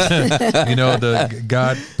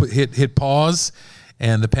 God hit pause.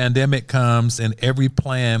 And the pandemic comes, and every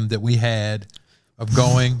plan that we had of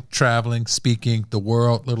going, traveling, speaking, the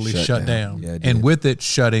world literally shut down. Yeah, it and did. with it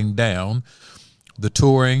shutting down, the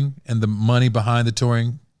touring and the money behind the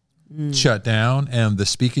touring shut down, and the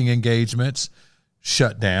speaking engagements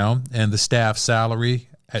shut down, and the staff salary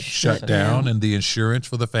had shut down, and the insurance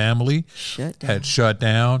for the family had shut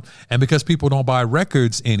down. And because people don't buy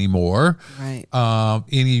records anymore, Right.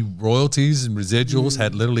 Any royalties and residuals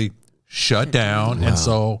had literally shut down. And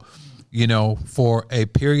so, for a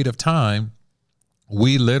period of time,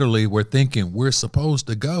 we literally were thinking, we're supposed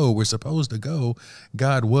to go.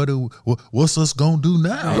 God, what's us gonna do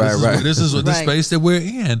now? This is the space that we're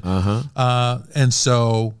in. And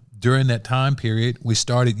so during that time period, we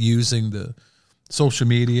started using the social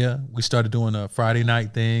media. We started doing a Friday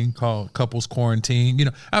night thing called Couples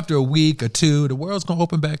Quarantine. After a week or two, the world's going to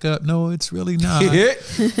open back up. No, it's really not.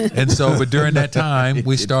 And so, but during that time,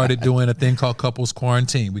 we started doing a thing called Couples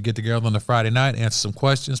Quarantine. We get together on a Friday night, answer some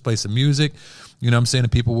questions, play some music. You know what I'm saying?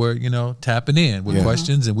 And people were, tapping in with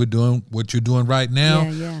questions, and we're doing what you're doing right now.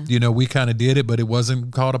 Yeah. We kind of did it, but it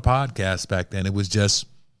wasn't called a podcast back then. It was just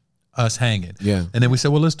us hanging. Yeah. And then we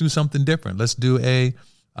said, well, let's do something different. Let's do a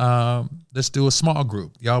small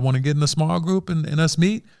group. Y'all want to get in a small group and us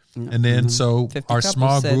meet? And then so our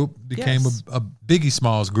small group became a Biggie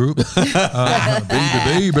Smalls group.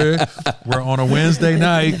 Baby. Where on a Wednesday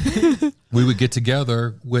night, we would get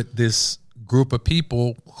together with this group of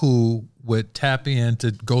people who would tap in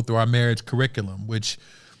to go through our marriage curriculum, which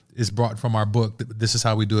is brought from our book. This is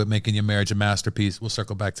how we do it, Making Your Marriage a Masterpiece. We'll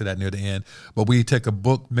circle back to that near the end. But we take a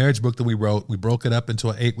marriage book that we wrote, we broke it up into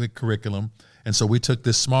an 8-week curriculum. And so we took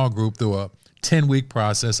this small group through a 10-week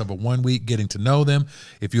process of a 1 week getting to know them.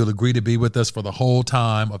 If you'll agree to be with us for the whole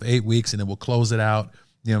time of 8 weeks, and then we'll close it out,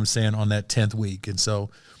 on that 10th week. And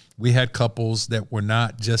so we had couples that were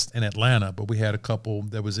not just in Atlanta, but we had a couple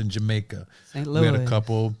that was in Jamaica. St. Louis. We had a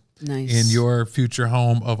couple Nice. in your future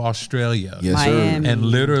home of Australia. Yes, Miami. sir. And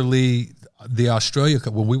literally the Australia,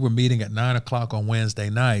 when we were meeting at 9:00 on Wednesday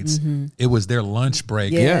nights, it was their lunch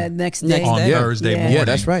break. Next day On Thursday morning. Yeah,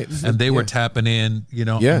 that's right. And they were tapping in,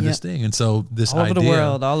 on this thing. And so this all idea. over the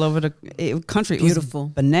world, all over the country. Beautiful. It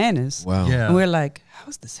was bananas. Wow. Yeah. And we're like, how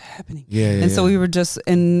is this happening? Yeah. And so we were just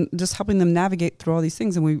helping them navigate through all these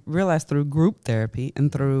things. And we realized through group therapy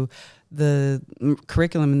and through the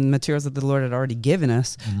curriculum and materials that the Lord had already given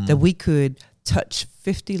us that we could touch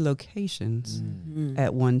 50 locations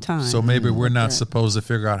at one time. So maybe we're not supposed to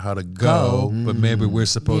figure out how to go, but maybe we're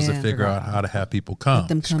supposed to figure out how to have people come. Let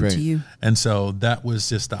them come to you. And so that was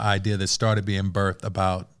just the idea that started being birthed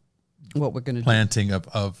about what we're going to planting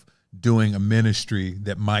of doing a ministry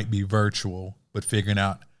that might be virtual, but figuring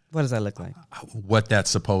out what does that look like? What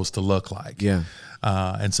that's supposed to look like. Yeah.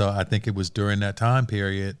 And so I think it was during that time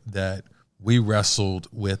period that we wrestled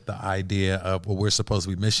with the idea of, well, we're supposed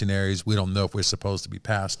to be missionaries. We don't know if we're supposed to be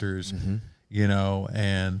pastors, and,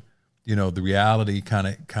 the reality kind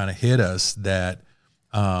of hit us that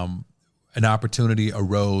an opportunity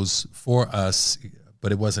arose for us,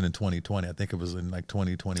 but it wasn't in 2020. I think it was in like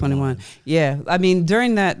 2021. Yeah. I mean,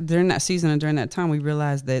 during that season and during that time, we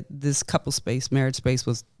realized that this couple space, marriage space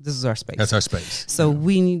this is our space. That's our space. So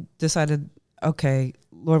we decided, okay,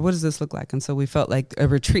 Lord, what does this look like? And so we felt like a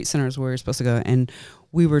retreat center is where we're supposed to go. And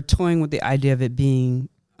we were toying with the idea of it being,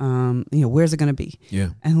 where's it going to be? Yeah.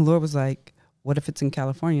 And the Lord was like, what if it's in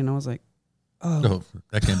California? And I was like, oh,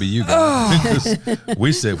 that can't be you guys.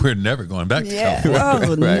 We said we're never going back to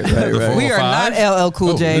California. Right. We are not LL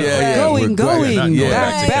Cool J. Going.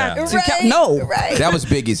 Back to Cali. No. That was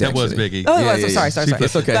Biggie's. That actually. was Biggie. Oh, sorry.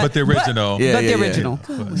 It's okay. But the original. But the original.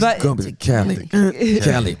 But Going to Cali.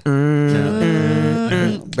 Cali.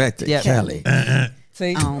 Back to Cali.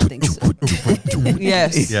 See? I don't think so.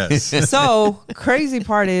 Yes. So crazy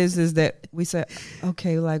part is that we said,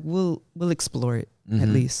 okay, like we'll explore it at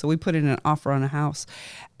least. So we put in an offer on a house,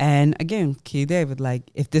 and again, Key David, like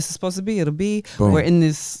if this is supposed to be, it'll be. Boom. We're in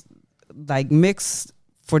this like mix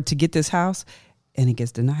to get this house, and it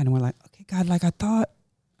gets denied, and we're like, okay, God, like I thought,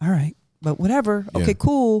 all right, but whatever. Yeah. Okay,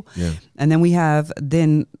 cool. Yeah. And then we have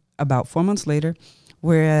about 4 months later,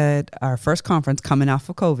 we're at our first conference coming off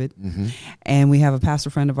of COVID, and we have a pastor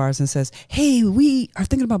friend of ours and says, hey, we are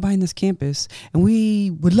thinking about buying this campus, and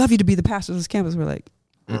we would love you to be the pastor of this campus. We're like,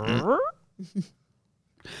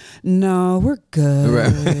 no, we're good.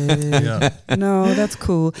 Right. No, that's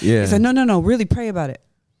cool. Yeah. He said, no, really pray about it.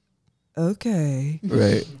 Okay.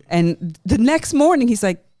 Right. And the next morning, he's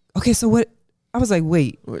like, okay, so what? I was like,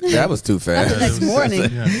 wait. That was too fast. The next morning.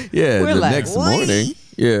 Yeah, We're the like, next what? morning.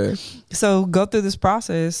 Yeah. So go through this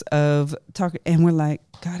process of talking, and we're like,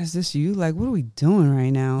 God, is this you? Like, what are we doing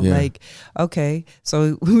right now? Yeah. Like, okay,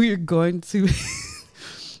 so we're going to,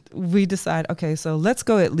 we decide, okay, so let's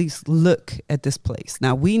go at least look at this place.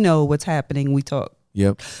 Now we know what's happening. We talk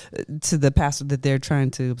to the pastor that they're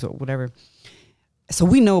trying to absorb, whatever. So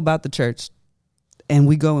we know about the church, and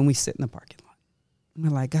we go and we sit in the parking lot. And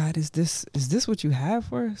we're like, God, is this what you have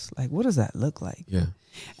for us? Like, what does that look like? Yeah.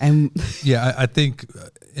 And I think,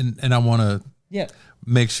 and I want to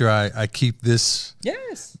make sure I keep this.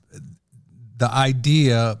 Yes. The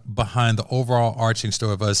idea behind the overall arching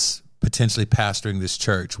story of us potentially pastoring this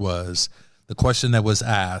church was, the question that was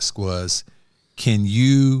asked was, can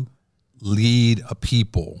you lead a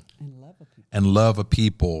people and love a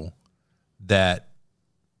people that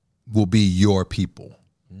will be your people?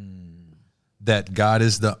 That God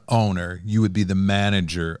is the owner, you would be the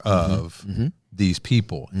manager of these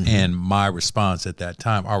people. And my response at that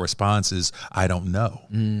time, our response is, I don't know.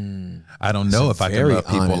 I don't know if I can love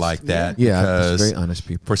people like that. Yeah, because very honest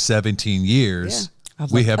people. for 17 years,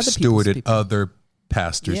 we have stewarded other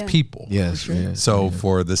pastors' people. Yes. So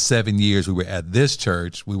for the 7 years we were at this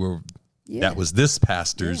church, that was this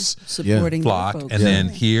pastor's supporting flock. folks. And then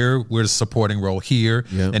here, we're the supporting role here.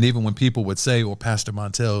 Yeah. And even when people would say, well, Pastor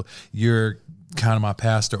Montell, you're kind of my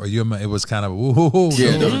pastor, or it was kind of,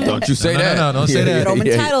 don't you say that. No, don't say that. Roman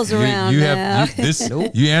titles around you now.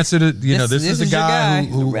 You answered it. This is the guy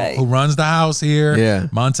who runs the house here. Yeah.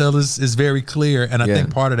 Montell is very clear. And I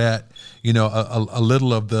think part of that, a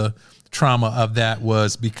little of the trauma of that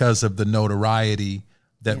was because of the notoriety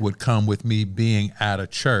that would come with me being at a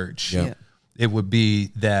church. It would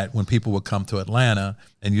be that when people would come to Atlanta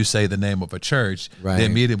and you say the name of a church, they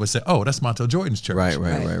immediately would say, oh, that's Montell Jordan's church. Right.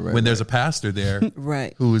 When there's a pastor there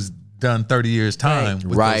Right. who's done 30 years time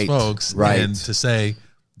with those folks, and to say,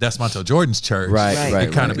 that's Montell Jordan's church.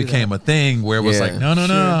 It kind of became a thing where it was like, no.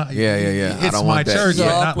 Yeah. It's my church, but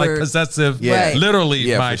not like possessive.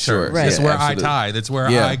 Literally my church. It's where I tithe. It's where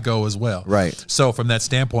I go as well. Right. So from that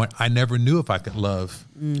standpoint, I never knew if I could love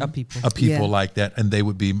a people like that, and they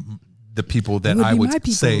would be the people that You would I be would my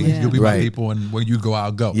people. say Yeah. you'll be Right. my people, and where you go,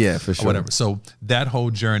 I'll go. Yeah, for or sure. whatever. So that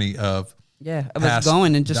whole journey of of us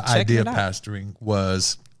going and just the checking idea it of out. pastoring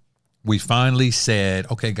was, we finally said,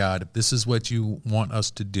 okay, God, if this is what you want us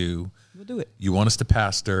to do, We'll do it. you want us to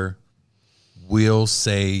pastor, we'll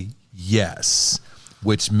say yes,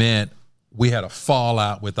 which meant we had a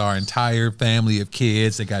fallout with our entire family of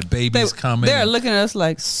kids. They got babies coming. They're looking at us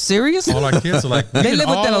like, seriously? All our kids are like, They live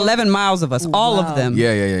within 11 miles of us, all of them.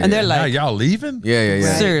 Yeah. And they're now like, y'all leaving?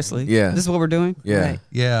 Yeah. seriously? Yeah. This is what we're doing? Yeah. Right.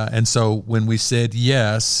 Yeah. And so when we said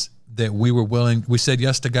yes, that we were willing, we said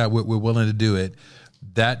yes to God, we're willing to do it.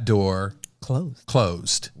 That door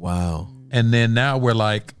closed. Wow. And then now we're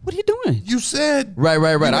like, What are you doing? you said. Right. you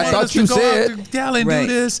I wanted thought us you to go out said. to Galley and Right. do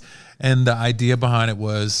this. And the idea behind it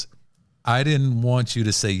was, I didn't want you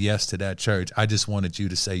to say yes to that church. I just wanted you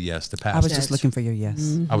to say yes to pastor. I was just looking for your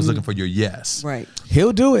yes. I was looking for your yes. Right.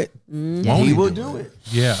 He'll do it. Won't He will do it.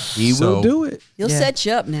 Yeah. He will do it. He'll Yeah. set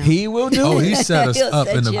you up now. He will do Oh, it. he set us He'll up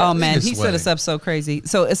set in the you up. Oh man, he biggest set way. us up so crazy.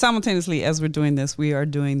 So simultaneously, as we're doing this, we are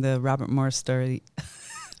doing the Robert Morris study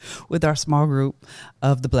with our small group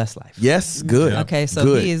of the Blessed Life. Yes. Good. Okay, so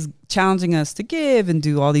Good. he is challenging us to give and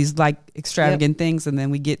do all these like extravagant things, and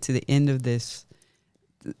then we get to the end of this,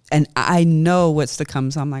 and I know what's to come.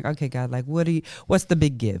 So I'm like, okay, God, like, what's the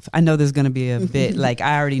big give? I know there's going to be a bit like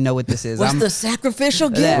I already know what this is. What's the sacrificial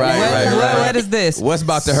gift? That- Right. what is this? What's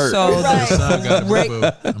about to hurt? So Right. Son got a Right. boo-boo.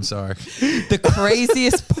 I'm sorry. the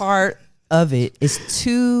craziest part of it is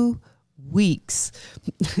 2 weeks,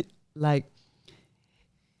 like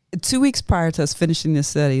 2 weeks prior to us finishing this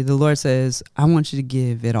study, the Lord says, I want you to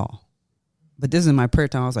give it all. But this is my prayer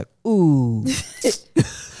time. I was like, ooh.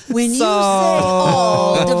 When you say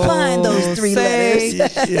all, define those three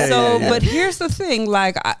letters. But here's the thing,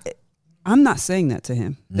 like, I'm not saying that to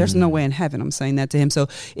him. There's no way in heaven I'm saying that to him. So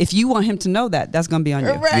if you want him to know that, that's going to be on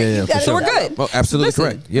you. Right. Yeah, You for gotta sure. So we're good. Oh, absolutely Listen.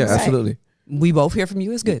 correct. Yeah, Right. absolutely. We both hear from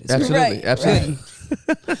you. It's good. It's good. Absolutely. Right, Absolutely.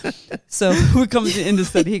 So we come to the end of the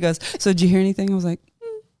study. He goes, so did you hear anything? I was like,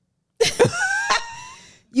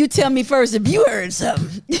 You tell me first if you heard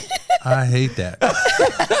something. I hate that.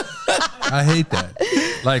 I hate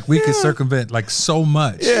that. Like, we could circumvent like so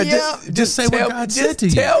much. Yeah, Just say what God said to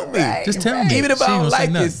you. Tell me. Just tell me. Even if She I ain't don't gonna say like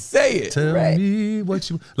it, nothing. say it. Tell Right. me what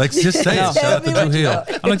you like. Just say it. Shout out to me what Drew you Hill.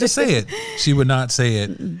 I'm like, just say it. She would not say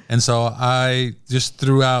it, and so I just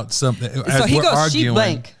threw out something. As so he we're goes arguing, sheet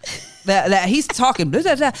blank. That he's talking, blah,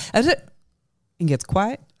 blah, blah, and gets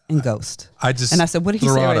quiet and ghost. I just And I said, what did he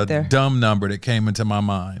threw say out right a there? dumb number that came into my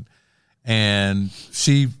mind, and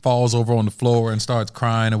she falls over on the floor and starts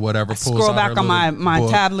crying or whatever. Scroll back on my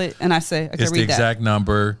tablet and I say, okay, It's the read that. exact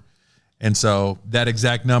number, and so that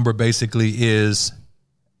exact number basically is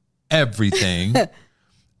everything.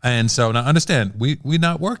 And so now understand, we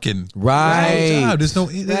not working. Right. No job. There's no.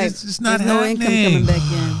 It's not There's no happening. income coming back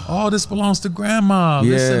in. All this belongs to grandma.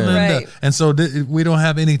 Listen, Yeah. Linda. Right. And so we don't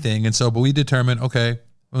have anything. And so, but we determined, okay,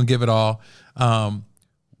 we're gonna give it all.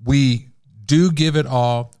 We do give it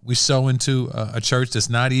all. We sow into a church that's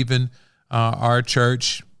not even our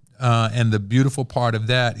church. And the beautiful part of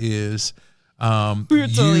that is, We're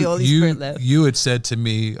totally Holy Spirit left. you had said to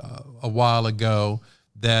me a while ago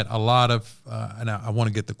that a lot of, and I want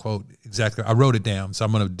to get the quote exactly. I wrote it down, so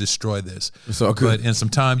I'm going to destroy this. It's all good. But in some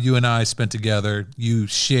time you and I spent together, you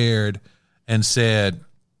shared and said,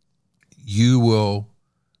 you're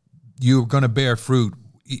going to bear fruit.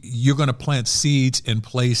 You're going to plant seeds in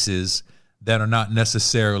places that are not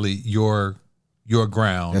necessarily your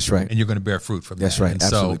ground. That's right. And you're going to bear fruit from That's that. right. And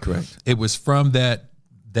Absolutely so correct. it was from that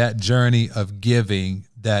journey of giving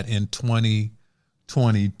that in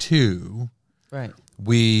 2022, Right.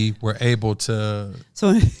 we were able to,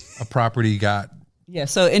 So a property got, yeah.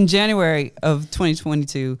 So in January of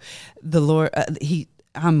 2022, the Lord,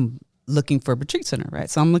 I'm looking for a retreat center, right?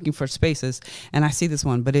 So I'm looking for spaces, and I see this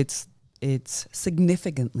one, but it's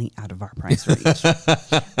significantly out of our price range.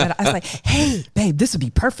 And I was like, "Hey, babe, this would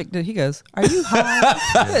be perfect." And he goes, "Are you high?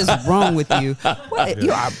 What is wrong with you? What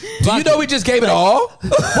you are? Do you know we just gave it all?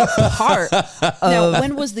 Part Now,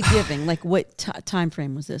 when was the giving? Like, what time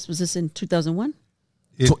frame was this? Was this in 2001?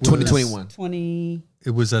 it 2021. 20?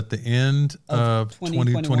 It was at the end of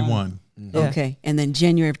 2021. Yeah. Okay. And then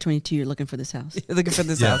January of 22, you're looking for this house. Looking for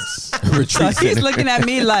this house. Yes. So Retreat he's center. looking at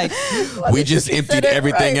me like We just emptied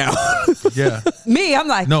everything out. Yeah. me. I'm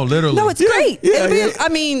like, No, literally. No, it's great. I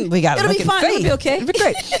mean, we got to It'll look be in fine. It'll faith. be okay. It'll be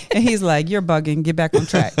great. And he's like, you're bugging. Get back on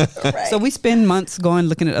track. So we spend months going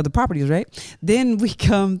looking at other properties, right? Then we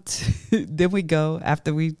go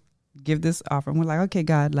after we give this offer, and we're like, okay,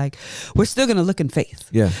 God, like we're still gonna look in faith.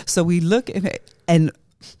 Yeah. So we look and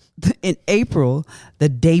in April, the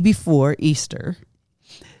day before Easter,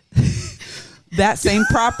 that same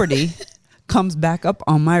property comes back up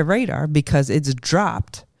on my radar because it's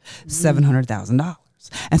dropped $700,000.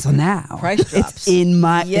 And so now it's in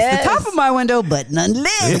my, it's the top of my window, but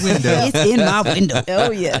nonetheless, it's in my window.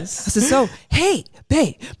 Oh, yes. I said, so, hey,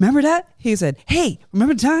 babe, remember that? He said, hey,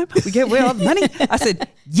 remember the time we gave away all the money? I said,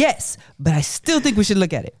 yes, but I still think we should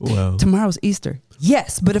look at it. Wow. Tomorrow's Easter.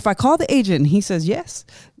 Yes, but if I call the agent and he says yes,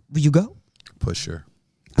 will you go? Pusher.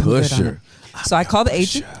 So I call the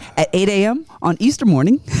agent at 8 a.m. on Easter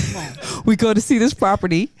morning. We go to see this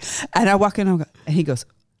property, and I walk in and he goes,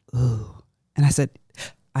 ooh. And I said,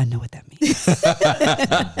 I know what that means.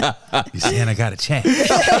 You're saying I got a chance. He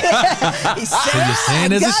said, you're saying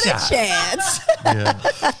there's a shot. Chance. Yeah.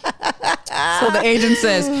 So the agent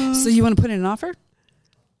says, so you want to put in an offer?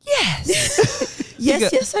 Yes.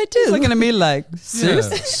 Yes, I do. He's looking at me like,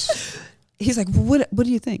 seriously? Yes. He's like, what do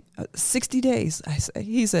you think? 60 days. I say.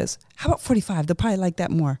 He says, how about 45? They'll probably like that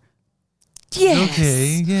more. Yes.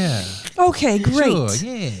 Okay, yeah. Okay, great. Sure,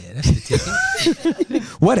 yeah, that's the ticket.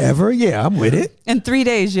 Whatever. Yeah, I'm with it. In 3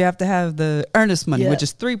 days, you have to have the earnest money, Yeah. which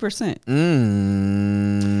is 3%.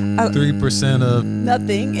 3% of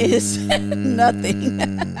Nothing is nothing.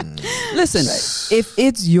 Listen, if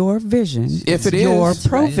it's your vision, If it your is,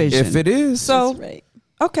 provision. If it is, So, That's right.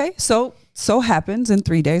 okay, so happens in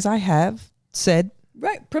 3 days I have said,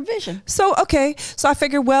 Right. Provision. so, okay. So I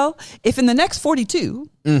figured, well, if in the next 42,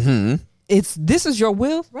 this is your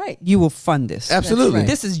will, Right. you will fund this. Absolutely. right.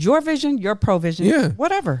 This is your vision, your provision, Yeah.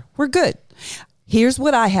 whatever. We're good. Here's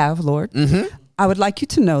what I have, Lord. I would like you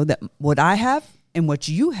to know that what I have and what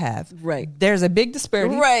you have, Right. there's a big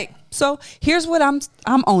disparity. Right. So here's what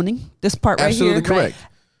I'm owning, this part Absolutely right here. correct.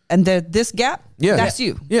 And this gap, Yeah. that's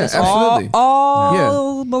you. Yeah, It's absolutely.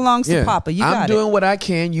 All belongs to Yeah. Papa. You I'm got doing it. what I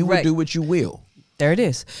can. You will Right. do what you will. There it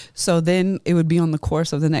is. So then it would be on the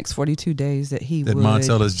course of the next 42 days that he that would.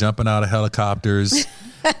 Montell is jumping out of helicopters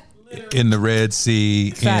in the Red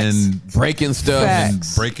Sea Facts. and Breaking stuff. and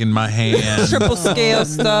breaking my hand. triple scale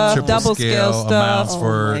stuff, Triple double scale amounts stuff,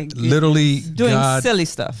 for my goodness. literally doing God silly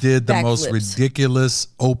stuff. did the most Backflips. ridiculous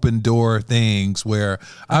open door things where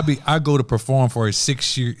I go to perform for a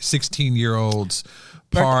 16-year-old's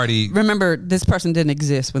party. Remember, this person didn't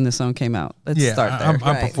exist when the song came out. Let's start there. I'm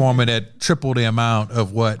Right. performing at triple the amount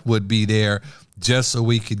of what would be there just so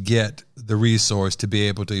we could get the resource to be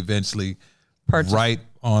able to eventually Purchase. right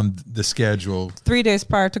on the schedule. 3 days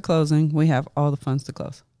prior to closing, we have all the funds to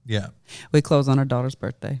close. Yeah. We close on our daughter's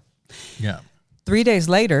birthday. Yeah. 3 days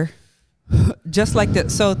later, just like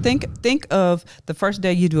that. So think of the first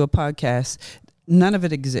day you do a podcast. None of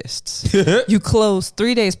it exists. You close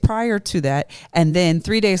 3 days prior to that, and then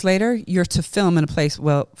 3 days later, you're to film in a place.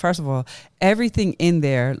 Well, first of all, everything in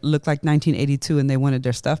there looked like 1982, and they wanted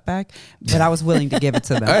their stuff back. But I was willing to give it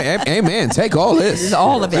to them. Hey, amen. Take all this.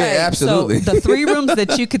 All of it. Yeah, absolutely. So the 3 rooms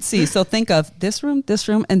that you could see. So think of this room,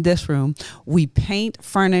 and this room. We paint,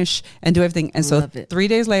 furnish, and do everything. And so Love it. 3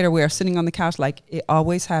 days later, we are sitting on the couch like it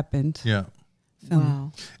always happened. Yeah.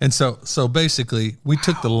 Wow. And so basically we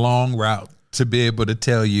took the long route to be able to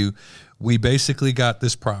tell you we basically got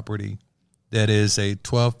this property that is a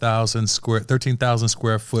 13,000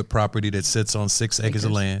 square foot property that sits on 6 acres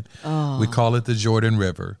of land. We call it the Jordan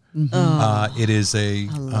River. It is a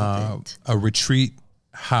retreat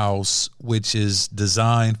house which is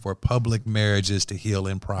designed for public marriages to heal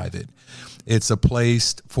in private. It's a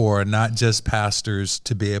place for not just pastors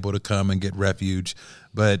to be able to come and get refuge,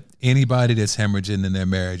 but anybody that's hemorrhaging in their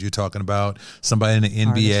marriage. You're talking about somebody in the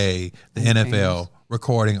NBA, the NFL,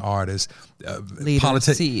 recording artists, Leaders,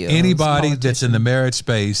 CEOs, anybody that's in the marriage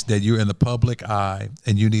space that you're in the public eye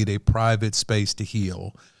and you need a private space to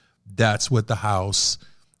heal. That's what the house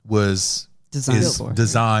was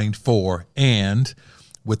designed for. And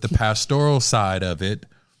with the pastoral side of it,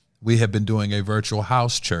 we have been doing a virtual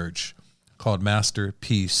house church called Master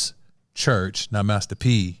Peace Church, not Master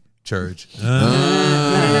P Church.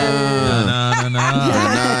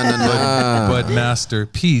 But Master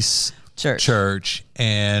Peace Church.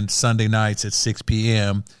 And Sunday nights at 6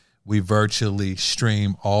 p.m., we virtually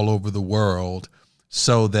stream all over the world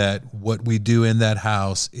so that what we do in that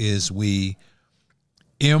house is we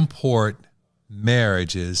import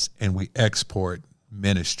marriages and we export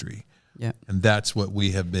ministry. Yeah. And that's what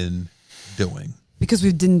we have been doing. Because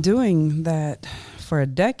we've been doing that for a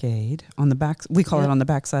decade on the back. We call it on the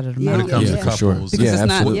backside of the When mountain. it comes to couples. Because it's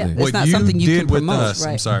not, it's What not you something you did can with promote. us,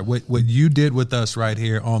 I'm sorry, what you did with us right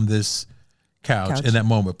here on this couch in that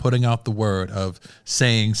moment, putting out the word of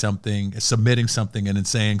saying something, submitting something, and then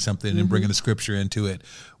saying something and bringing the scripture into it.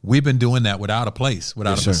 We've been doing that without a place,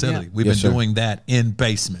 without a facility. We've been doing that in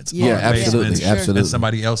basements. Absolutely. In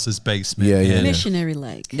somebody else's basement.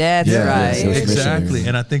 Missionary-like. That's right. Exactly.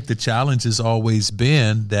 And I think the challenge has always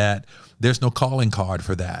been that there's no calling card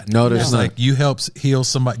for that. No, there's not. Like you help heal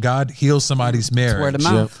somebody, God heals somebody's marriage. It's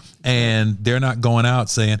word of mouth. And they're not going out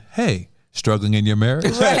saying, hey, struggling in your marriage,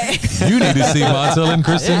 you need to see Montell and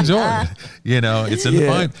Kristen Jordan. You know, it's in the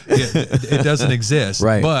Bible. It doesn't exist.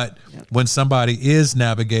 Right. But when somebody is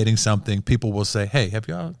navigating something, people will say, hey, have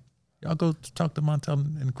y'all go talk to Montell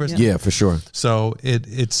and Kristen? Yeah, for sure. So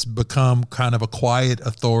it's become kind of a quiet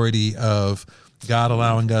authority of God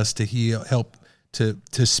allowing us to help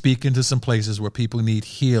to speak into some places where people need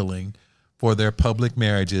healing for their public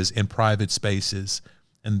marriages in private spaces.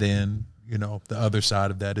 And then, you know, the other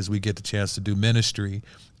side of that is we get the chance to do ministry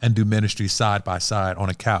side by side on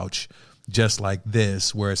a couch, just like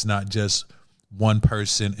this, where it's not just one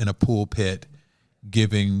person in a pulpit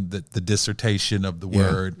giving the dissertation of the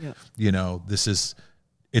word. Yeah. You know, it's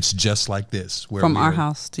just like this. Where from our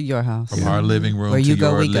house to your house. From our living room to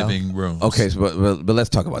your living room. Okay, so, but let's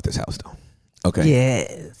talk about this house, though. Okay.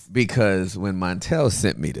 Yes. Because when Montell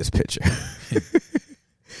sent me this picture,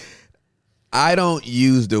 I don't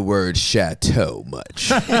use the word chateau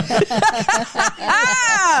much.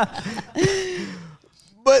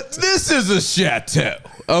 But this is a chateau,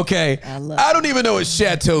 okay? I don't even know what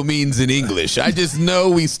chateau means in English. I just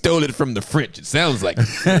know we stole it from the French. It sounds like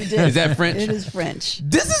it. Is that French? It is French.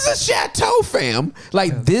 This is a chateau, fam.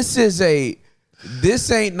 Like, this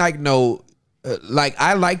ain't like no... like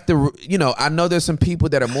I like I know there's some people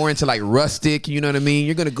that are more into like rustic, you know what I mean?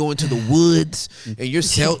 You're going to go into the woods and you're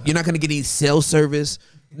not going to get any cell service.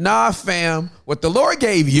 Nah, fam. What the Lord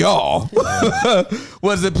gave y'all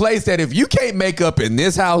was a place that if you can't make up in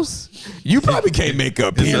this house, you probably can't make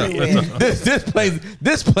up here.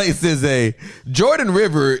 This place is a Jordan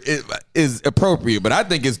River is appropriate, but I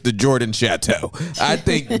think it's the Jordan Chateau. I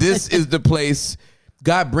think this is the place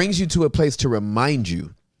God brings you to, a place to remind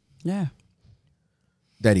you. Yeah.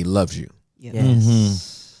 That he loves you.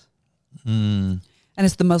 Yes. And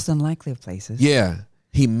it's the most unlikely of places. Yeah.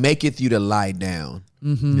 He maketh you to lie down.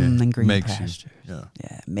 And green makes pastures. You.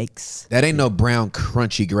 Yeah, makes. That ain't no brown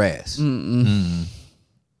crunchy grass.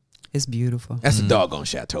 It's beautiful. That's a doggone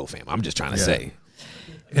chateau, fam. I'm just trying to say.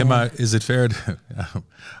 Is it fair to,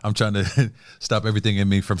 I'm trying to stop everything in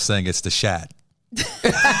me from saying it's the Chat.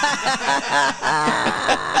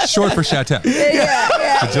 Short for chateau.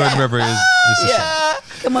 The Jordan River is the Chat.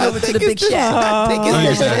 Come on over to the big shack. I think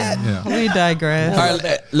it's the Chat. We digress. All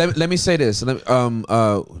right, let me say this.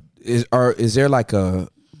 Is there like a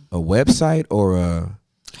website or a...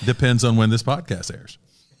 Depends on when this podcast airs.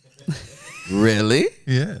 Really?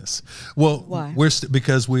 Yes. Well, why?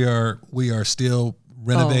 Because we are still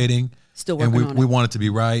renovating. Still working on it. We want it to be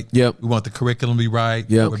right. Yep. We want the curriculum to be right.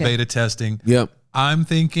 Yep. We're beta testing. Yep. I'm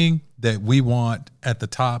thinking that we want at the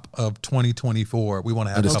top of 2024, we want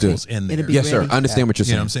to have couples in there. Yes, sir. I understand what you're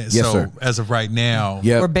saying. You know what I'm saying? Yes, so sir. as of right now,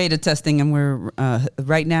 We're beta testing, and we're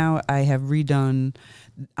right now. I have redone.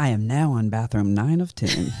 I am now on bathroom 9 of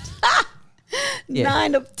 10.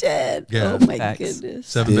 9 of 10. Yeah. Oh my Facts. goodness.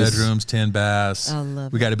 7 bedrooms, 10 baths. I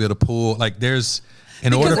love we got to build a pool. Like there's, in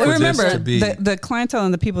Because order for remember, this to be the clientele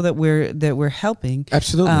and the people that we're helping,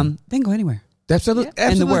 Absolutely. they can go anywhere. Absolutely,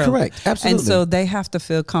 in the world. Correct. Absolutely. And so they have to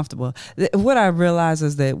feel comfortable. What I realize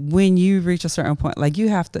is that when you reach a certain point, like you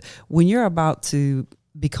have to, when you're about to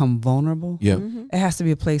become vulnerable, it has to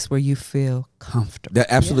be a place where you feel comfortable. That's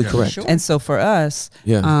absolutely correct. Sure. And so for us,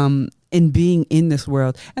 in being in this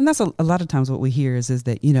world, and that's a lot of times what we hear is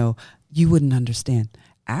that, you wouldn't understand.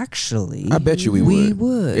 Actually, I bet you we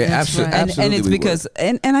would. Yeah, absolutely. right. Absolutely. And it's because,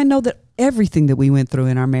 and I know that everything that we went through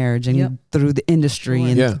in our marriage and through the industry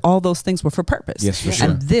and all those things were for purpose. Yes, for sure.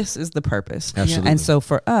 And this is the purpose. Absolutely. And so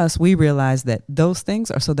for us, we realize that those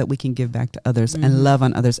things are so that we can give back to others and love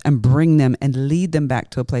on others and bring them and lead them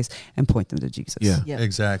back to a place and point them to Jesus. Yeah.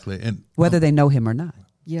 exactly. And Whether they know him or not.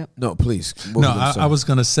 Yep. No, please. I was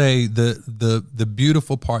going to say the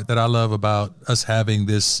beautiful part that I love about us having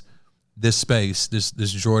this space, this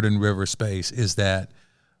Jordan River space, is that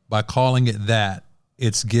by calling it that,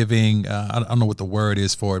 it's giving, I don't know what the word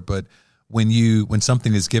is for it, but when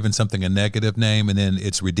something is given something a negative name and then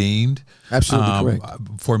it's redeemed. Absolutely correct.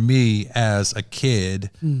 For me as a kid,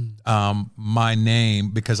 my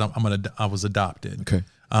name, because I was adopted. Okay.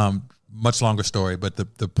 Much longer story, but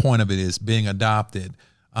the point of it is being adopted.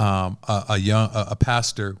 A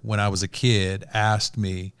pastor when I was a kid asked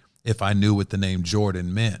me if I knew what the name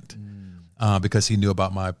Jordan meant. because he knew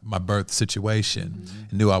about my birth situation,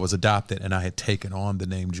 and knew I was adopted, and I had taken on the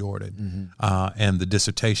name Jordan. And the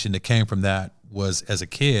dissertation that came from that was, as a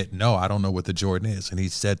kid, no, I don't know what the Jordan is. And he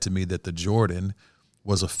said to me that the Jordan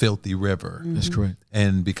was a filthy river. That's correct.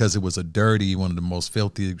 And because it was a dirty, one of the most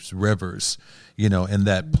filthiest rivers, in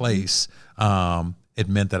that place, it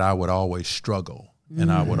meant that I would always struggle. And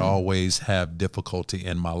I would always have difficulty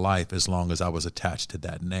in my life as long as I was attached to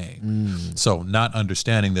that name. So not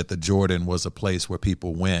understanding that the Jordan was a place where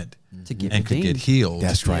people went to get and could get healed.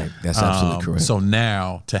 That's right. That's absolutely correct. So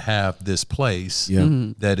now to have this place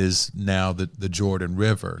that is now the Jordan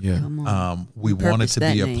River, we want it to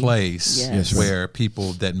be a place where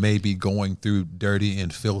people that may be going through dirty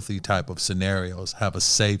and filthy type of scenarios have a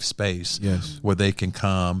safe space where they can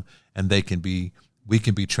come and we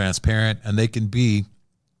can be transparent, and they can be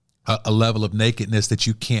a level of nakedness that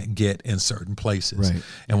you can't get in certain places. Right.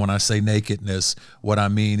 And when I say nakedness, what I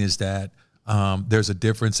mean is that there's a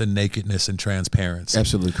difference in nakedness and transparency.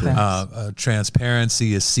 Absolutely correct.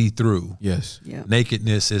 Transparency is see-through. Yes. Yeah.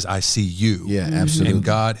 Nakedness is I see you. Yeah, absolutely. And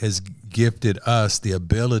God has gifted us the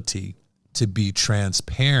ability to be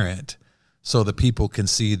transparent so that people can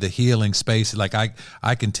see the healing space. Like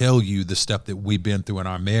I can tell you the stuff that we've been through in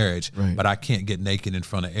our marriage, but I can't get naked in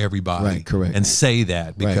front of everybody Right, correct. and say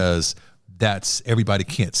that, because that's everybody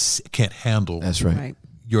can't handle That's right.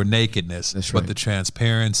 your nakedness. That's But right. the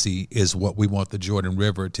transparency is what we want the Jordan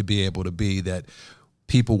River to be able to be, that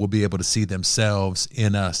people will be able to see themselves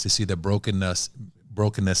in us, to see the brokenness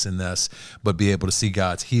in us, but be able to see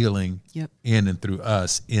God's healing in and through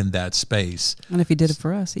us in that space. And if he did it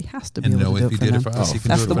for us, he has to be And able to do if it he for did them. it for us, he can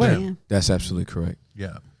That's do it the for way. them. That's absolutely correct.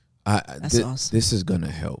 Yeah. That's awesome. This is going to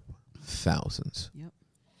help thousands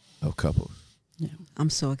of couples. Yeah. I'm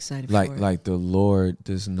so excited Like for it. like the Lord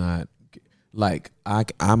does not like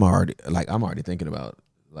I'm already thinking about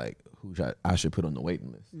like who I should put on the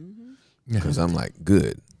waiting list, because I'm like,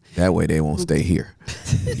 good. That way they won't stay here.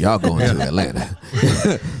 Y'all going to Atlanta.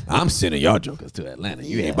 I'm sending y'all jokers to Atlanta.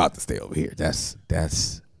 You ain't about to stay over here. That's.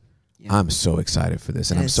 I'm so excited for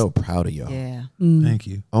this, and I'm so proud of y'all. Yeah. Thank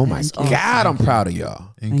you. Oh my God, I'm proud of y'all.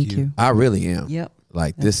 Thank you. I really am. Yep.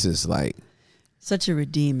 Like this is like Such a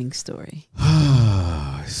redeeming story.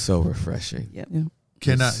 so refreshing. Yep.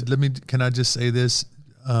 Can I just say this?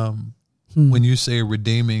 When you say a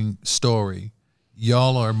redeeming story,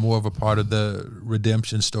 y'all are more of a part of the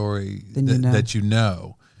redemption story that you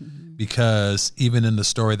know. Because even in the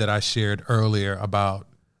story that I shared earlier about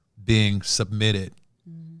being submitted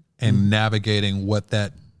and navigating what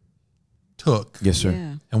that took, Yes, sir.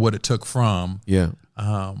 Yeah. and what it took from,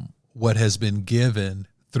 what has been given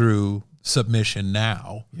through submission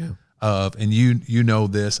now. Yeah. And you know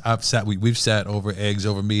this. We've sat over eggs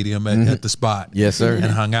over medium at the spot. Yes, sir. And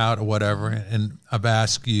hung out or whatever. And I've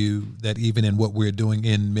asked you that even in what we're doing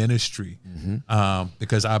in ministry,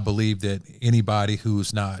 because I believe that anybody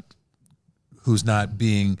who's not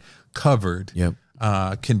being covered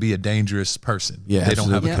can be a dangerous person. Yeah, they don't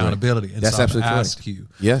have absolutely. accountability. And That's so absolutely I've correct. asked you,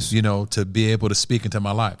 Yes. to be able to speak into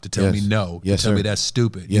my life, to tell me no, Yes, to tell me sir. that's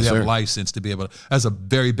stupid. Yes, you have sir. license to be able to, that's a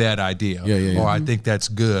very bad idea. Yeah. Or I think that's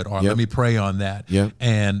good. Or let me pray on that. Yep.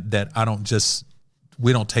 And that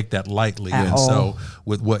we don't take that lightly. At And all. so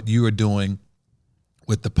with what you are doing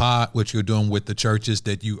with the pod, what you're doing with the churches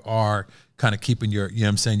that you are kind of keeping your,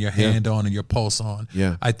 your hand on and your pulse on.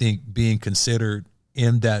 Yeah. I think being considered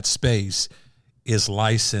in that space is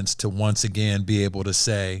licensed to once again be able to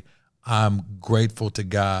say, I'm grateful to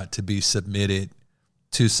God to be submitted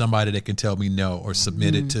to somebody that can tell me no, or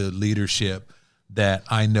submitted to leadership that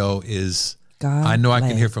I know is God I know I can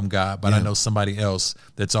led. hear from God, but I know somebody else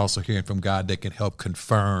that's also hearing from God that can help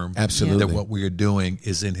confirm Absolutely. that what we are doing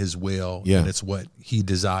is in his will Yeah. and it's what he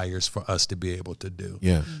desires for us to be able to do.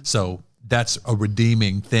 Yeah. So that's a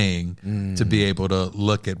redeeming thing to be able to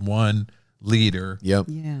look at one leader, Yeah.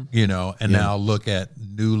 and now look at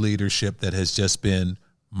new leadership that has just been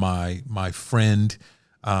my friend,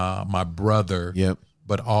 my brother,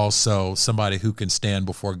 but also somebody who can stand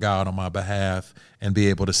before God on my behalf and be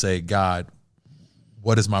able to say, God,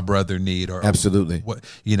 what does my brother need? Or Absolutely. what,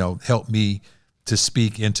 help me to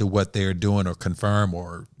speak into what they're doing or confirm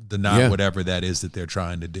or deny whatever that is that they're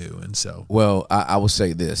trying to do. And so, Well, I will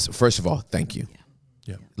say this. First of all, thank you.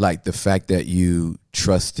 Yeah. Like the fact that you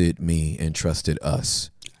trusted me and trusted us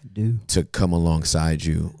to come alongside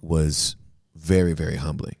you was very, very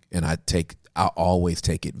humbling. And I always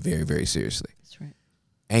take it very, very seriously. That's right.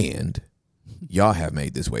 And y'all have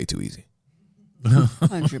made this way too easy.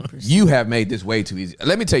 100%. You have made this way too easy.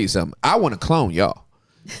 Let me tell you something. I want to clone y'all.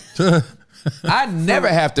 I never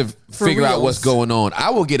have to figure out what's going on. I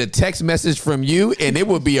will get a text message from you, and it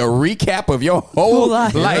will be a recap of your whole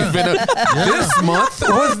life. This month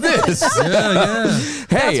was this.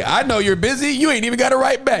 Hey, I know you're busy. You ain't even got to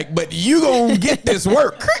write back, but you gonna get this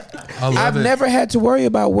work. I've never had to worry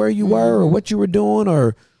about where you were or what you were doing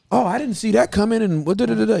or. Oh, I didn't see that coming, and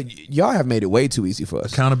y'all have made it way too easy for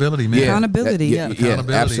us. Accountability, man. Accountability,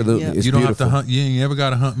 accountability. Absolutely. Yeah. It's you don't beautiful. have to hunt. You ain't ever got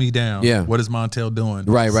to hunt me down. Yeah. What is Montell doing?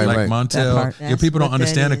 Right. Montell. People don't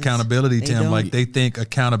understand accountability, Tim. don't. Like they think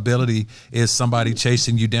accountability is somebody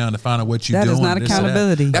chasing you down to find out what you're doing. That is not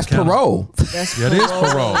accountability. That's parole. That's It is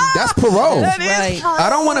parole. That's parole. That's right. I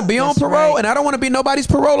don't want to be on parole, and I don't want to be nobody's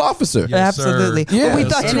parole officer. Yes, Absolutely. sir. But we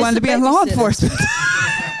Yes. thought And you it's wanted to a be in law babysitter. enforcement.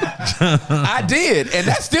 I did, and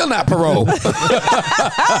that's still not parole.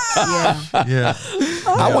 Yeah.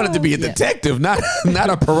 I wanted to be a detective, not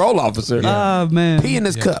a parole officer. Oh man. Pee in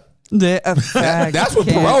this cup. Yeah, That's what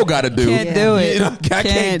parole got to do. Can't do it. You know, I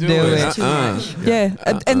can't do it. Yeah.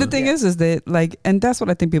 And the thing is that like, and that's what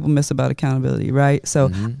I think people miss about accountability, right? So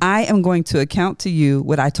I am going to account to you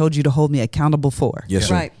what I told you to hold me accountable for. Yes,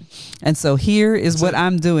 sir. Right. And so here is what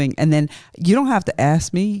I'm doing. And then you don't have to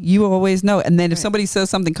ask me. You always know. And then if somebody says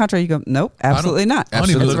something contrary, you go, nope, absolutely not. I don't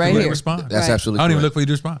even Absolutely. look right for you to here. respond. That's absolutely I don't even correct. look for you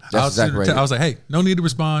to respond. That's exactly right. I was like, hey, no need to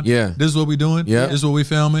respond. Yeah. This is what we're doing. Yeah. This is what we're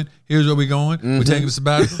filming. Here's where we're going. We're taking a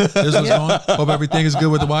sabbatical. This is what's going. Hope everything is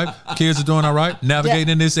good with the wife. Kids are doing all right. Navigating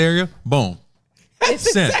in this area. Boom.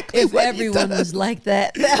 Sent. If everyone was like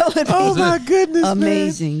that, that would be my goodness,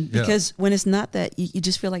 amazing. Yeah. Because when it's not that, you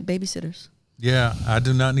just feel like babysitters. Yeah, I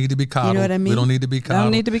do not need to be coddled. You know what I mean? We don't need to be I coddled.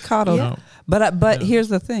 don't need to be coddled. Yeah. But here's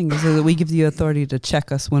the thing: is that we give you authority to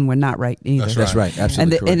check us when we're not right either. That's right.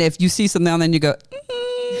 Absolutely And correct. and if you see something and then you go,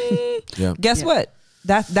 Yeah. guess what?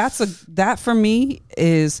 That for me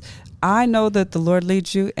is. I know that the Lord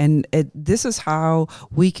leads you, and this is how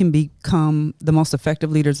we can become the most effective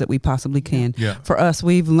leaders that we possibly can. Yeah. For us,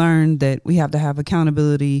 we've learned that we have to have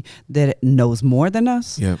accountability that knows more than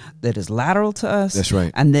us, Yeah. that is lateral to us. That's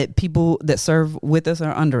right. And that people that serve with us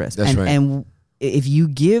are under us. That's and, right. And if you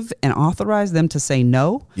give and authorize them to say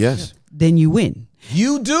no, Yes. then you win.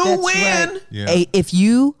 You do That's win. right. Yeah. If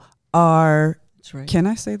you are, That's right. can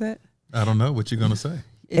I say that? I don't know what you're gonna say.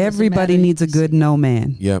 It doesn't Everybody matter. needs a good no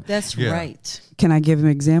man. Yep. That's Yeah. right. Can I give an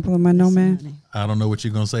example of my no man? Honey. I don't know what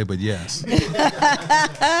you're gonna say, but yes.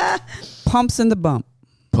 Pumps in the bump.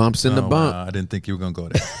 Pumps in the Oh, bump. wow. I didn't think you were gonna go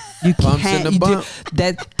there. You Pumps can't. in the You do,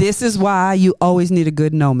 bump. this is why you always need a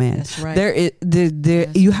good no man. That's right.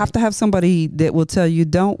 You have to have somebody that will tell you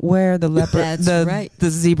don't wear the leopard, That's right. the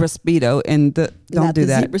zebra speedo, and don't Not do the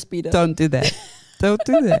that. zebra Speedo. Don't do that. Don't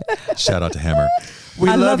do that. Shout out to Hammer. We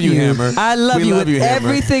I love you, Hammer. I love We you love with you, Hammer.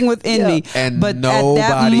 everything within me. And but nobody at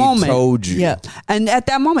that moment, told you. Yeah. And at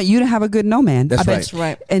that moment, you didn't have a good no man. That's I bet. right. That's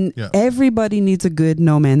right. And Yeah. everybody needs a good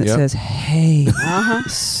no man that Yep. says, "Hey,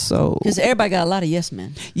 so Because everybody got a lot of yes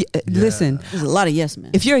men. listen." There's a lot of yes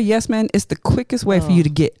men. If you're a yes man, it's the quickest way for you to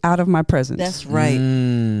get out of my presence. That's right.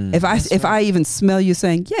 If I even smell you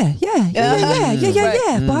saying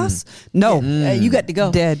yeah, boss, no, You got to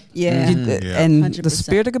go. dead. Yeah. Yeah. And 100%. the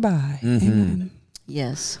spirit of goodbye. Amen.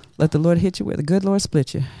 Yes. Let the Lord hit you where the good Lord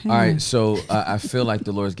split you. All right, so I feel like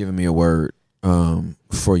the Lord's giving me a word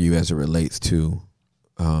for you as it relates to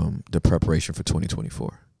the preparation for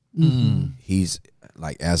 2024. He's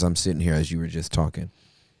like, as I'm sitting here, as you were just talking,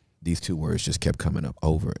 these two words just kept coming up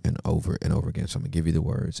over and over and over again. So I'm gonna give you the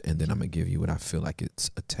words, and then I'm gonna give you what I feel like it's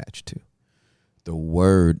attached to.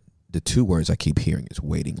 The two words I keep hearing is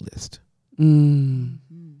waiting list.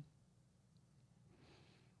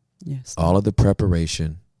 Yes. All of the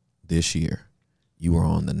preparation this year, you are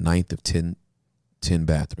on the 9th of 10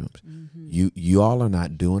 bathrooms. You all are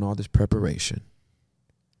not doing all this preparation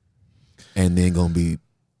and then gonna be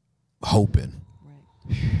hoping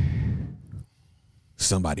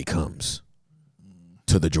somebody comes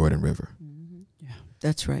to the Jordan River.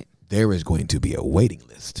 That's right. There is going to be a waiting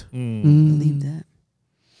list Believe that.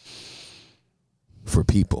 for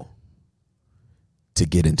people to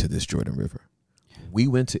get into this Jordan River. We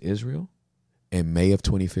went to Israel in May of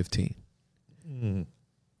 2015.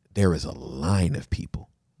 There is a line of people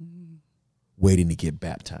waiting to get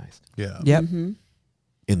baptized Yeah. Yep.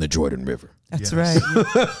 in the Jordan River. That's Yes. right.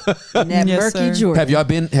 In that Yes, murky sir. Jordan.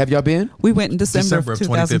 Have y'all been? We went in December December of of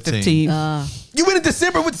 2015. You went in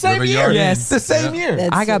December with the same River year. Jordan. Yes. The same Yeah. year.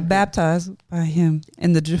 That's I got so baptized by him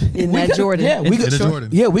in the in that Jordan. Yeah, we In got the Jordan.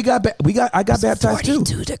 Yeah, I got baptized too.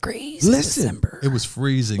 42 degrees. Listen. December. It was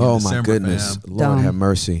freezing. Oh in my December, goodness. fam. Lord Dumb. have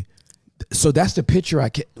mercy. So that's the picture I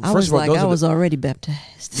get. I First was of all, like, those I are was already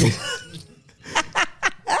baptized.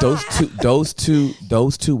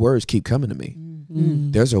 those two words keep coming to me.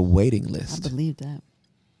 There's a waiting list. I believe that.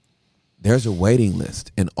 There's a waiting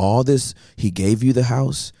list. And all this, he gave you the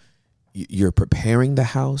house. You're preparing the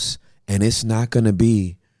house. And it's not going to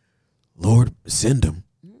be, Lord, send them.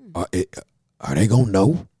 Are they going to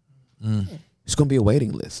know? It's going to be a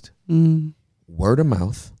waiting list. Word of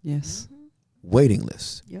mouth. Yes. Waiting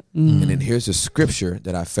list. Yep. And then here's the scripture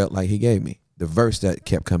that I felt like he gave me. The verse that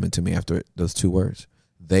kept coming to me after those two words.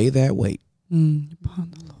 They that wait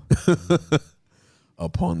Upon the Lord.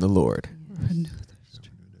 upon the Lord. Renew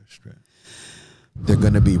Their strength. They're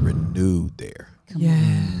going to be renewed there.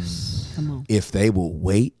 Yes. Come on. If they will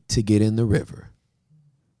wait to get in the river,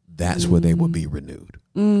 that's where they will be renewed.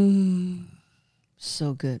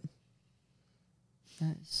 So good.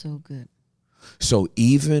 That is so good. So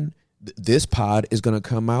even this pod is going to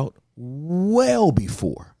come out well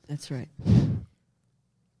before. That's right.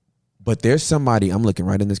 But there's somebody, I'm looking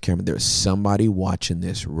right in this camera, there's somebody watching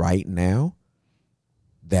this right now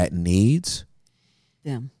that needs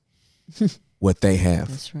Them. what they have.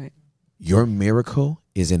 That's right. Your miracle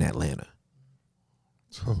is in Atlanta.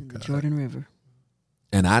 Oh, In the God. Jordan River.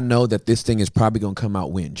 And I know that this thing is probably going to come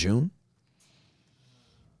out when? June,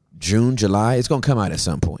 July. It's going to come out at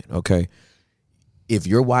some point, okay? If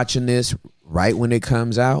you're watching this right when it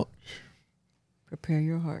comes out, Prepare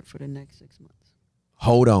your heart for the next 6 months.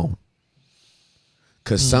 hold on.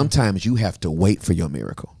 Because sometimes you have to wait for your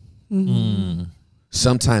miracle.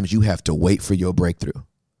 Sometimes you have to wait for your breakthrough.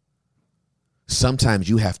 Sometimes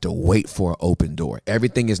you have to wait for an open door.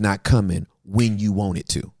 Everything is not coming when you want it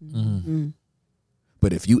to.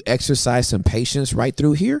 But if you exercise some patience right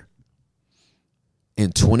through here,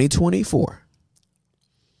 in 2024,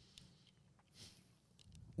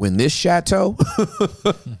 when this chateau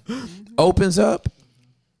opens up,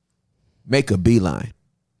 make a beeline.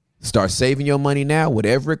 Start saving your money now,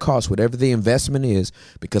 whatever it costs, whatever the investment is,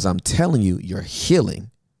 because I'm telling you, your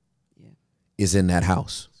healing is in that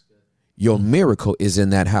house. Your miracle is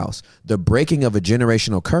in that house. The breaking of a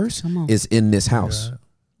generational curse is in this house.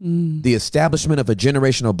 The establishment of a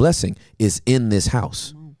generational blessing is in this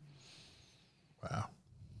house. Wow.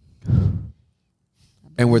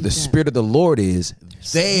 And where the Spirit of the Lord is,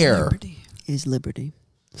 there is liberty.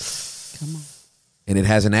 Come on. and it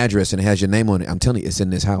has an address and it has your name on it. I'm telling you, it's in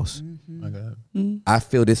this house. My God. I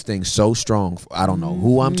feel this thing so strong. I don't know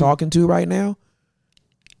who I'm talking to right now,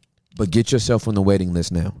 but get yourself on the waiting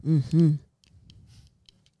list now.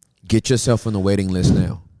 Get yourself on the waiting list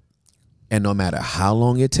now. And no matter how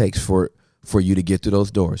long it takes for you to get through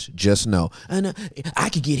those doors, just know, I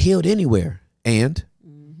could get healed anywhere. And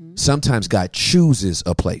sometimes God chooses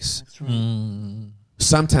a place. That's right.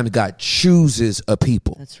 Sometimes God chooses a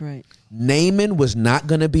people. That's right. Naaman was not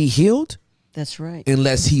going to be healed That's right.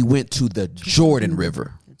 unless he went to the Jordan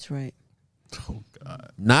River. That's right. Oh God.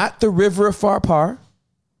 Not the river of Pharpar.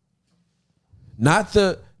 Not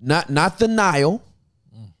the Nile.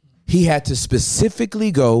 He had to specifically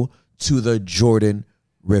go to the Jordan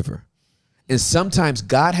River. And sometimes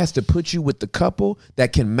God has to put you with the couple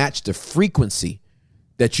that can match the frequency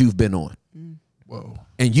that you've been on. Whoa.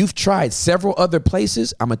 And you've tried several other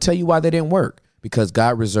places. I'm going to tell you why they didn't work. Because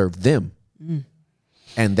God reserved them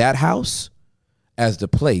and that house as the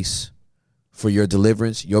place for your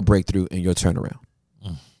deliverance, your breakthrough, and your turnaround.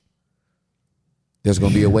 There's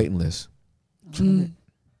going to be a waiting list. And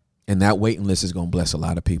that waiting list is going to bless a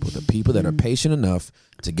lot of people. The people that are patient enough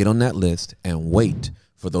to get on that list and wait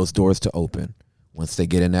for those doors to open. Once they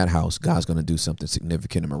get in that house, God's going to do something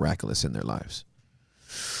significant and miraculous in their lives.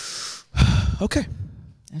 Okay.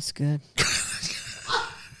 That's good.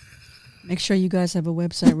 Make sure you guys have a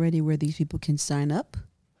website ready where these people can sign up.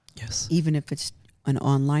 Yes. Even if it's an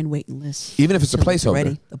online waiting list. Even if it's a placeholder.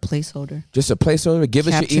 Ready, a placeholder. Just a placeholder. Give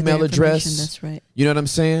us Capture your email their address. information. That's right. You know what I'm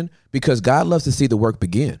saying? Because God loves to see the work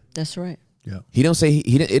begin. That's right. Yeah. He don't say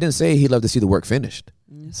it didn't say he loved to see the work finished.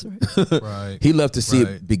 That's right. Right. He loved to see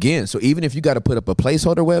it begin. So even if you got to put up a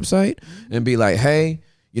placeholder website and be like, hey,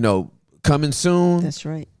 coming soon. That's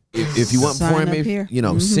right. If you want Sign more up information,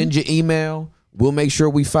 here. send your email. We'll make sure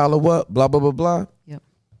we follow up. Blah blah blah blah. Yep.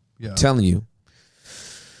 Yeah. Telling you,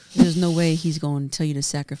 There's no way he's going to tell you to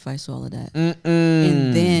sacrifice all of that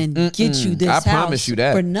and then get you this I house promise you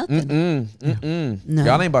that for nothing. No.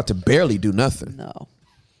 Y'all ain't about to barely do nothing. No.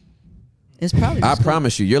 It's probably. I just gonna-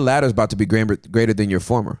 promise you, your ladder's about to be greater than your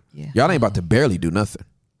former. Yeah. Y'all ain't about to barely do nothing.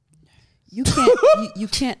 You can't. you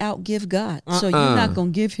can't outgive God, so you're not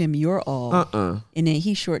gonna give him your all, and then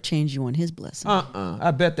he shortchange you on his blessing.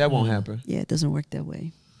 I bet that won't happen. Yeah, it doesn't work that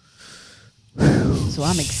way. So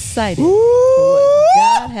I'm excited for what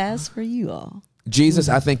God has for you all. Jesus,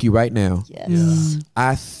 I thank you right now. Yes. Yeah.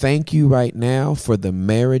 I thank you right now for the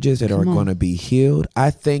marriages that are going to be healed. I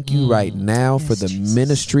thank you right now for the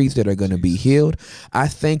ministries that are going to be healed. I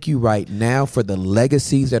thank you right now for the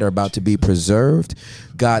legacies that are about to be preserved.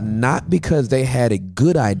 God, not because they had a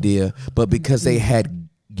good idea, but because they had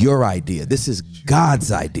your idea. This is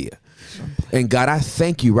God's idea. And God, I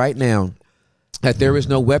thank you right now that there is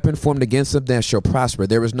no weapon formed against them that shall prosper.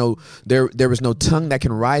 There is no tongue that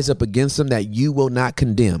can rise up against them that you will not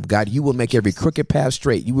condemn. God, you will make every crooked path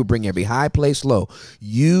straight. You will bring every high place low.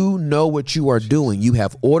 You know what you are doing. You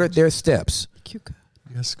have ordered their steps.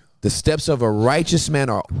 Yes, God. The steps of a righteous man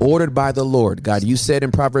are ordered by the Lord. God, you said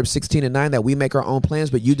in Proverbs 16:9 that we make our own plans,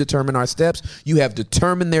 but you determine our steps. You have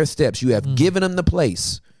determined their steps. You have given them the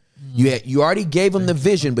place. You already gave them the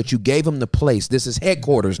vision, but you gave them the place. This is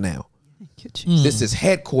headquarters now. This is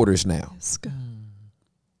headquarters now.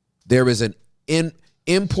 There is an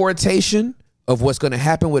importation of what's going to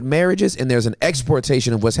happen with marriages, and there's an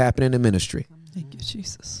exportation of what's happening in ministry. Thank you,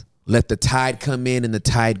 Jesus. Let the tide come in and the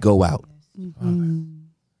tide go out.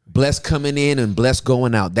 Blessed coming in and blessed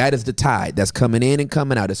going out. That is the tide that's coming in and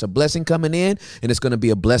coming out. It's a blessing coming in, and it's going to be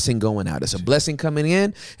a blessing going out. It's a blessing coming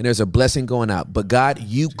in, and there's a blessing going out. But God,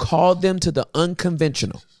 you called them to the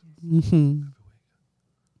unconventional.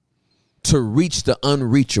 To reach the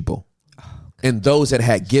unreachable and those that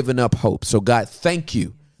had given up hope. So God, thank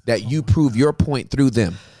you that you prove your point through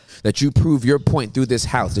them, that you prove your point through this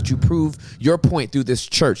house, that you prove your point through this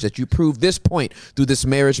church, that you prove this point through this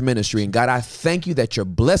marriage ministry. And God, I thank you that your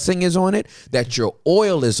blessing is on it, that your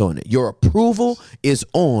oil is on it. Your approval is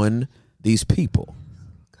on these people.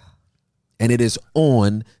 And it is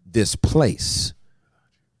on this place.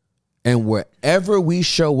 And wherever we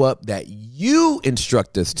show up that you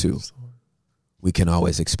instruct us to, we can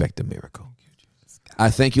always expect a miracle. I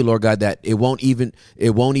thank you, Lord God, that it won't even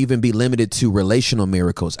be limited to relational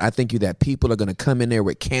miracles. I thank you that people are going to come in there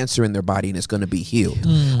with cancer in their body and it's going to be healed.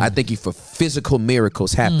 I thank you for physical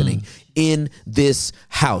miracles happening in this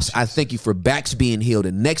house. I thank you for backs being healed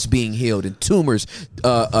and necks being healed and tumors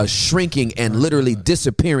shrinking and literally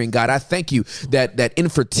disappearing. God, I thank you that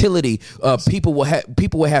infertility, people will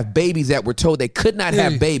have babies that were told they could not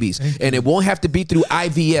have babies, and it won't have to be through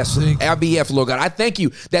IVF, Lord God. I thank you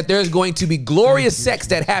that there's going to be glorious sex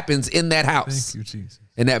that happens in that house. Thank you, Jesus.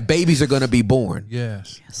 And that babies are going to be born.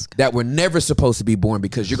 Yes. That were never supposed to be born,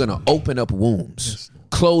 because you're going to open up wombs. Yes.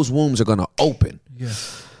 Closed wombs are going to open.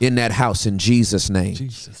 Yes. In that house, in Jesus' name.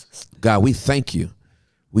 Jesus. God, we thank you.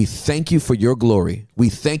 We thank you for your glory. We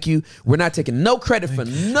thank you. We're not taking no credit for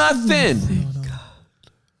nothing.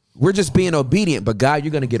 We're just being obedient. But God,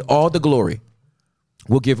 you're going to get all the glory.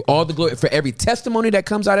 We'll give all the glory for every testimony that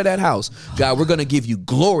comes out of that house. God, we're going to give you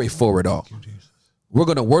glory for it all. We're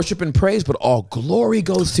going to worship and praise, but all glory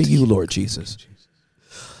goes to you, Lord Jesus.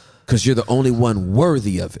 Because you're the only one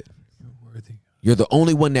worthy of it. You're the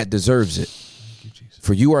only one that deserves it.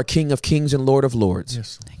 For you are King of kings and Lord of lords.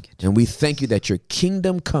 Yes. Thank you, and we thank you that your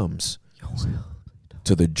kingdom comes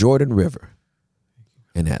to the Jordan River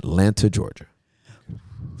in Atlanta, Georgia,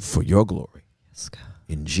 for your glory. Yes, God.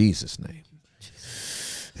 In Jesus' name.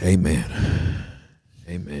 Amen.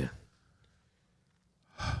 Amen.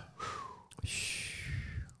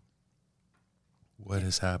 What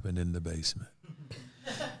has happened in the basement?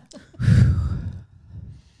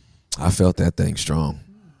 I felt that thing strong.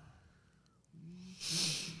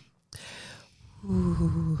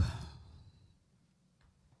 Ooh.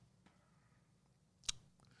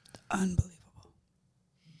 Unbelievable.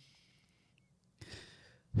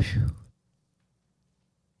 Whew.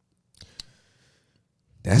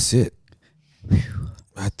 That's it.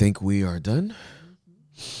 I think we are done.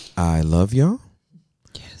 I love y'all.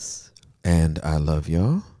 Yes. And I love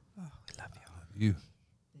y'all. Oh, we love you. You.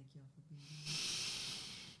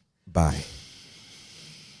 Bye.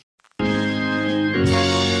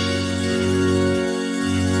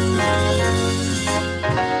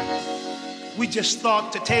 We just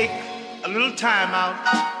thought to take a little time out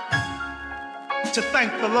to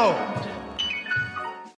thank the Lord.